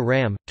 Sita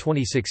Ram,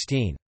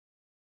 2016.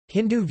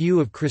 Hindu View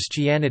of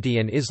Christianity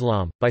and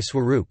Islam, by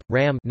Swaroop,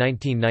 Ram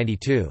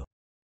 1992.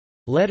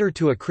 Letter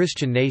to a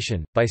Christian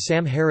Nation, by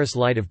Sam Harris.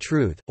 Light of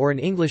Truth, or an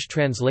English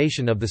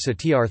translation of the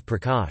Satyarth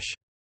Prakash.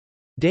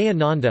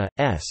 Dayananda,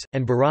 S.,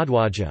 and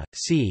Bharadwaja,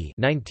 C.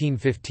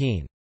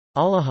 1915.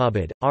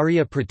 Allahabad,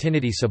 Arya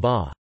Pratinidhi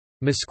Sabha.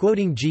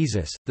 Misquoting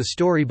Jesus, The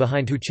Story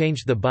Behind Who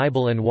Changed the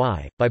Bible and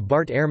Why, by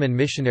Bart Ehrman.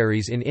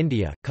 Missionaries in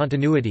India,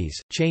 Continuities,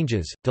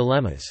 Changes,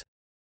 Dilemmas.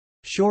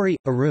 Shori,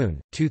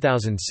 Arun,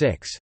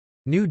 2006.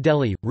 New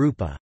Delhi,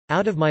 Rupa.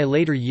 Out of My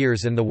Later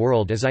Years and the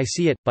World as I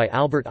See It, by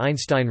Albert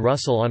Einstein.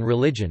 Russell on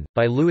Religion,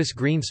 by Louis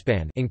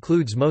Greenspan,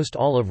 includes most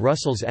all of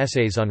Russell's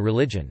essays on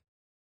religion.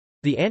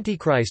 The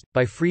Antichrist,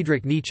 by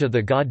Friedrich Nietzsche.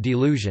 The God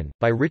Delusion,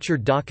 by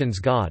Richard Dawkins.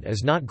 God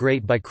is Not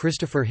Great, by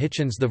Christopher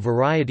Hitchens. The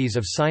Varieties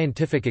of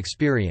Scientific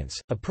Experience,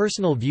 A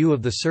Personal View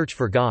of the Search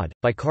for God,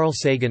 by Carl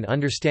Sagan.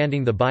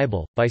 Understanding the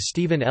Bible, by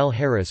Stephen L.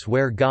 Harris.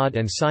 Where God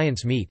and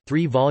Science Meet,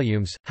 3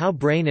 volumes, How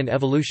Brain and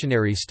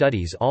Evolutionary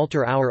Studies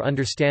Alter Our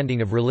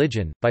Understanding of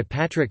Religion, by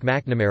Patrick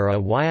McNamara.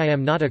 Why I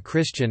Am Not a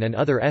Christian and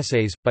Other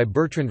Essays, by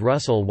Bertrand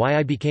Russell. Why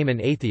I Became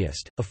an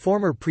Atheist, A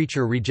Former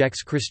Preacher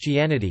Rejects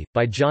Christianity,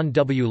 by John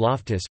W.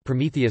 Loftus.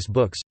 Prometheus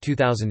Books,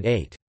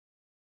 2008.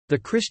 The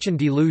Christian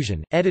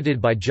Delusion, edited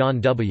by John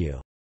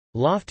W.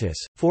 Loftus,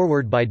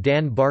 foreword by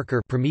Dan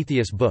Barker.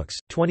 Prometheus Books,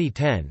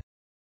 2010.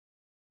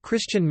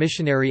 Christian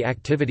Missionary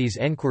Activities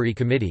Enquiry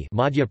Committee,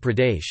 Madhya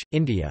Pradesh,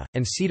 India,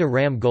 and Sita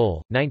Ram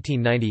Goel,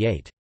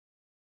 1998.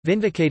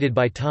 Vindicated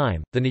by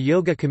Time, the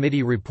Niyoga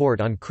Committee Report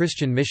on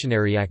Christian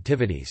Missionary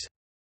Activities.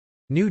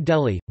 New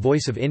Delhi,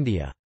 Voice of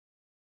India.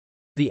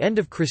 The End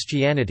of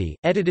Christianity,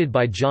 edited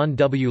by John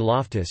W.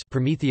 Loftus.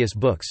 Prometheus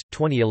Books,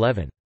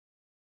 2011.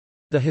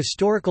 The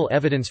Historical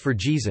Evidence for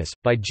Jesus,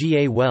 by G.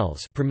 A.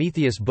 Wells.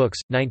 Prometheus Books,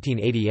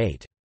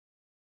 1988.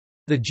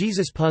 The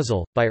Jesus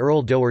Puzzle, by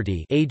Earl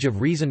Doherty, Age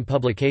of Reason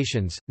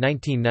Publications,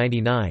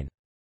 1999.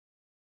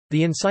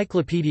 The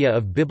Encyclopedia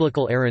of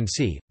Biblical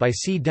Errancy, by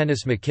C.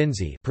 Dennis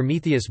McKinsey,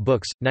 Prometheus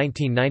Books,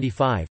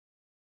 1995.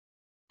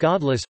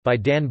 Godless, by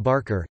Dan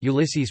Barker,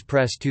 Ulysses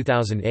Press,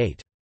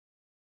 2008.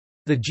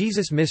 The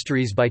Jesus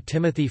Mysteries, by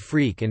Timothy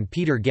Freak and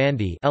Peter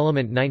Gandy,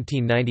 Element,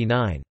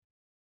 1999.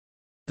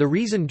 The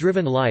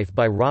Reason-Driven Life,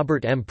 by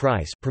Robert M.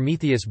 Price,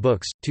 Prometheus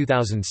Books,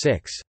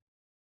 2006.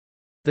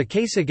 The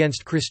Case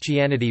Against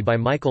Christianity, by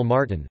Michael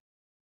Martin.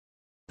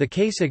 The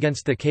Case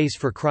Against the Case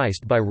for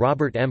Christ, by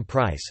Robert M.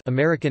 Price,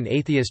 American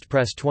Atheist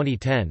Press,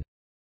 2010.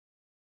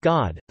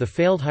 God, The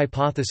Failed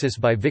Hypothesis,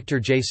 by Victor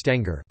J.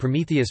 Stenger,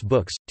 Prometheus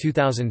Books,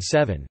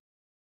 2007.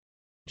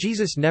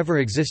 Jesus Never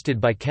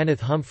Existed, by Kenneth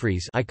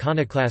Humphreys,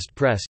 Iconoclast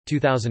Press,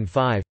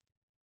 2005.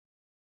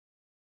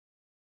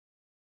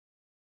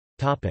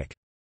 Topic: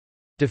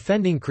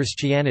 Defending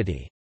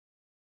Christianity.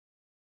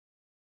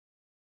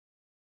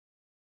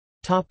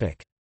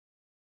 Topic: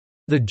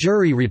 The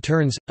Jury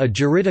Returns: A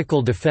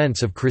Juridical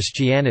Defense of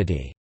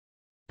Christianity,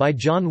 by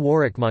John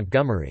Warwick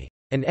Montgomery.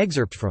 An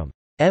excerpt from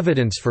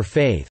Evidence for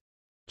Faith,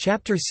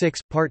 Chapter 6,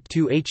 Part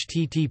 2.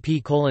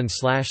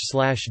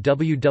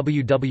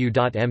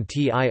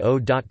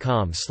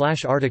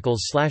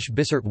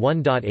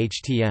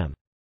 http://www.mtio.com/articles/bisert1.htm.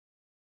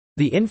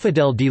 The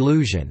Infidel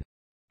Delusion,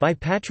 by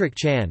Patrick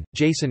Chan,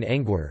 Jason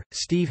Engwer,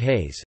 Steve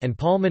Hayes, and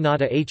Paul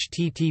Minotta.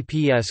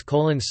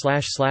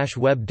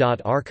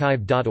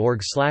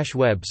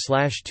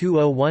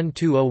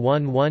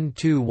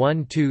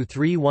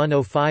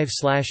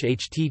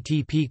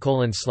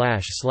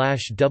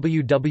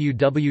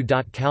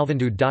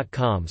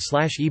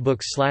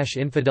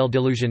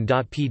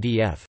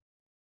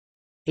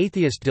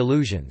 Atheist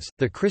Delusions,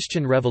 The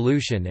Christian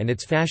Revolution and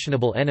Its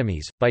Fashionable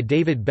Enemies, by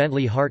David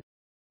Bentley Hart.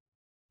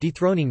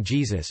 Dethroning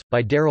Jesus,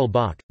 by Darrell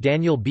Bach,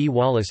 Daniel B.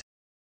 Wallace.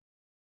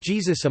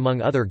 Jesus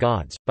Among Other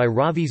Gods, by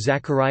Ravi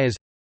Zacharias.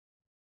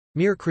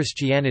 Mere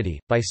Christianity,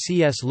 by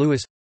C. S.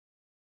 Lewis.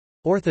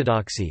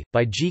 Orthodoxy,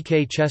 by G.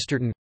 K.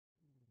 Chesterton.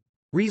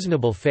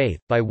 Reasonable Faith,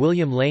 by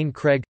William Lane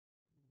Craig.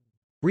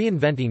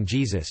 Reinventing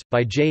Jesus,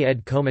 by J.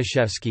 Ed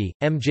Komashevsky,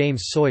 M.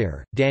 James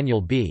Sawyer,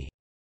 Daniel B.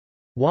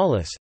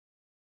 Wallace.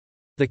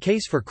 The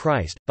Case for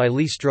Christ, by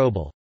Lee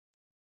Strobel.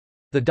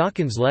 The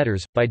Dawkins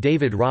Letters, by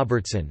David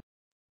Robertson.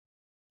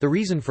 The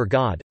Reason for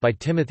God, by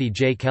Timothy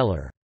J.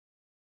 Keller.